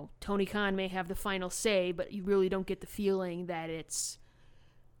Tony Khan may have the final say, but you really don't get the feeling that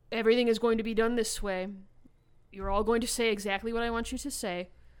everything is going to be done this way. You're all going to say exactly what I want you to say.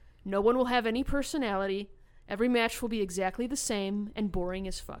 No one will have any personality. Every match will be exactly the same and boring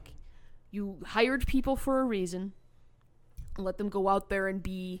as fuck. You hired people for a reason. Let them go out there and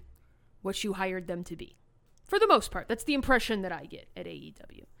be what you hired them to be. For the most part, that's the impression that I get at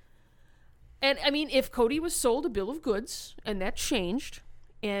AEW. And, I mean, if Cody was sold a bill of goods and that changed,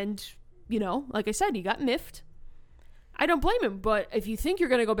 and, like I said, he got miffed, I don't blame him. But if you think you're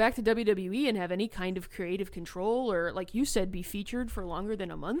going to go back to WWE and have any kind of creative control or, like you said, be featured for longer than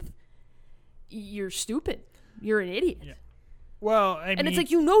a month, you're stupid. You're an idiot. Yeah. Well, I mean... And it's like,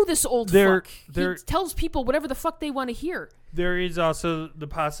 this old fuck. He tells people whatever the fuck they want to hear. There is also the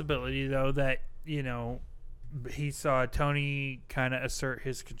possibility, though, that, he saw Tony kind of assert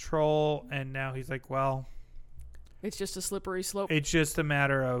his control, and now he's like, well... It's just a slippery slope. It's just a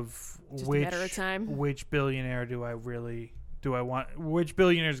matter of time. Which billionaire do I want? Which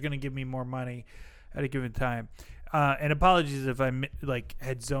billionaire is going to give me more money at a given time? And apologies if I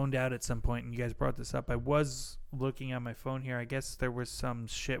had zoned out at some point and you guys brought this up. I was looking on my phone here. I guess there was some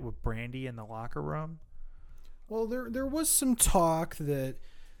shit with Brandy in the locker room. Well, there was some talk that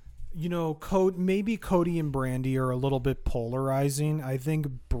maybe Cody and Brandy are a little bit polarizing. I think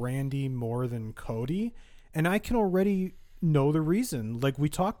Brandy more than Cody. And I can already know the reason, like we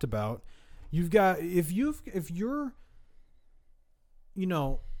talked about. You've got if you're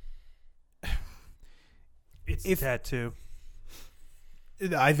it's a tattoo.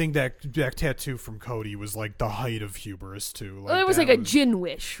 I think that tattoo from Cody was like the height of hubris too. It was like a gin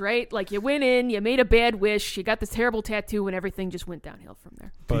wish, right? Like you went in, you made a bad wish, you got this terrible tattoo, and everything just went downhill from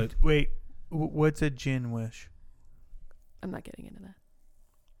there. But wait, what's a gin wish? I'm not getting into that.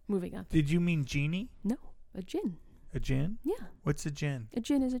 Moving on. Did you mean genie? No. A djinn. A djinn? Yeah. What's a djinn? A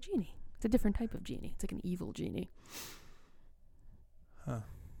djinn is a genie. It's a different type of genie. It's like an evil genie. Huh.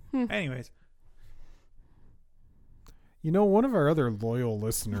 Anyways. One of our other loyal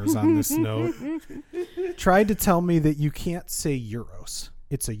listeners on this note tried to tell me that you can't say euros.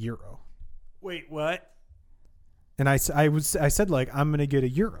 It's a euro. Wait, what? And I said, like, I'm going to get a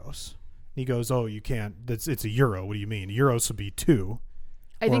euros. He goes, oh, you can't. It's a euro. What do you mean? Euros would be 2.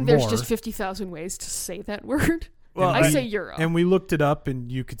 I think there's just 50,000 ways to say that word. Well, I say euro. And we looked it up,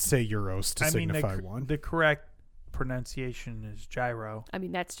 and you could say euros to signify one. The correct pronunciation is gyro. I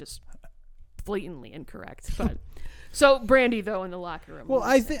mean, that's just blatantly incorrect. But so Brandy, though, in the locker room. Well,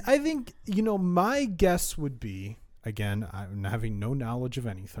 I think my guess would be, again, I'm having no knowledge of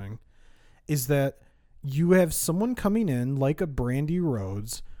anything, is that you have someone coming in like a Brandy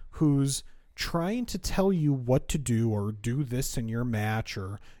Rhodes who's trying to tell you what to do or do this in your match,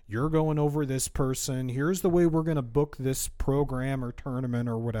 or you're going over this person. Here's the way we're going to book this program or tournament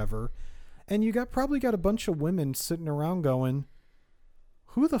or whatever. And you probably got a bunch of women sitting around going,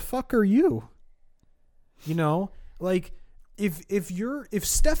 who the fuck are you? Like if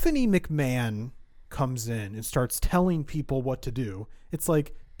Stephanie McMahon comes in and starts telling people what to do, it's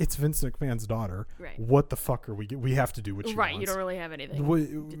like, it's Vince McMahon's daughter. Right. What the fuck are we have to do what she wants. You don't really have anything.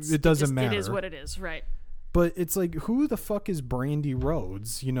 It doesn't matter. It is what it is, right. But it's like, who the fuck is Brandy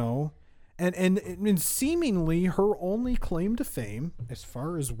Rhodes, And seemingly her only claim to fame, as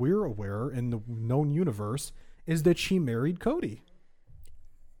far as we're aware in the known universe, is that she married Cody.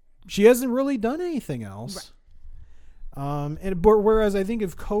 She hasn't really done anything else. Right. Whereas I think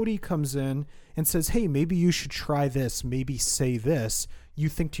if Cody comes in and says, hey, maybe you should try this, maybe say this, you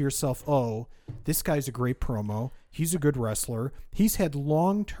think to yourself, oh, this guy's a great promo. He's a good wrestler. He's had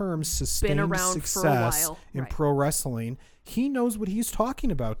long-term sustained success in pro wrestling. He knows what he's talking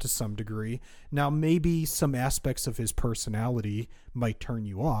about to some degree. Now, maybe some aspects of his personality might turn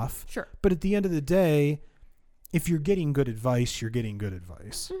you off. Sure. But at the end of the day, if you're getting good advice, you're getting good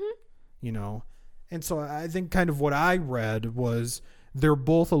advice. Mm-hmm. And so I think kind of what I read was they're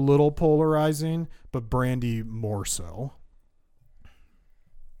both a little polarizing, but Brandy more so.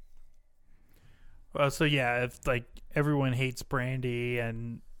 Well, so yeah, if like everyone hates Brandy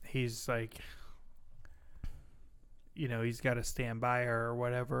and he's like, he's got to stand by her or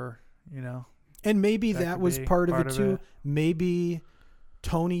whatever, And maybe That that could was be part of part it of too. it. Maybe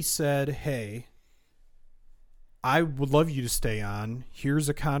Tony said, "Hey, I would love you to stay on. Here's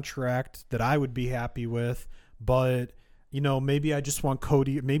a contract that I would be happy with, but maybe I just want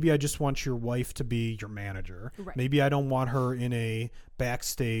Cody. Maybe I just want your wife to be your manager. Right. Maybe I don't want her in a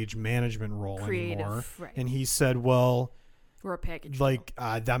backstage management role Creative, anymore." right. And he said, "Well, Or a package. like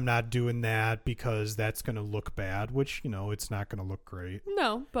I'm not doing that because that's going to look bad, which it's not going to look great.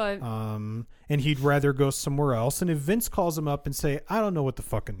 No, but And he'd rather go somewhere else. And if Vince calls him up and say, I don't know what the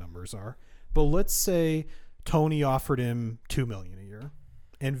fucking numbers are, but let's say Tony offered him $2 million a year,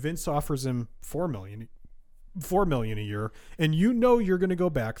 and Vince offers him $4 million a year, and you're going to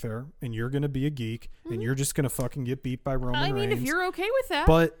go back there, and you're going to be a geek, and you're just going to fucking get beat by Roman I mean, Reigns. if you're okay with that,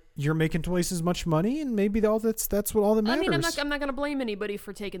 But you're making twice as much money, and maybe that's what all that matters. I mean, I'm not going to blame anybody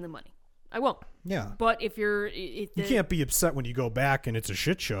for taking the money. I won't. Yeah. But if you're, You can't be upset when you go back and it's a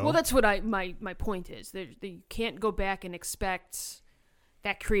shit show. Well, that's what my point is. You can't go back and expect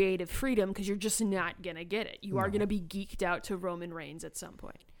that creative freedom because you're just not going to get it. You are going to be geeked out to Roman Reigns at some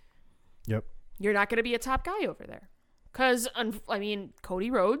point. Yep. You're not going to be a top guy over there. Because, Cody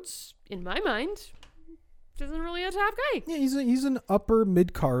Rhodes, in my mind, isn't really a top guy. Yeah, he's an upper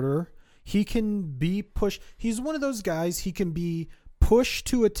mid-carder. He can be pushed. He's one of those guys, he can be pushed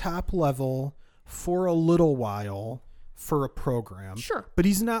to a top level for a little while for a program. Sure. But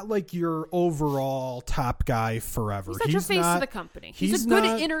he's not like your overall top guy forever. He's not your face of the company. He's a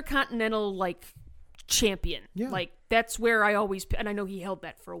good intercontinental, champion. Yeah. That's where I always, and I know he held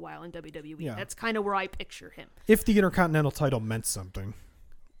that for a while in WWE. Yeah. That's kind of where I picture him. If the Intercontinental title meant something.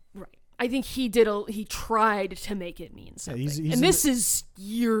 Right. I think he tried to make it mean something. he's this is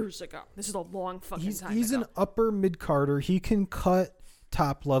years ago. This is a long fucking time He's ago. an upper mid-carder. He can cut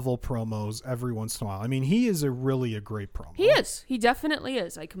top-level promos every once in a while. I mean, he is really a great promo. He is. He definitely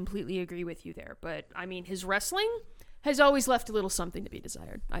is. I completely agree with you there. But, his wrestling has always left a little something to be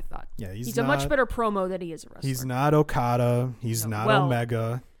desired, I thought. Yeah, he's a much better promo than he is a wrestler. He's not Okada. He's not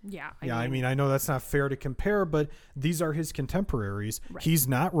Omega. Yeah. I mean, I know that's not fair to compare, but these are his contemporaries. Right. He's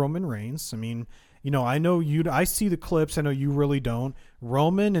not Roman Reigns. I mean, I know I see the clips. I know you really don't.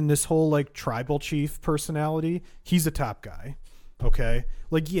 Roman and this whole tribal chief personality, he's a top guy. Okay.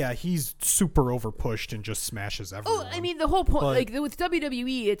 He's super overpushed and just smashes everyone. Oh, the whole point, with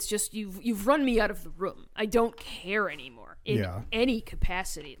WWE, it's just you've run me out of the room. I don't care anymore in any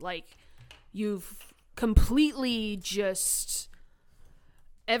capacity. You've completely just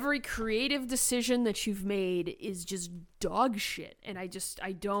every creative decision that you've made is just dog shit, and I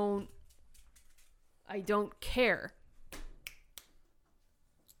don't care.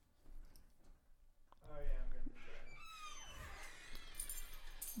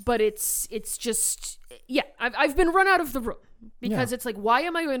 But it's just I've been run out of the room because it's why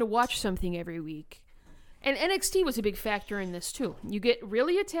am I going to watch something every week? And NXT was a big factor in this too. You get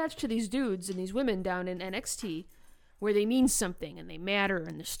really attached to these dudes and these women down in NXT where they mean something and they matter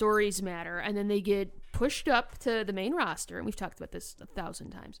and the stories matter, and then they get pushed up to the main roster, and we've talked about this 1,000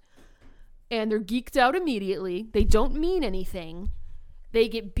 times, and they're geeked out immediately. They don't mean anything. They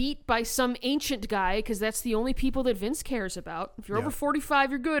get beat by some ancient guy because that's the only people that Vince cares about. If you're over 45,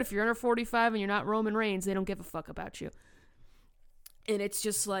 you're good. If you're under 45 and you're not Roman Reigns, they don't give a fuck about you. And it's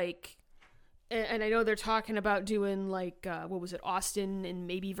just and I know they're talking about doing what was it, Austin and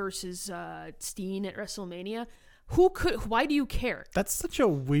maybe versus Steen at WrestleMania. Why do you care? That's such a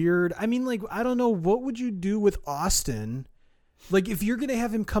weird, I don't know, what would you do with Austin? If you're going to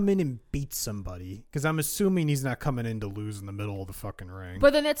have him come in and beat somebody, because I'm assuming he's not coming in to lose in the middle of the fucking ring.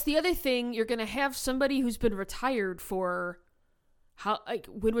 But then that's the other thing. You're going to have somebody who's been retired for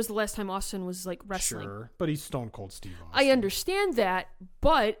when was the last time Austin was wrestling? Sure, but he's Stone Cold Steve Austin. I understand that,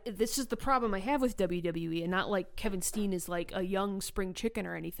 but this is the problem I have with WWE, and not Kevin Steen is a young spring chicken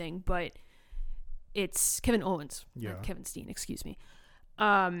or anything, but it's Kevin Owens, not Kevin Steen, excuse me.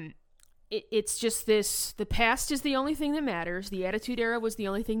 It's just this, the past is the only thing that matters. The Attitude Era was the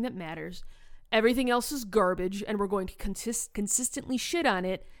only thing that matters. Everything else is garbage, and we're going to consistently shit on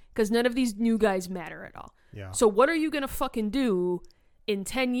it because none of these new guys matter at all. Yeah. So what are you going to fucking do in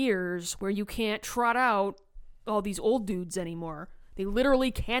 10 years where you can't trot out all these old dudes anymore? They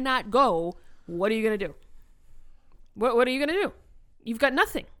literally cannot go. What are you going to do? What are you going to do? You've got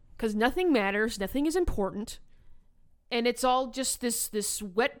nothing because nothing matters. Nothing is important. And it's all just this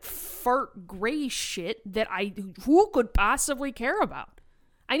wet fart gray shit that who could possibly care about?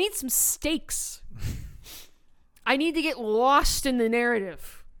 I need some stakes. I need to get lost in the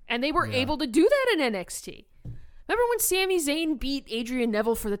narrative. And they were able to do that in NXT. Remember when Sami Zayn beat Adrian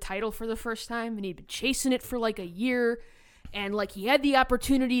Neville for the title for the first time, and he'd been chasing it for like a year, and like he had the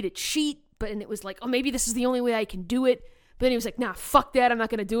opportunity to cheat, and it was like, oh, maybe this is the only way I can do it. But then he was like, nah, fuck that. I'm not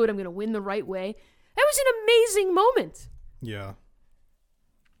going to do it. I'm going to win the right way. That was an amazing moment. Yeah.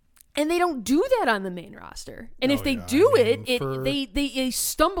 And they don't do that on the main roster. And if they yeah. do I mean, they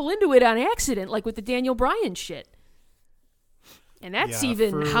stumble into it on accident, like with the Daniel Bryan shit. And that's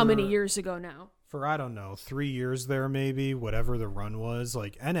even how many years ago now? For, I don't know, 3 years there maybe, whatever the run was.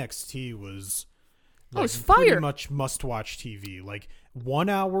 Like, NXT was... Like, it was pretty fire. much must-watch TV. Like, 1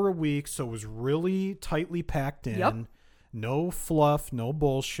 hour a week, so it was really tightly packed in. Yep. No fluff, no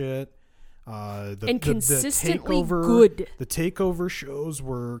bullshit. Consistently good. The takeover shows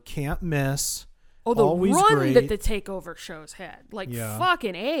were can't miss. Oh, the always run great. that the takeover shows had, like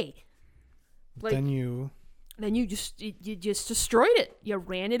fucking A. Like, then you just destroyed it. You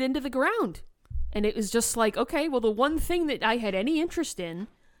ran it into the ground, and it was just like, okay, well, the one thing that I had any interest in,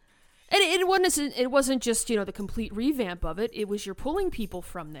 and it wasn't just the complete revamp of it. It was you're pulling people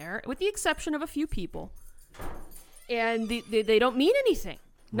from there, with the exception of a few people, and they don't mean anything.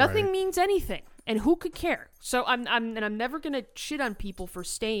 Nothing Right. means anything, and who could care? So I'm never gonna shit on people for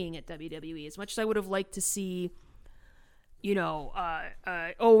staying at WWE as much as I would have liked to see,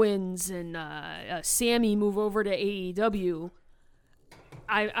 Owens and Sammy move over to AEW.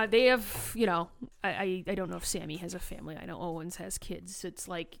 They have I don't know if Sammy has a family. I know Owens has kids. It's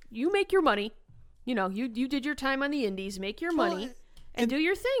like you make your money, you did your time on the indies, make your money, and do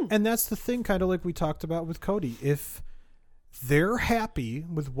your thing. And that's the thing, kind of like we talked about with Cody. If they're happy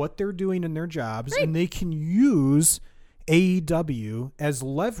with what they're doing in their jobs, right. and they can use AEW as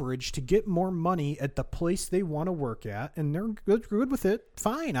leverage to get more money at the place they want to work at, and they're good with it,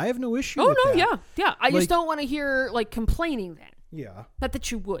 fine. I have no issue with that. Yeah. I just don't want to hear complaining then. Yeah. Not that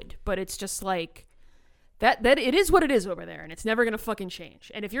you would, but it's just like that it is what it is over there, and it's never going to fucking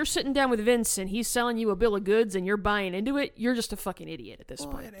change. And if you're sitting down with Vince and he's selling you a bill of goods and you're buying into it, you're just a fucking idiot at this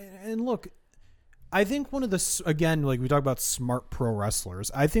point. And look, I think one of the, again, like we talk about smart pro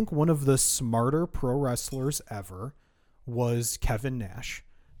wrestlers, I think one of the smarter pro wrestlers ever was Kevin Nash,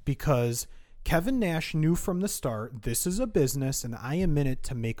 because Kevin Nash knew from the start, this is a business and I am in it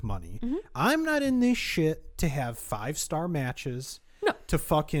to make money. Mm-hmm. I'm not in this shit to have 5-star matches, to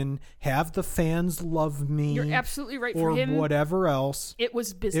fucking have the fans love me. You're absolutely right. Or for him, whatever else. It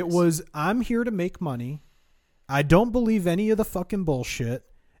was business. It was, I'm here to make money. I don't believe any of the fucking bullshit.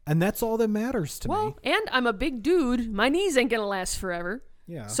 And that's all that matters to me. Well, and I'm a big dude. My knees ain't going to last forever.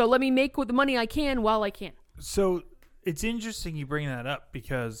 Yeah. So let me make with the money I can while I can. So it's interesting you bring that up,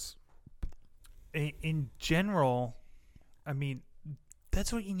 because in general, I mean,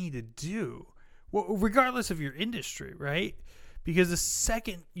 that's what you need to do, well, regardless of your industry, right? Because the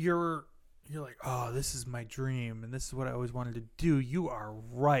second you're like, oh, this is my dream and this is what I always wanted to do, you are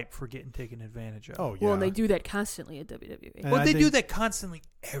ripe for getting taken advantage of. Oh, yeah. Well, and they do that constantly at WWE. And well, I they think do that constantly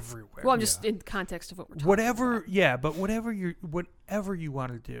everywhere. Well, I'm just in the context of what we're talking about. Yeah, but whatever you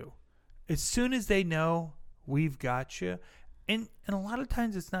want to do, as soon as they know, we've got you. And a lot of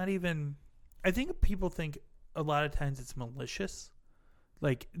times it's not even, I think people think a lot of times it's malicious.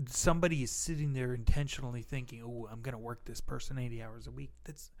 Like somebody is sitting there intentionally thinking, oh, I'm going to work this person 80 hours a week.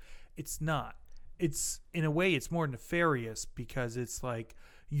 It's not. It's, in a way, it's more nefarious, because it's like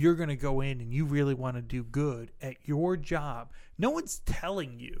you're going to go in and you really want to do good at your job. No one's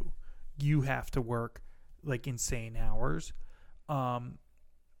telling you have to work like insane hours,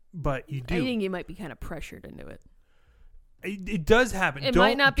 but you do. I think you might be kind of pressured into it. It does happen. It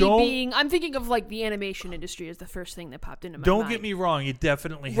might not be being... I'm thinking of like the animation industry as the first thing that popped into my mind. Don't get me wrong. It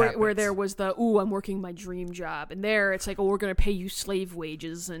definitely happens. Where there was the, I'm working my dream job. And there it's like, we're going to pay you slave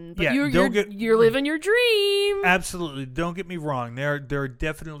wages. But yeah, you're living your dream. Absolutely. Don't get me wrong. There are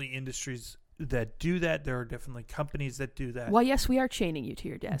definitely industries that do that. There are definitely companies that do that. Well, yes, we are chaining you to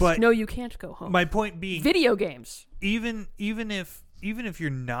your desk. But no, you can't go home. My point being... Video games. Even if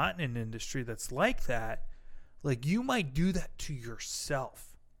you're not in an industry that's like that, like, you might do that to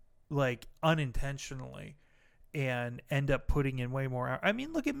yourself, like, unintentionally, and end up putting in way more hours. I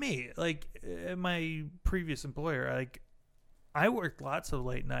mean, look at me. Like, at my previous employer, like, I worked lots of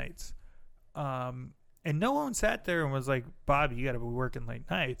late nights. And no one sat there and was like, Bob, you got to be working late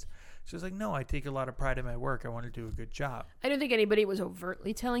nights. She was like, no, I take a lot of pride in my work. I want to do a good job. I don't think anybody was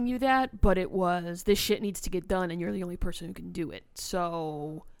overtly telling you that, but it was, this shit needs to get done, and you're the only person who can do it.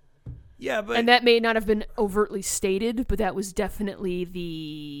 So... Yeah, but... And that may not have been overtly stated, but that was definitely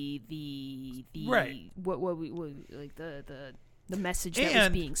the right. What we like the message that was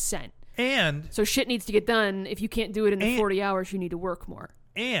being sent. And so shit needs to get done. If you can't do it in the 40 hours, you need to work more.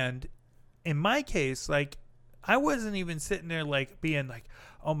 And in my case, like, I wasn't even sitting there like being like,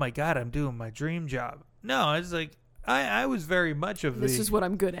 oh my God, I'm doing my dream job. No, it's like I was very much of This is what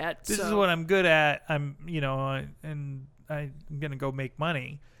I'm good at. This so. is what I'm good at. I'm, and I'm going to go make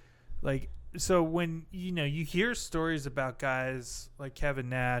money. Like, so when, you hear stories about guys like Kevin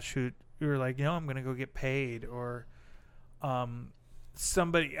Nash who are like, I'm going to go get paid, or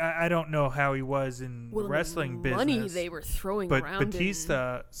somebody, I don't know how he was in the wrestling business. Money they were throwing but around.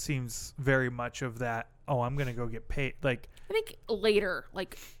 Batista seems very much of that. Oh, I'm going to go get paid. Like, I think later,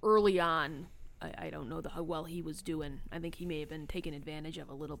 like early on, I don't know how well he was doing. I think he may have been taken advantage of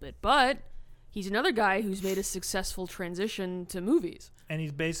a little bit. But he's another guy who's made a successful transition to movies. And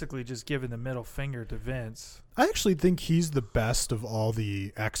he's basically just giving the middle finger to Vince. I actually think he's the best of all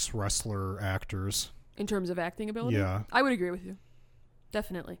the ex-wrestler actors. In terms of acting ability? Yeah. I would agree with you.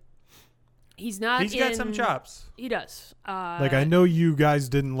 Definitely. He's not He's got some chops. He does. Like, I know you guys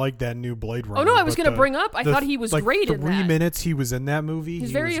didn't like that new Blade Runner. Oh, no, I was going to bring up, I thought he was great in that. 3 minutes he was in that movie.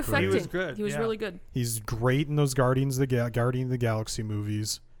 He's very effective. He was good. He was really good. He's great in those Guardians of the Galaxy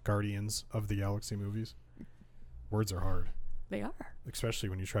movies. Guardians of the Galaxy movies. Words are hard. They are. Especially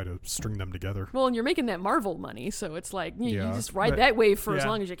when you try to string them together. Well, and you're making that Marvel money, so it's like, you just ride But- that wave for as yeah.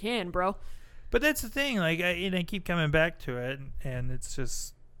 long as you can, bro. But that's the thing. Like, I keep coming back to it, and it's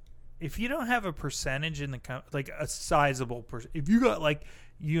just, if you don't have a percentage in the like a sizable if you got like,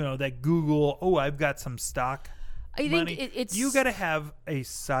 that Google, I've got some stock I money, think it's you got to have a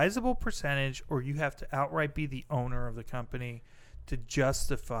sizable percentage, or you have to outright be the owner of the company to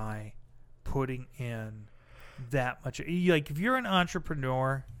justify putting in that much. Like, if you're an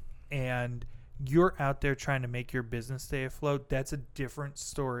entrepreneur and you're out there trying to make your business stay afloat, that's a different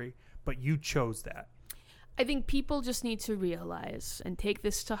story. But you chose that. I think people just need to realize and take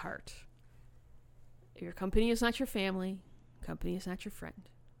this to heart. Your company is not your family. Company is not your friend.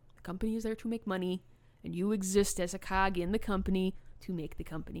 The company is there to make money, and you exist as a cog in the company to make the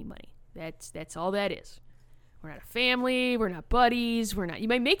company money. That's all that is. We're not a family. We're not buddies. You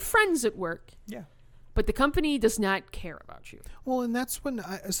might make friends at work. Yeah. But the company does not care about you. Well, and that's when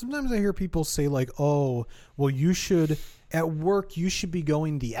sometimes I hear people say like, oh, well, at work, you should be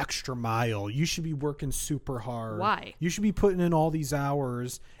going the extra mile. You should be working super hard. Why? You should be putting in all these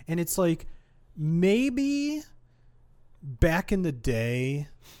hours. And it's like, maybe back in the day,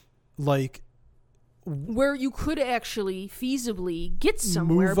 like, where you could actually feasibly get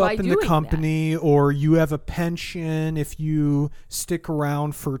somewhere move by up in doing the company, or you have a pension if you stick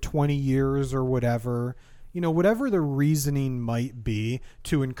around for 20 years or whatever. Whatever the reasoning might be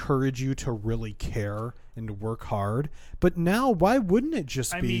to encourage you to really care and to work hard. But now, why wouldn't it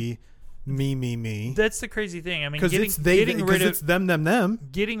just be me? That's the crazy thing. I mean, Because it's them.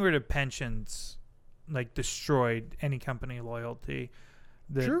 Getting rid of pensions, like, destroyed any company loyalty.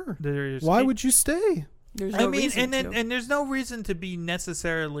 Sure. Why would you stay? There's no reason and there's no reason to be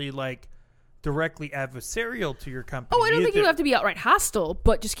necessarily like directly adversarial to your company. Oh, I don't think you have to be outright hostile,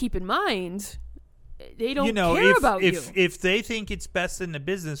 but just keep in mind they don't care about you. If they think it's best in the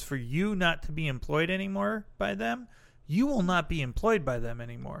business for you not to be employed anymore by them, you will not be employed by them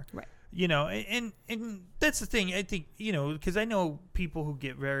anymore. Right. And that's the thing. I think, because I know people who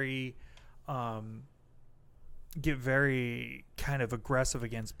get very kind of aggressive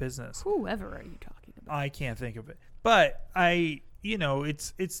against business. Whoever are you talking about? I can't think of it. But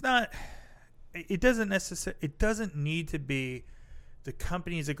it's not, it doesn't need to be the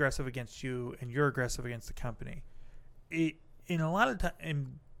company is aggressive against you and you're aggressive against the company. In a lot of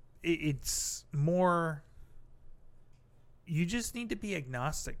time, it's more, you just need to be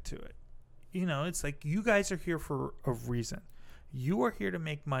agnostic to it. It's like, you guys are here for a reason. You are here to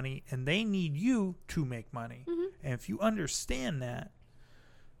make money, and they need you to make money. Mm-hmm. And if you understand that,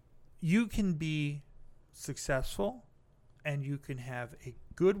 you can be successful, and you can have a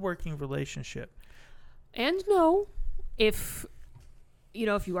good working relationship. And know if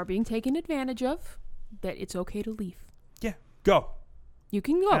you are being taken advantage of, that it's okay to leave. Yeah, go. You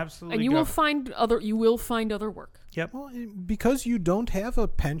can go. Absolutely, and you go. will find other work. Yep. Well, because you don't have a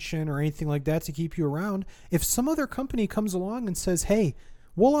pension or anything like that to keep you around, if some other company comes along and says, hey,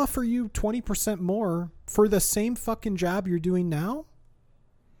 we'll offer you 20% more for the same fucking job you're doing now.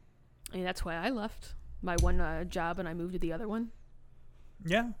 I mean, that's why I left my one job and I moved to the other one.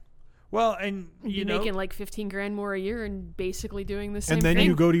 Yeah. Well, and You're making like $15,000 more a year and basically doing the same thing. And then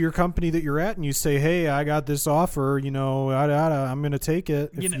you go to your company that you're at and you say, hey, I got this offer, I'm going to take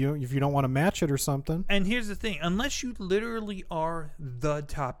it if you don't want to match it or something. And here's the thing. Unless you literally are the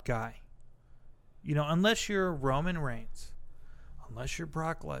top guy, unless you're Roman Reigns, unless you're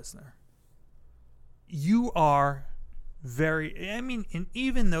Brock Lesnar, you are and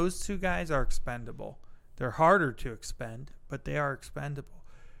even those two guys are expendable. They're harder to expend, but they are expendable.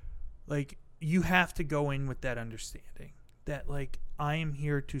 Like, you have to go in with that understanding that, like, I am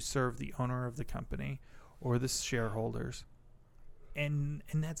here to serve the owner of the company or the shareholders, and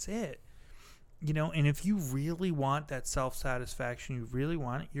that's it. You know, and if you really want that self-satisfaction, you really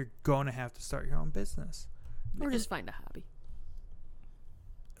want it, you're going to have to start your own business. Or just find a hobby.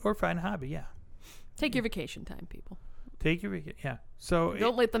 Or find a hobby, yeah. Take your vacation time, people. Take your vacation, yeah. So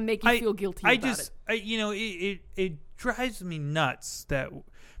Don't let them make you feel guilty about it. You know, it drives me nuts that,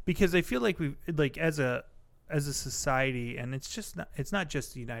 because I feel like we, like, as a society, and it's not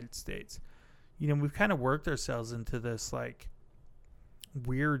just the United States. You know, we've kind of worked ourselves into this, like,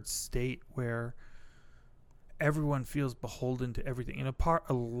 weird state where everyone feels beholden to everything. And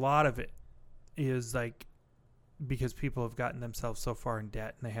a lot of it is, like, because people have gotten themselves so far in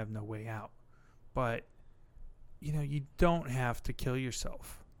debt and they have no way out. But, you know, you don't have to kill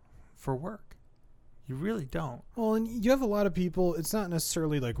yourself for work. You really don't. Well, and you have a lot of people, it's not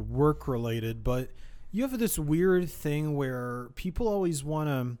necessarily like work related, but you have this weird thing where people always want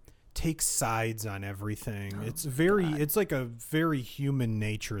to take sides on everything. It's like a very human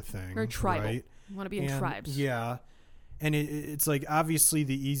nature thing. Very tribal. Right? You want to be in tribes. Yeah. And it's like, obviously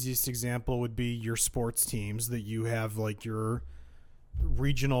the easiest example would be your sports teams that you have, like, your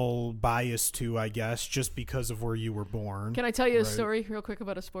regional bias to, I guess, just because of where you were born. Can I tell you a story real quick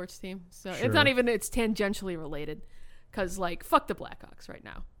about a sports team? So Sure. it's tangentially related. Because, like, fuck the Blackhawks right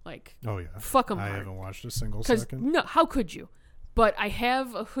now. Like, oh, yeah. Fuck them I hard. haven't watched a single second. No, how could you? But I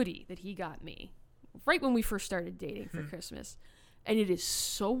have a hoodie that he got me right when we first started dating for Christmas. And it is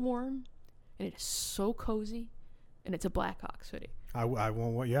so warm, and it is so cozy, and it's a Blackhawks hoodie. I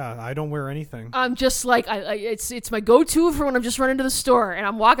won't. Yeah, I don't wear anything. I'm just like, it's my go-to for when I'm just running to the store, and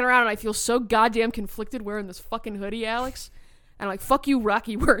I'm walking around, and I feel so goddamn conflicted wearing this fucking hoodie, Alex. And I'm like, fuck you,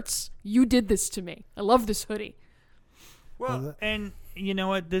 Rocky Wirtz. You did this to me. I love this hoodie. Well, and you know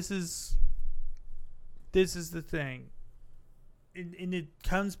what? This is the thing. And it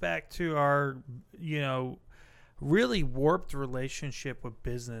comes back to our, you know, really warped relationship with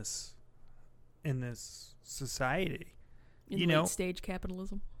business in this society. In late stage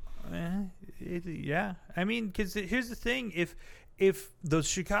capitalism. Yeah. I mean, because here's the thing. If those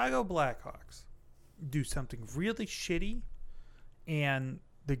Chicago Blackhawks do something really shitty and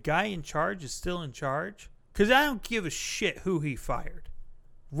the guy in charge is still in charge, because I don't give a shit who he fired.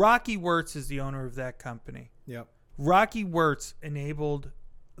 Rocky Wirtz is the owner of that company. Yep. Rocky Wirtz enabled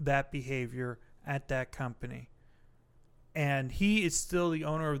that behavior at that company. And he is still the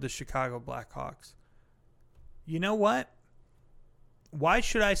owner of the Chicago Blackhawks. You know what? Why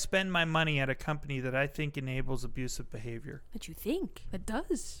should I spend my money at a company that I think enables abusive behavior? That you think. That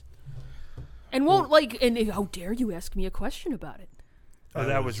does. And won't, and how dare you ask me a question about it? Oh,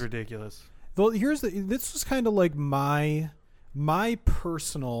 that was ridiculous. Well, this was kind of like my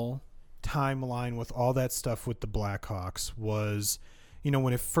personal timeline with all that stuff with the Blackhawks was, you know,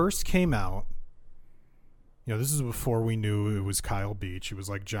 when it first came out, you know, this is before we knew it was Kyle Beach. It was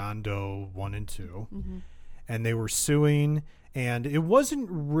like John Doe 1 and 2. Mm-hmm. And they were suing, and it wasn't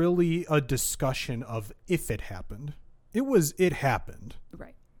really a discussion of if it happened. It happened.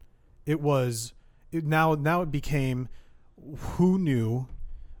 Right. Now it became who knew,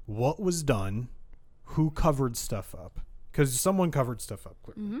 what was done, who covered stuff up. Because someone covered stuff up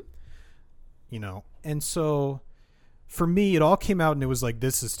quickly. Mm-hmm. You know, and so for me, it all came out and it was like,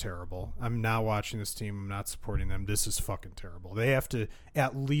 this is terrible. I'm not watching this team. I'm not supporting them. This is fucking terrible. They have to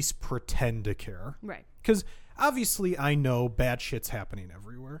at least pretend to care. Right. Because obviously I know bad shit's happening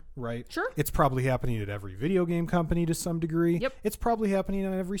everywhere, right? Sure. It's probably happening at every video game company to some degree. Yep. It's probably happening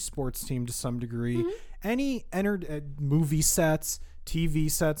on every sports team to some degree. Mm-hmm. Any movie sets,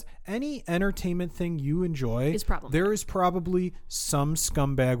 TV sets, any entertainment thing you enjoy, there is probably some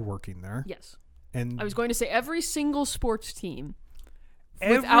scumbag working there. Yes. And I was going to say every single sports team,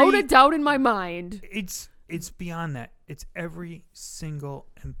 without a doubt in my mind. It's beyond that. It's every single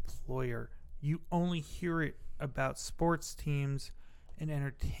employer. You only hear it about sports teams and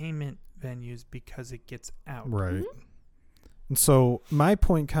entertainment venues because it gets out. Right. Mm-hmm. And so my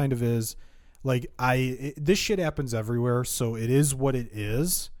point kind of is, like, this shit happens everywhere, so it is what it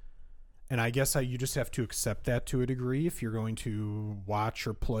is. And I guess you just have to accept that to a degree if you're going to watch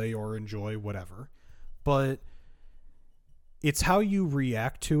or play or enjoy whatever. But it's how you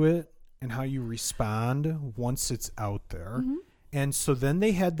react to it and how you respond once it's out there. Mm-hmm. And so then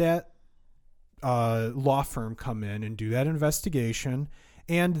they had that law firm come in and do that investigation,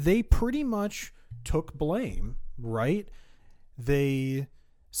 and they pretty much took blame, right? They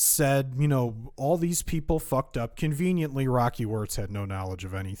said, you know, all these people fucked up. Conveniently, Rocky Wirtz had no knowledge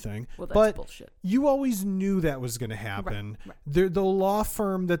of anything. Well, that's but bullshit. You always knew that was going to happen. Right. The law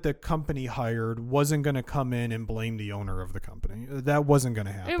firm that the company hired wasn't going to come in and blame the owner of the company. That wasn't going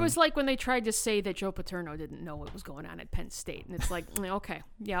to happen. It was like when they tried to say that Joe Paterno didn't know what was going on at Penn State. And it's like, okay,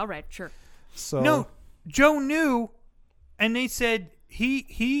 yeah, all right, sure. So No, Joe knew, and they said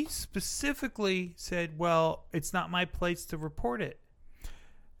he specifically said, well, it's not my place to report it.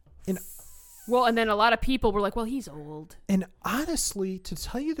 Well, and then a lot of people were like, well, he's old. And honestly, to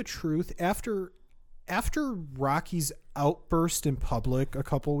tell you the truth, after Rocky's outburst in public a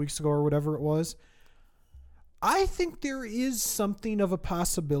couple of weeks ago or whatever it was, I think there is something of a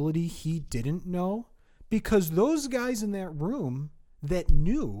possibility he didn't know, because those guys in that room that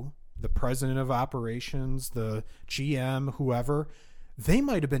knew, the president of operations, the GM, whoever, they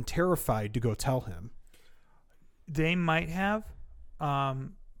might have been terrified to go tell him. They might have,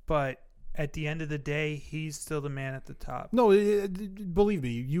 but at the end of the day, he's still the man at the top. No, believe me,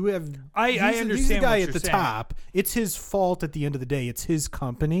 you have. I understand He's the guy what at you're the saying. top. It's his fault at the end of the day. It's his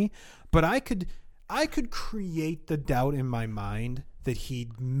company. But I could create the doubt in my mind that he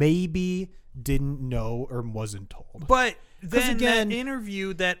maybe didn't know or wasn't told. But then again, that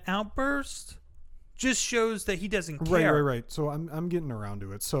interview, that outburst, just shows that he doesn't care. Right. So I'm getting around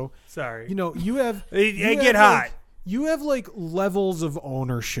to it. So Sorry. you know, you have. I you get have, hot. like, you have like levels of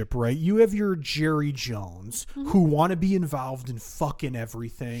ownership, right? You have your Jerry Jones who want to be involved in fucking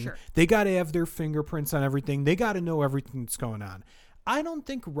everything. Sure. They got to have their fingerprints on everything. They got to know everything that's going on. I don't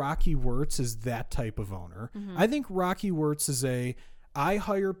think Rocky Wirtz is that type of owner. I think Rocky Wirtz is I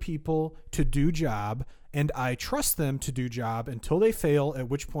hire people to do job and I trust them to do job until they fail, at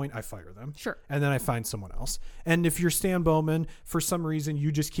which point I fire them. Sure. And then I find someone else. And if you're Stan Bowman, for some reason,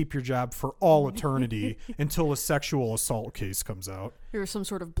 you just keep your job for all eternity until a sexual assault case comes out. There was some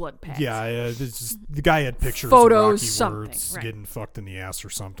sort of blood pact. Yeah, the guy had pictures Photos, of Rocky something, Wirtz right. getting fucked in the ass or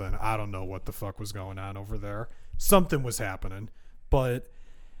something. I don't know what the fuck was going on over there. Something was happening. But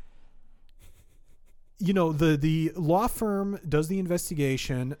you know, the law firm does the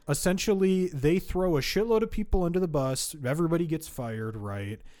investigation. Essentially, they throw a shitload of people under the bus. Everybody gets fired,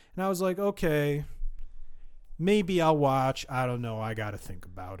 right? And I was like, okay, maybe I'll watch. I don't know. I got to think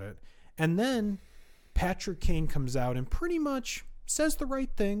about it. And then Patrick Kane comes out and pretty much says the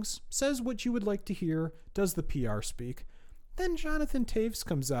right things, says what you would like to hear, does the PR speak. Then Jonathan Taves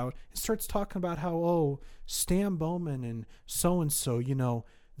comes out and starts talking about how, Stan Bowman and so-and-so, you know,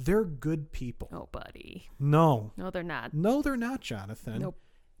 they're good people. Oh, buddy. No, No, they're not. No, they're not, Jonathan. Nope.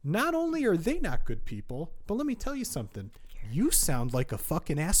 Not only are they not good people, but let me tell you something. You sound like a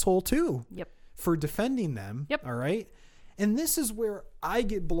fucking asshole, too. Yep. For defending them. Yep. All right? And this is where I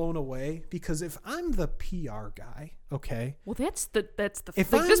get blown away, because if I'm the PR guy, okay? Well, that's the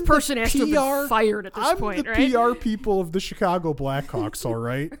If like, I'm this person the has to have been PR fired at this I'm point, the right? PR people of the Chicago Blackhawks, all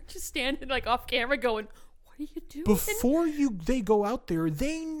right? Just standing like off camera going, what are you doing? Before they go out there,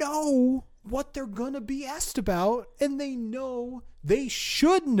 they know what they're going to be asked about, and they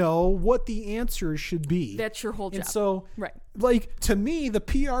should know what the answer should be. That's your whole job. And so, right. like, to me, the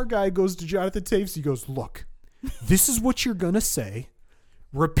PR guy goes to Jonathan Taves. He goes, look, this is what you're going to say.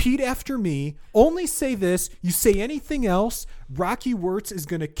 Repeat after me. Only say this. You say anything else, Rocky Wirtz is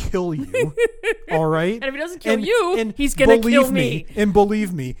going to kill you. All right? And if he doesn't kill you, he's going to kill me. And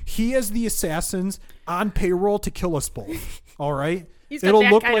believe me, he has the assassins on payroll to kill us both. All right? He's got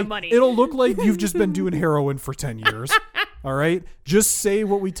that kind of money. It'll look like you've just been doing heroin for 10 years. All right? Just say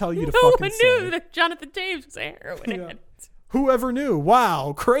what we tell you to No fucking one say. knew that Jonathan Taves was a heroin addict. Whoever knew?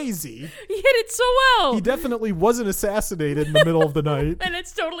 Wow, crazy. He hit it so well. He definitely wasn't assassinated in the middle of the night. And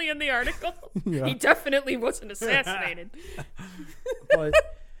it's totally in the article. Yeah. He definitely wasn't assassinated. But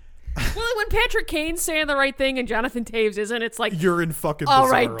Well, when Patrick Kane's saying the right thing and Jonathan Taves isn't, it's like, you're in fucking all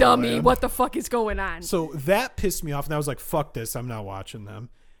bizarro right, dummy, land. what the fuck is going on? So that pissed me off, and I was like, fuck this, I'm not watching them.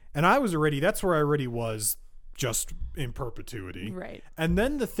 And that's where I already was just in perpetuity. Right. And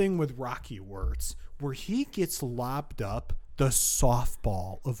then the thing with Rocky Wirtz, where he gets lobbed up the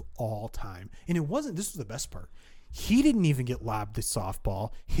softball of all time. And this was the best part. He didn't even get lobbed the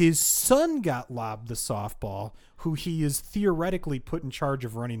softball. His son got lobbed the softball, who he is theoretically put in charge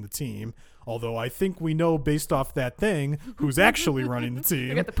of running the team. Although I think we know, based off that thing, who's actually running the team.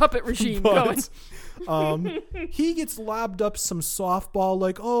 We got the puppet regime going. He gets lobbed up some softball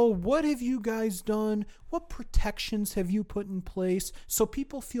like, what have you guys done? What protections have you put in place so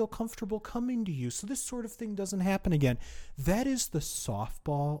people feel comfortable coming to you so this sort of thing doesn't happen again? That is the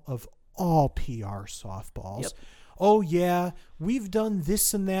softball of all PR softballs. Yep. Oh, yeah, we've done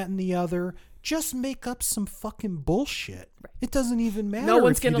this and that and the other just make up some fucking bullshit. Right. It doesn't even matter. No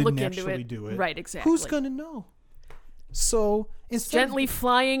one's if you going to look didn't into actually it. do it. Right, exactly. Who's going to know? So Gently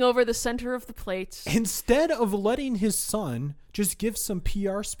flying over the center of the plate. instead of letting his son just give some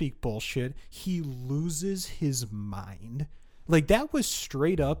PR speak bullshit, he loses his mind. Like, that was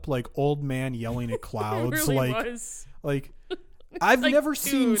straight up like old man yelling at clouds. It really like, was. like I've like, never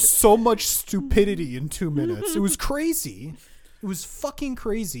seen dude. so much stupidity in 2 minutes. It was crazy. It was fucking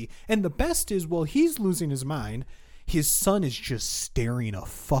crazy. And the best is, while he's losing his mind, his son is just staring a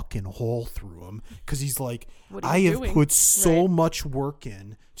fucking hole through him because he's like, What are I you have doing?" put so Right. much work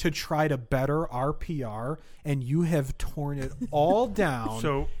in to try to better our PR, and you have torn it all down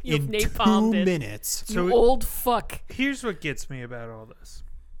So You've in 2 napalmed it. minutes. You So- old fuck. here's what gets me about all this.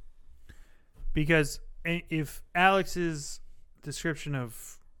 Because if Alex's description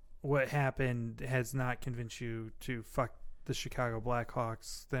of what happened has not convinced you to fuck the Chicago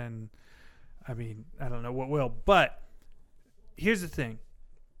Blackhawks, then, I mean, I don't know what will. But here's the thing.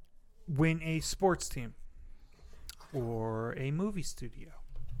 When a sports team or a movie studio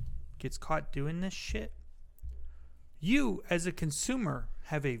gets caught doing this shit, you, as a consumer,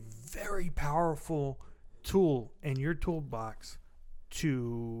 have a very powerful tool in your toolbox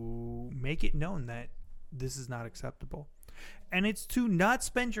to make it known that this is not acceptable. And it's to not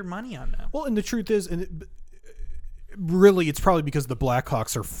spend your money on them. Well, and the truth is, really, it's probably because the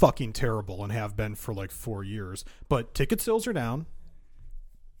Blackhawks are fucking terrible and have been for like 4 years. But ticket sales are down.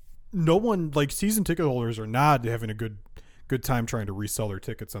 No one, like, season ticket holders are not having a good time trying to resell their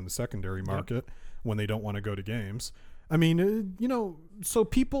tickets on the secondary market when they don't want to go to games. I mean, so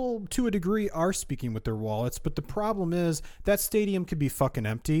people to a degree are speaking with their wallets, but the problem is that stadium could be fucking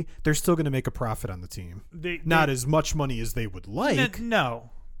empty. They're still going to make a profit on the team. Not as much money as they would like. No.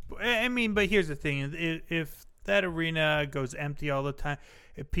 I mean, but here's the thing. If that arena goes empty all the time,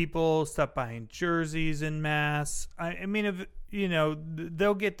 if people stop buying jerseys en masse, I mean, if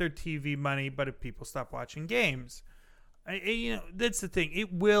they'll get their TV money, but if people stop watching games, that's the thing.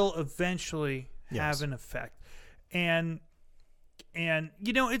 It will eventually have an effect. And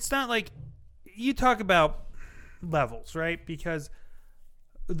it's not like you talk about levels, right? Because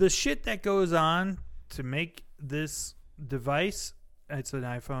the shit that goes on to make this device, it's an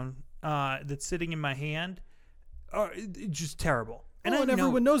iPhone, that's sitting in my hand, are just terrible. And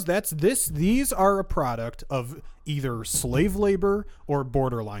everyone knows these are a product of either slave labor or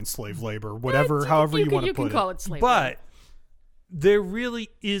borderline slave labor, whatever, however you want to put it. You can call it slave But labor. there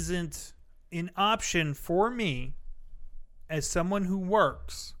really isn't an option for me as someone who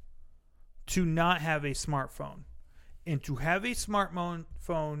works to not have a smartphone. And to have a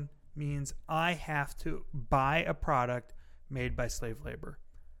smartphone means I have to buy a product made by slave labor.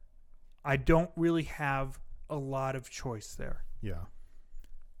 I don't really have a lot of choice there. Yeah.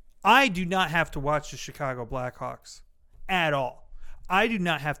 I do not have to watch the Chicago Blackhawks at all. I do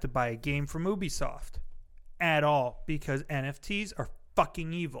not have to buy a game from Ubisoft at all because NFTs are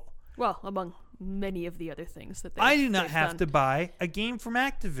fucking evil. Well, among many of the other things that I do not they've have done. to buy a game from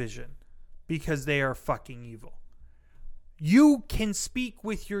Activision because they are fucking evil. You can speak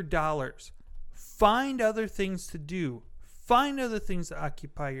with your dollars. Find other things to do. Find other things to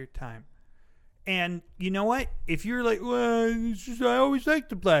occupy your time. And you know what? If you're like, well, I always liked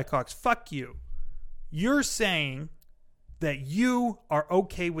the Blackhawks, fuck you. You're saying that you are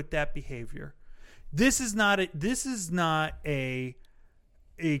okay with that behavior. This is not a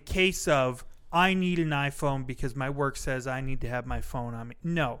case of I need an iPhone because my work says I need to have my phone on me.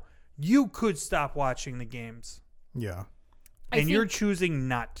 No, you could stop watching the games. Yeah. And you're choosing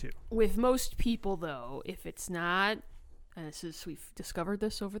not to. With most people, though, if it's not, and we've discovered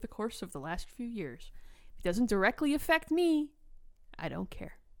this over the course of the last few years, if it doesn't directly affect me, I don't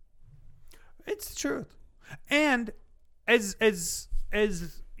care. It's the truth. And as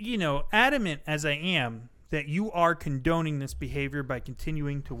adamant as I am that you are condoning this behavior by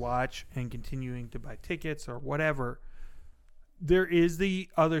continuing to watch and continuing to buy tickets or whatever, there is the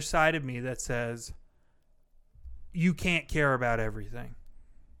other side of me that says you can't care about everything.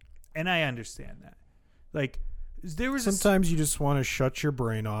 And I understand that. Like, there was sometimes you just want to shut your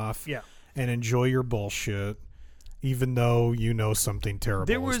brain off and enjoy your bullshit, even though something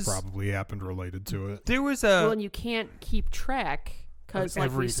terrible has probably happened related to it. There was and you can't keep track because,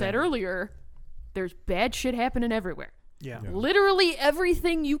 like we said earlier, there's bad shit happening everywhere. Yeah. Literally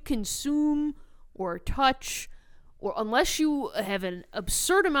everything you consume or touch, or unless you have an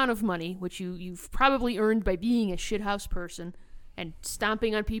absurd amount of money, which you've probably earned by being a shithouse person and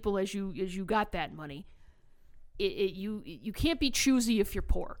stomping on people as you got that money, you can't be choosy if you're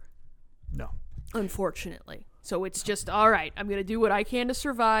poor. No. Unfortunately. So it's just, all right, I'm going to do what I can to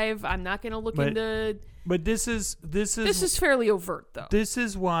survive. I'm not going to look into... But this is fairly overt, though. This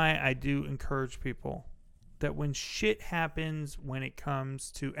is why I do encourage people that when shit happens when it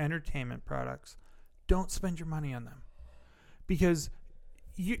comes to entertainment products, don't spend your money on them. Because,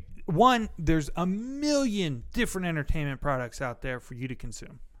 there's a million different entertainment products out there for you to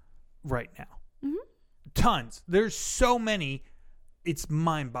consume right now. Mm-hmm. Tons. There's so many, it's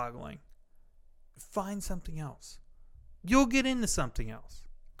mind-boggling. Find something else. You'll get into something else.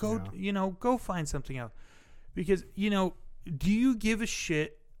 Go find something else. Because, do you give a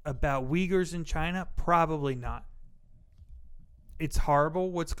shit about Uyghurs in China? Probably not. It's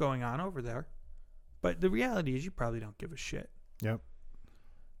horrible what's going on over there. But the reality is you probably don't give a shit. Yep.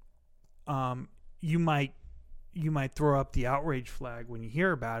 You might throw up the outrage flag when you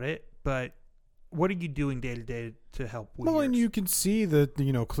hear about it, but what are you doing day to day to help Uyghurs? Well, and you can see that,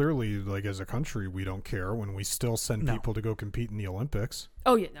 clearly, like, as a country, we don't care when we still send people to go compete in the Olympics.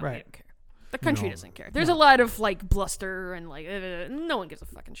 Oh, yeah, no, we don't care. The country doesn't care. There's a lot of, like, bluster and, like, no one gives a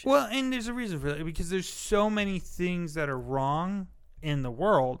fucking shit. Well, and there's a reason for that, because there's so many things that are wrong in the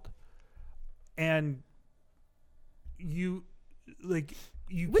world, and which the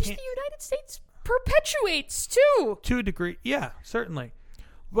United States perpetuates, too. To a degree, yeah, certainly.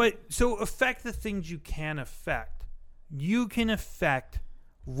 But so affect the things you can affect. You can affect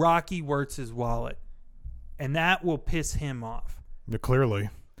Rocky Wirtz's wallet, and that will piss him off. Yeah, clearly.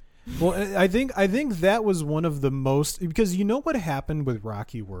 Well, I think that was one of the most, because you know what happened with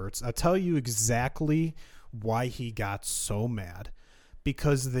Rocky Wirtz? I'll tell you exactly why he got so mad.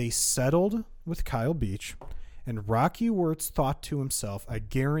 Because they settled with Kyle Beach, and Rocky Wirtz thought to himself, I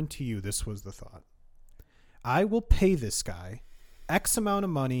guarantee you this was the thought, I will pay this guy X amount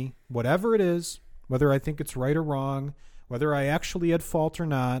of money, whatever it is, whether I think it's right or wrong, whether I actually had fault or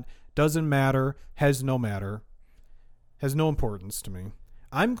not, doesn't matter, has no importance to me.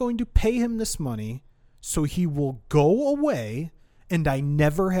 I'm going to pay him this money so he will go away and I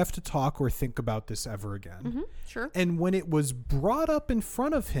never have to talk or think about this ever again. Mm-hmm, sure. And when it was brought up in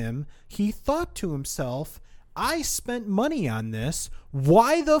front of him, he thought to himself, I spent money on this.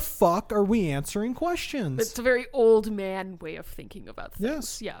 Why the fuck are we answering questions? It's a very old man way of thinking about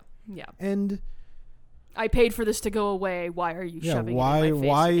things. Yes. Yeah. And I paid for this to go away. Why are you shoving it in my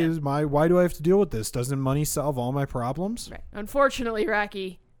face why do I have to deal with this? Doesn't money solve all my problems? Right. Unfortunately,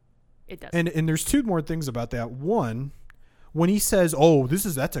 Rocky, it doesn't. And there's two more things about that. One, when he says, "Oh,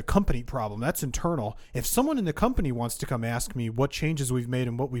 that's a company problem. That's internal." If someone in the company wants to come ask me what changes we've made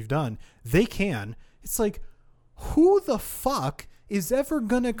and what we've done, they can. It's like, who the fuck is ever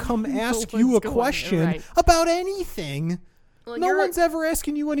going to come ask you a question about anything? Well, no one's ever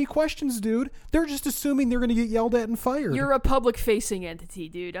asking you any questions, dude. They're just assuming they're going to get yelled at and fired. You're a public-facing entity,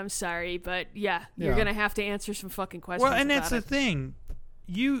 dude. I'm sorry, but you're going to have to answer some fucking questions. Well, and that's the thing.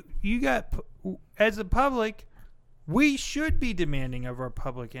 You got, as a public, we should be demanding of our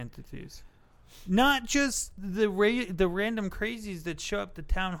public entities, not just the random crazies that show up to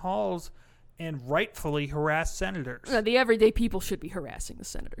town halls and rightfully harass senators. The everyday people should be harassing the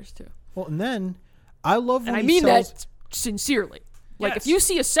senators too. Well, and then I love when that sincerely. Like, if you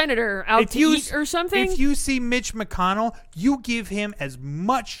see a senator out to eat or something, if you see Mitch McConnell, you give him as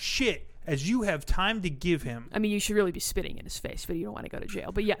much shit as you have time to give him. I mean, you should really be spitting in his face, but you don't want to go to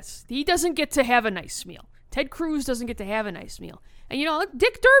jail. But yes, he doesn't get to have a nice meal. Ted Cruz doesn't get to have a nice meal. And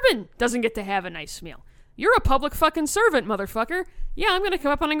Dick Durbin doesn't get to have a nice meal. You're a public fucking servant, motherfucker. Yeah, I'm going to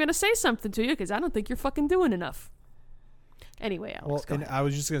come up and I'm going to say something to you because I don't think you're fucking doing enough. Anyway, Alex, go ahead. I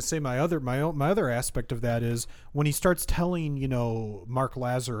was just going to say my other aspect of that is when he starts telling, Mark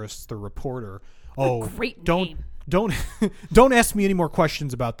Lazarus, the reporter, great name. Don't ask me any more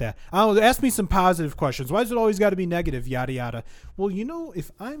questions about that. Ask me some positive questions. Why does it always got to be negative? Yada yada. Well,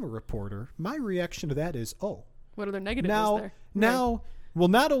 if I'm a reporter, my reaction to that is, what other negatives is there? Now, well,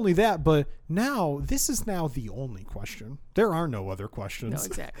 not only that, but this is now the only question. There are no other questions. No,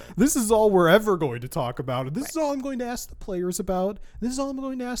 exactly. This is all we're ever going to talk about. And this is all I'm going to ask the players about. This is all I'm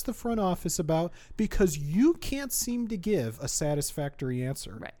going to ask the front office about because you can't seem to give a satisfactory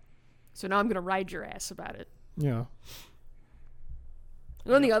answer. Right. So now I'm going to ride your ass about it. Yeah.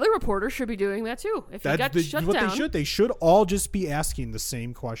 Well, and the other reporters should be doing that too. If you got shut down, they should all just be asking the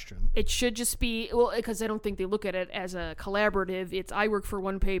same question. It should just be because I don't think they look at it as a collaborative. It's I work for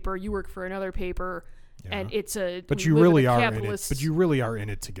one paper, you work for another paper, and it's a. But you really are in it. But you really are in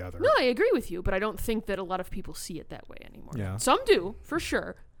it together. No, I agree with you, but I don't think that a lot of people see it that way anymore. Yeah. Some do for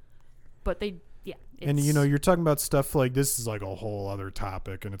sure, but they Yeah. And you're talking about stuff like this is like a whole other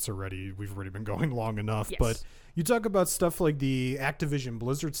topic, and we've already been going long enough. Yes. But you talk about stuff like the Activision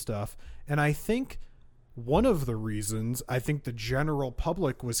Blizzard stuff, and I think one of the reasons I think the general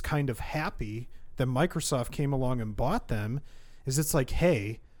public was kind of happy that Microsoft came along and bought them is it's like,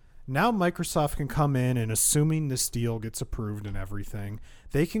 hey, now Microsoft can come in and assuming this deal gets approved and everything,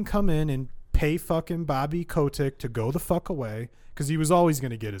 they can come in and pay fucking Bobby Kotick to go the fuck away because he was always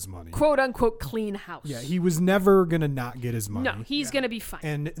going to get his money. Quote unquote clean house. Yeah, he was never going to not get his money. No, he's going to be fine.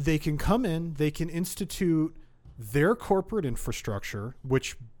 And they can come in, they can institute their corporate infrastructure,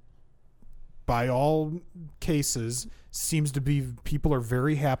 which by all cases seems to be people are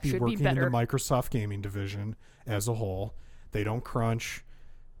very happy Should be working in the better. Microsoft gaming division as a whole. They don't crunch.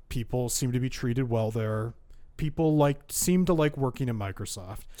 People seem to be treated well there. People seem to like working in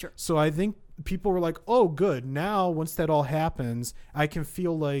Microsoft. Sure. So I think people were like, "Oh, good. Now once that all happens, I can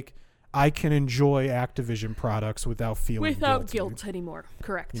feel like I can enjoy Activision products without feeling Without guilty." guilt anymore.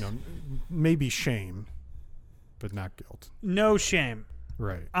 Correct. Maybe shame, but not guilt. No shame.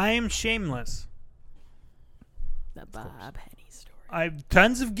 Right. I am shameless. The Bob Henny story. I have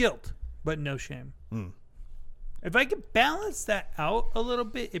tons of guilt, but no shame. Mm. If I could balance that out a little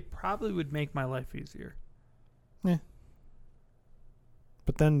bit, it probably would make my life easier. Yeah.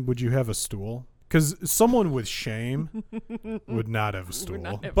 But then would you have a stool? Because someone with shame would not have a stool.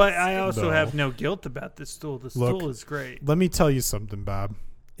 not have- But I also No. have no guilt about this stool. The stool is great. Let me tell you something, Bob.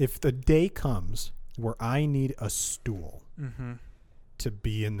 If the day comes where I need a stool to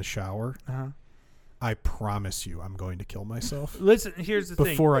be in the shower, I promise you I'm going to kill myself Listen, here's the thing.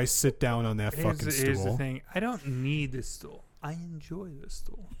 before I sit down on that fucking stool. Here's the thing. I don't need this stool. I enjoy this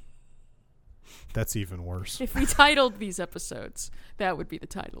stool. That's even worse. If we titled these episodes, that would be the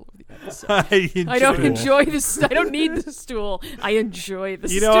title of the episode. I I don't Stool. enjoy this. I don't need the stool. I enjoy the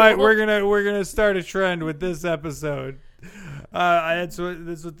You stool. know what? We're gonna start a trend with this episode. That's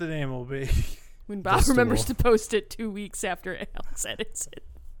what the name will be. When Bob stool. remembers to post it 2 weeks after Alex edits it.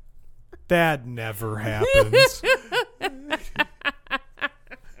 That never happens.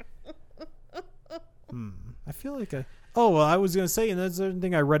 I feel like I was going to say, and that's the other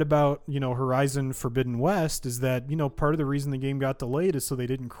thing I read about, Horizon Forbidden West is that, part of the reason the game got delayed is so they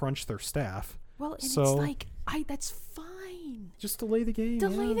didn't crunch their staff. Well, and So- it's like, that's fine. Just delay the game.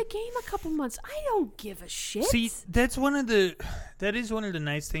 Delay yeah. the game a couple months. I don't give a shit. See, that is one of the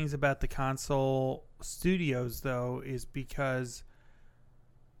nice things about the console studios, though, is because,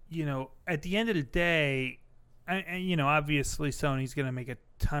 at the end of the day, obviously Sony's going to make a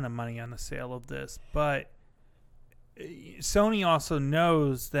ton of money on the sale of this, but Sony also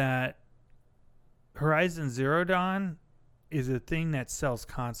knows that Horizon Zero Dawn is a thing that sells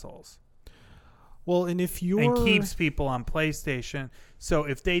consoles. Well, and if you're... And keeps people on PlayStation. So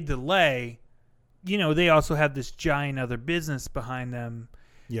if they delay, they also have this giant other business behind them.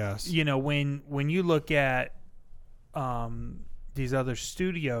 Yes. When you look at these other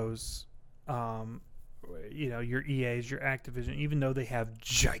studios, your EAs, your Activision, even though they have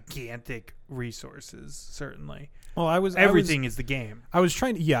gigantic resources, certainly. Well, everything is the game. I was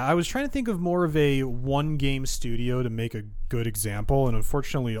trying to think of more of a one game studio to make a good example, and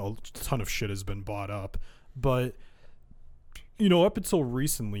unfortunately a ton of shit has been bought up. But up until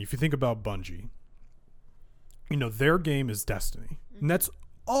recently, if you think about Bungie, their game is Destiny. And that's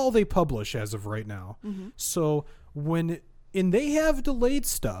all they publish as of right now. Mm-hmm. So and they have delayed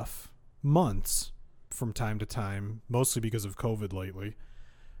stuff months from time to time, mostly because of COVID lately,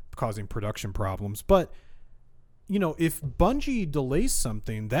 causing production problems. But if Bungie delays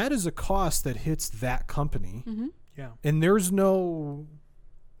something, that is a cost that hits that company. Mm-hmm. Yeah. And there's no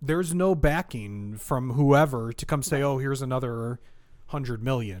backing from whoever to come say, "Oh, here's another 100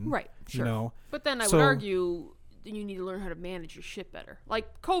 million." Right. Sure. But then I So- would argue you need to learn how to manage your shit better.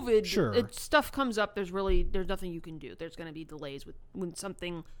 Like COVID, Sure. Stuff comes up. There's nothing you can do. There's going to be delays when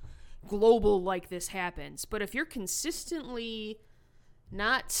something global like this happens. But if you're consistently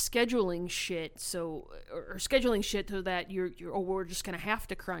not scheduling shit, or scheduling shit so that we're just going to have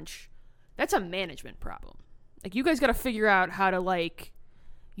to crunch, that's a management problem. Like, you guys got to figure out how to,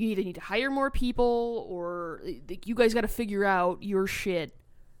 you either need to hire more people, or you guys got to figure out your shit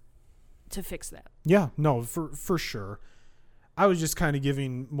to fix that. Yeah, no, for sure. I was just kind of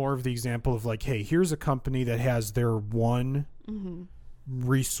giving more of the example of hey, here's a company that has their one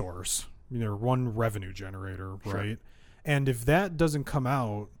resource, their one revenue generator, Sure. right? And if that doesn't come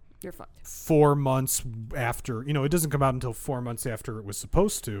out You're fucked. 4 months after, it doesn't come out until 4 months after it was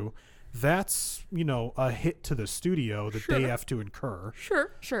supposed to, that's, a hit to the studio that they Sure. have to incur.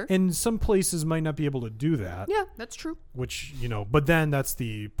 Sure. And some places might not be able to do that. Yeah, that's true. Which, but then that's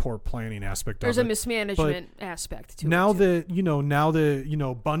the poor planning aspect There's of a it. mismanagement aspect to Now it. Too. that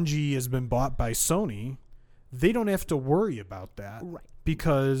Bungie has been bought by Sony, they don't have to worry about that. Right.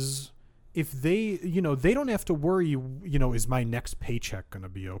 Because if they don't have to worry, is my next paycheck going to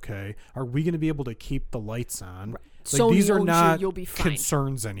be okay? Are we going to be able to keep the lights on? Right. Like, Sony these are owns you, not you'll be fine.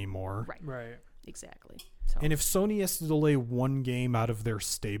 concerns anymore. Right. Right. Exactly. So And if Sony has to delay one game out of their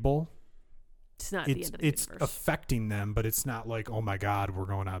stable, it's not the end of the it's universe. affecting them, but it's not like, oh my God, we're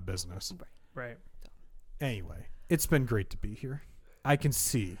going out of business. Right. Anyway, it's been great to be here. I can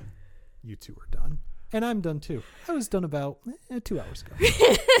see you two are done. And I'm done too. I was done about 2 hours ago.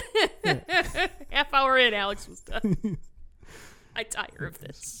 Half hour in, Alex was done. I tire of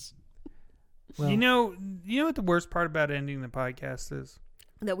this. Well, You know what the worst part about ending the podcast is?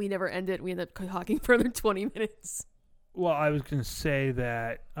 That we never end it. We end up talking for another 20 minutes. Well, I was going to say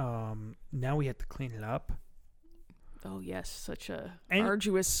that now we have to clean it up. Oh, yes. Such a And-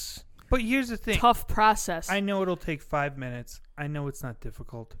 arduous, But here's the thing. tough process. I know it'll take 5 minutes. I know it's not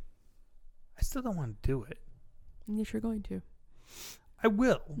difficult. I still don't want to do it. Yes, you're going to. I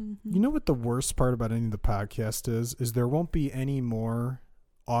will. you know what the worst part about any of the podcast is there won't be any more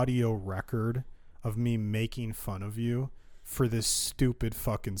audio record of me making fun of you for this stupid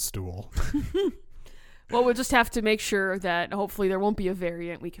fucking stool. Well, we'll just have to make sure that hopefully there won't be a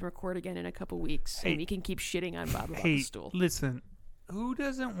variant. We can record again in a couple weeks, Hey. and we can keep shitting on Bob about Hey, the stool. listen. Who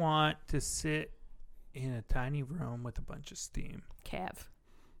doesn't want to sit in a tiny room with a bunch of steam? Cav.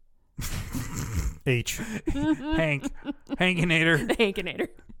 H. Hank. Hankinator. The Hankinator.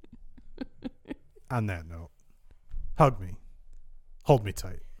 On that note, hug me. Hold me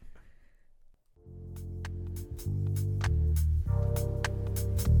tight.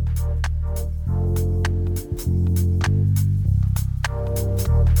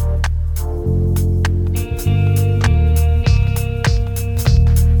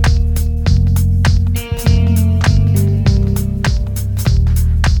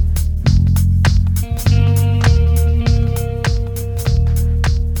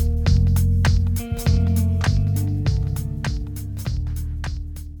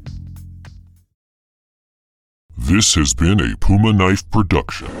 This has been a Puma Knife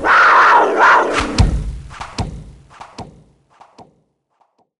production.